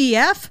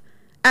WEF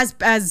as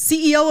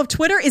CEO of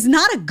Twitter is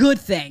not a good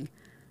thing.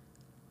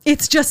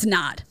 It's just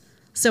not.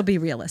 So be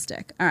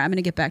realistic. All right, I'm going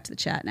to get back to the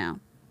chat now.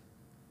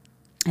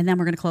 And then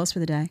we're going to close for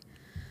the day.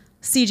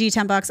 CG,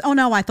 $10. Oh,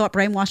 no, I thought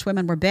brainwashed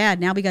women were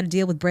bad. Now we got to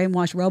deal with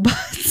brainwashed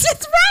robots.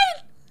 It's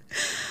right.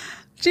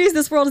 Jeez,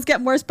 this world is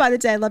getting worse by the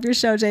day. Love your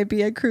show,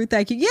 JB and crew.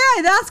 Thank you.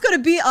 Yeah, that's going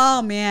to be,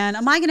 oh, man.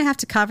 Am I going to have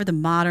to cover the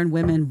modern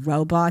women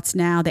robots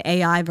now, the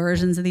AI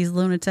versions of these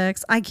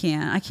lunatics? I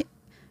can't.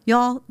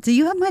 Y'all, do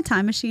you have my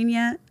time machine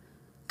yet?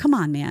 Come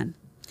on, man.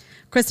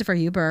 Christopher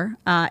Huber,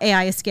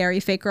 AI is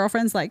scary. Fake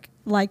girlfriends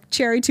like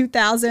Cherry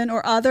 2000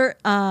 or other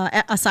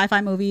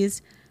sci-fi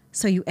movies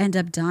So you end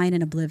up dying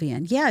in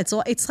oblivion. Yeah,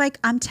 it's like,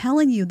 I'm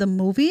telling you, the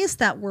movies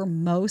that were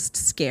most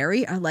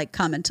scary are like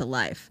coming to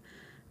life,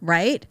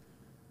 right?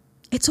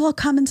 It's all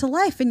coming to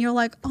life. And you're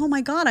like, oh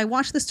my God, I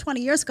watched this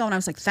 20 years ago. And I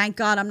was like, thank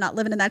God I'm not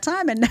living in that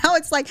time. And now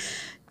it's like,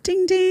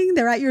 ding, ding,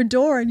 they're at your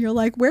door. And you're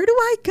like, where do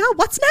I go?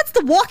 What's next?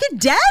 The Walking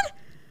Dead?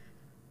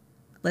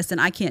 Listen,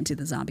 I can't do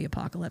the zombie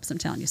apocalypse. I'm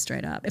telling you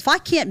straight up. If I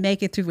can't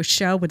make it through a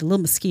show with a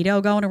little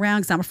mosquito going around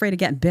because I'm afraid of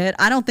getting bit,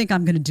 I don't think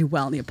I'm going to do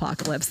well in the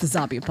apocalypse, the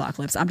zombie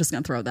apocalypse. I'm just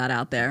going to throw that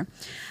out there.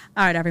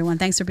 All right, everyone.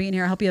 Thanks for being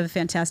here. I hope you have a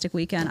fantastic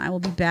weekend. I will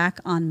be back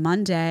on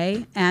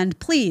Monday. And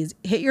please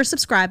hit your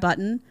subscribe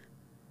button.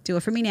 Do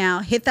it for me now.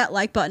 Hit that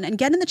like button and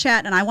get in the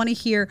chat. And I want to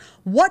hear,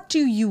 what do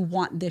you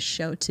want this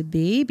show to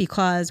be?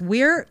 Because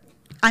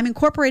I'm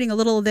incorporating a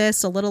little of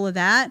this, a little of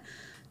that.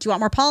 Do you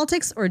want more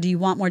politics or do you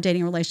want more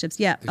dating relationships?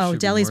 Yeah. Oh,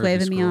 Deli's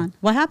waving me on.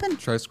 What happened?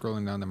 Try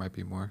scrolling down. There might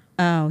be more.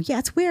 Oh, yeah.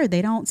 It's weird.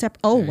 They don't separate.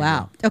 Oh,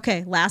 wow.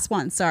 Okay. Last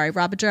one. Sorry.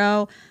 Robert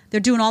Joe. They're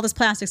doing all this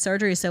plastic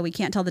surgery, so we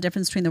can't tell the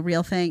difference between the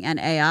real thing and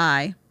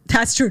AI.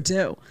 That's true,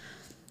 too.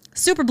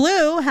 Super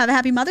Blue. Have a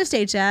happy Mother's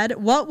Day,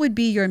 Chad. What would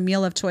be your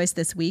meal of choice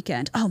this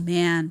weekend? Oh,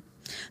 man.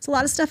 It's a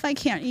lot of stuff I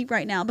can't eat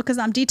right now because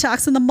I'm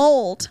detoxing the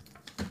mold.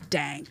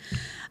 Dang.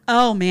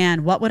 Oh,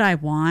 man. What would I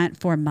want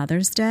for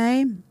Mother's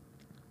Day?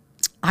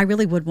 I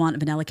really would want a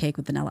vanilla cake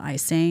with vanilla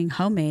icing,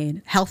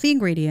 homemade, healthy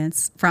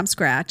ingredients from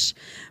scratch.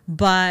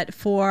 But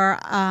for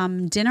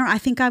dinner, I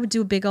think I would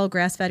do a big old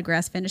grass-fed,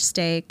 grass-finished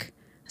steak,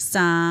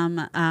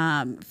 some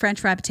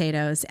French fried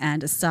potatoes,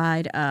 and a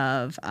side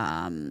of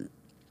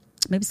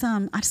maybe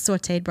some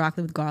sauteed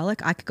broccoli with garlic.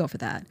 I could go for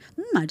that.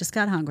 I just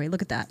got hungry.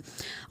 Look at that.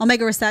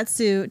 Omega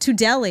Rosatsu to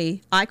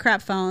Deli.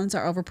 iCrap phones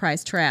are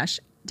overpriced trash.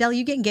 Deli,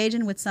 you get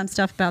engaging with some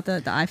stuff about the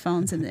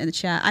iPhones in the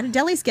chat.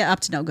 Delis get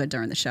up to no good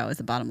during the show is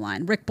the bottom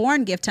line. Rick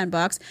Bourne, gift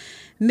 $10.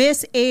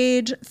 Miss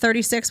age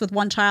 36 with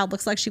one child.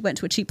 Looks like she went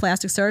to a cheap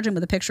plastic surgeon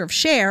with a picture of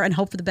Cher and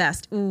hope for the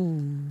best.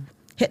 Ooh,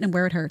 hitting him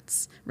where it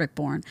hurts, Rick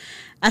Bourne.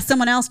 As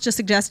someone else just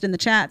suggested in the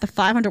chat, the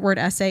 500-word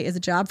essay is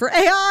a job for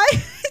AI.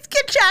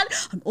 Get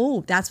chat.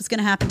 Oh, that's what's going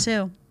to happen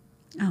too.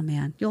 Oh,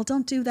 man. Y'all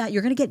don't do that.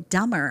 You're going to get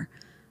dumber.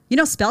 You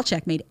know, spell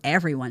check made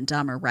everyone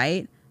dumber,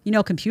 right? You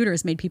know,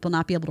 computers made people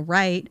not be able to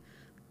write.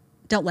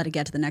 Don't let it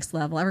get to the next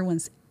level.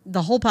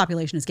 The whole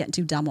population is getting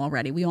too dumb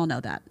already. We all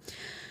know that.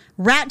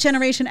 Rat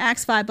Generation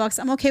X, $5.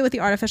 I'm okay with the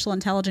artificial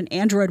intelligent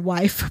Android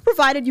wife,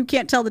 provided you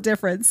can't tell the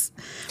difference.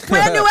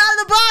 Brand new out of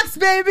the box,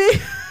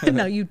 baby.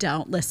 No, you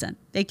don't. Listen,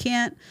 they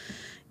can't.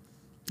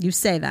 You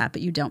say that,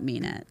 but you don't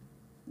mean it.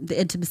 The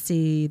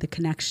intimacy, the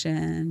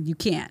connection, you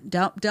can't.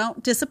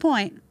 Don't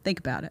disappoint. Think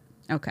about it.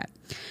 Okay.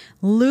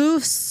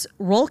 Loose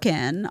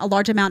Rolkin, a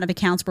large amount of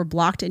accounts were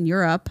blocked in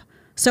Europe.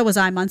 So was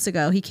I months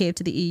ago. He caved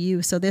to the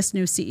EU. So this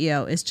new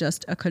CEO is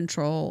just a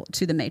control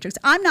to the matrix.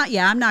 I'm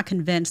not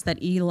convinced that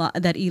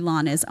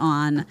Elon is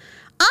on.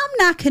 I'm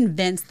not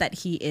convinced that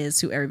he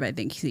is who everybody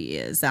thinks he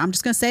is. I'm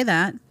just going to say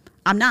that.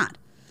 I'm not.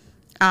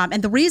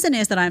 And the reason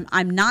is that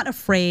I'm not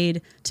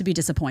afraid to be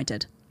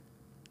disappointed.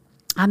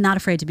 I'm not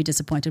afraid to be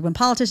disappointed. When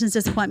politicians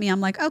disappoint me,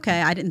 I'm like,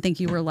 okay, I didn't think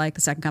you were like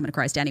the second coming of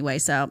Christ anyway.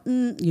 So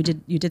you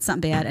did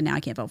something bad and now I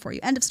can't vote for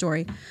you. End of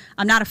story.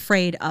 I'm not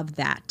afraid of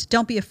that.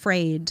 Don't be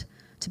afraid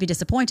to be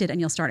disappointed, and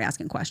you'll start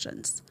asking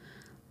questions.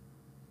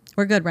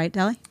 We're good, right,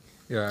 Deli?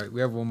 Yeah,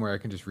 we have one more. I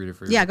can just read it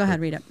for you. Yeah, go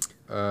ahead, read it.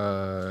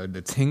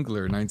 The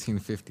Tingler,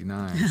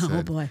 1959.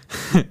 Oh, boy.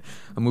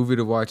 A movie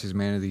to watch is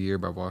Man of the Year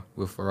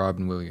with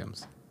Robin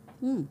Williams.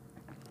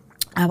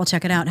 I will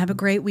check it out. Have a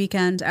great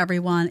weekend,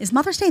 everyone. Is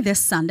Mother's Day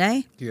this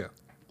Sunday? Yeah.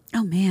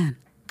 Oh, man.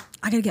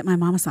 I got to get my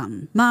mama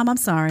something. Mom, I'm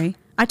sorry.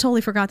 I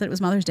totally forgot that it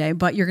was Mother's Day,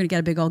 but you're going to get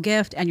a big old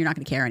gift and you're not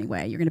going to care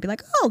anyway. You're going to be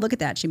like, oh, look at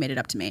that. She made it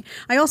up to me.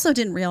 I also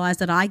didn't realize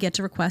that I get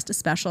to request a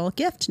special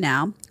gift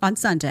now on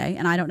Sunday,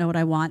 and I don't know what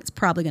I want. It's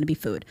probably going to be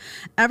food.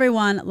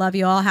 Everyone, love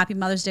you all. Happy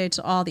Mother's Day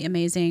to all the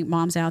amazing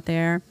moms out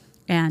there,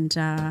 and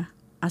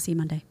I'll see you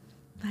Monday.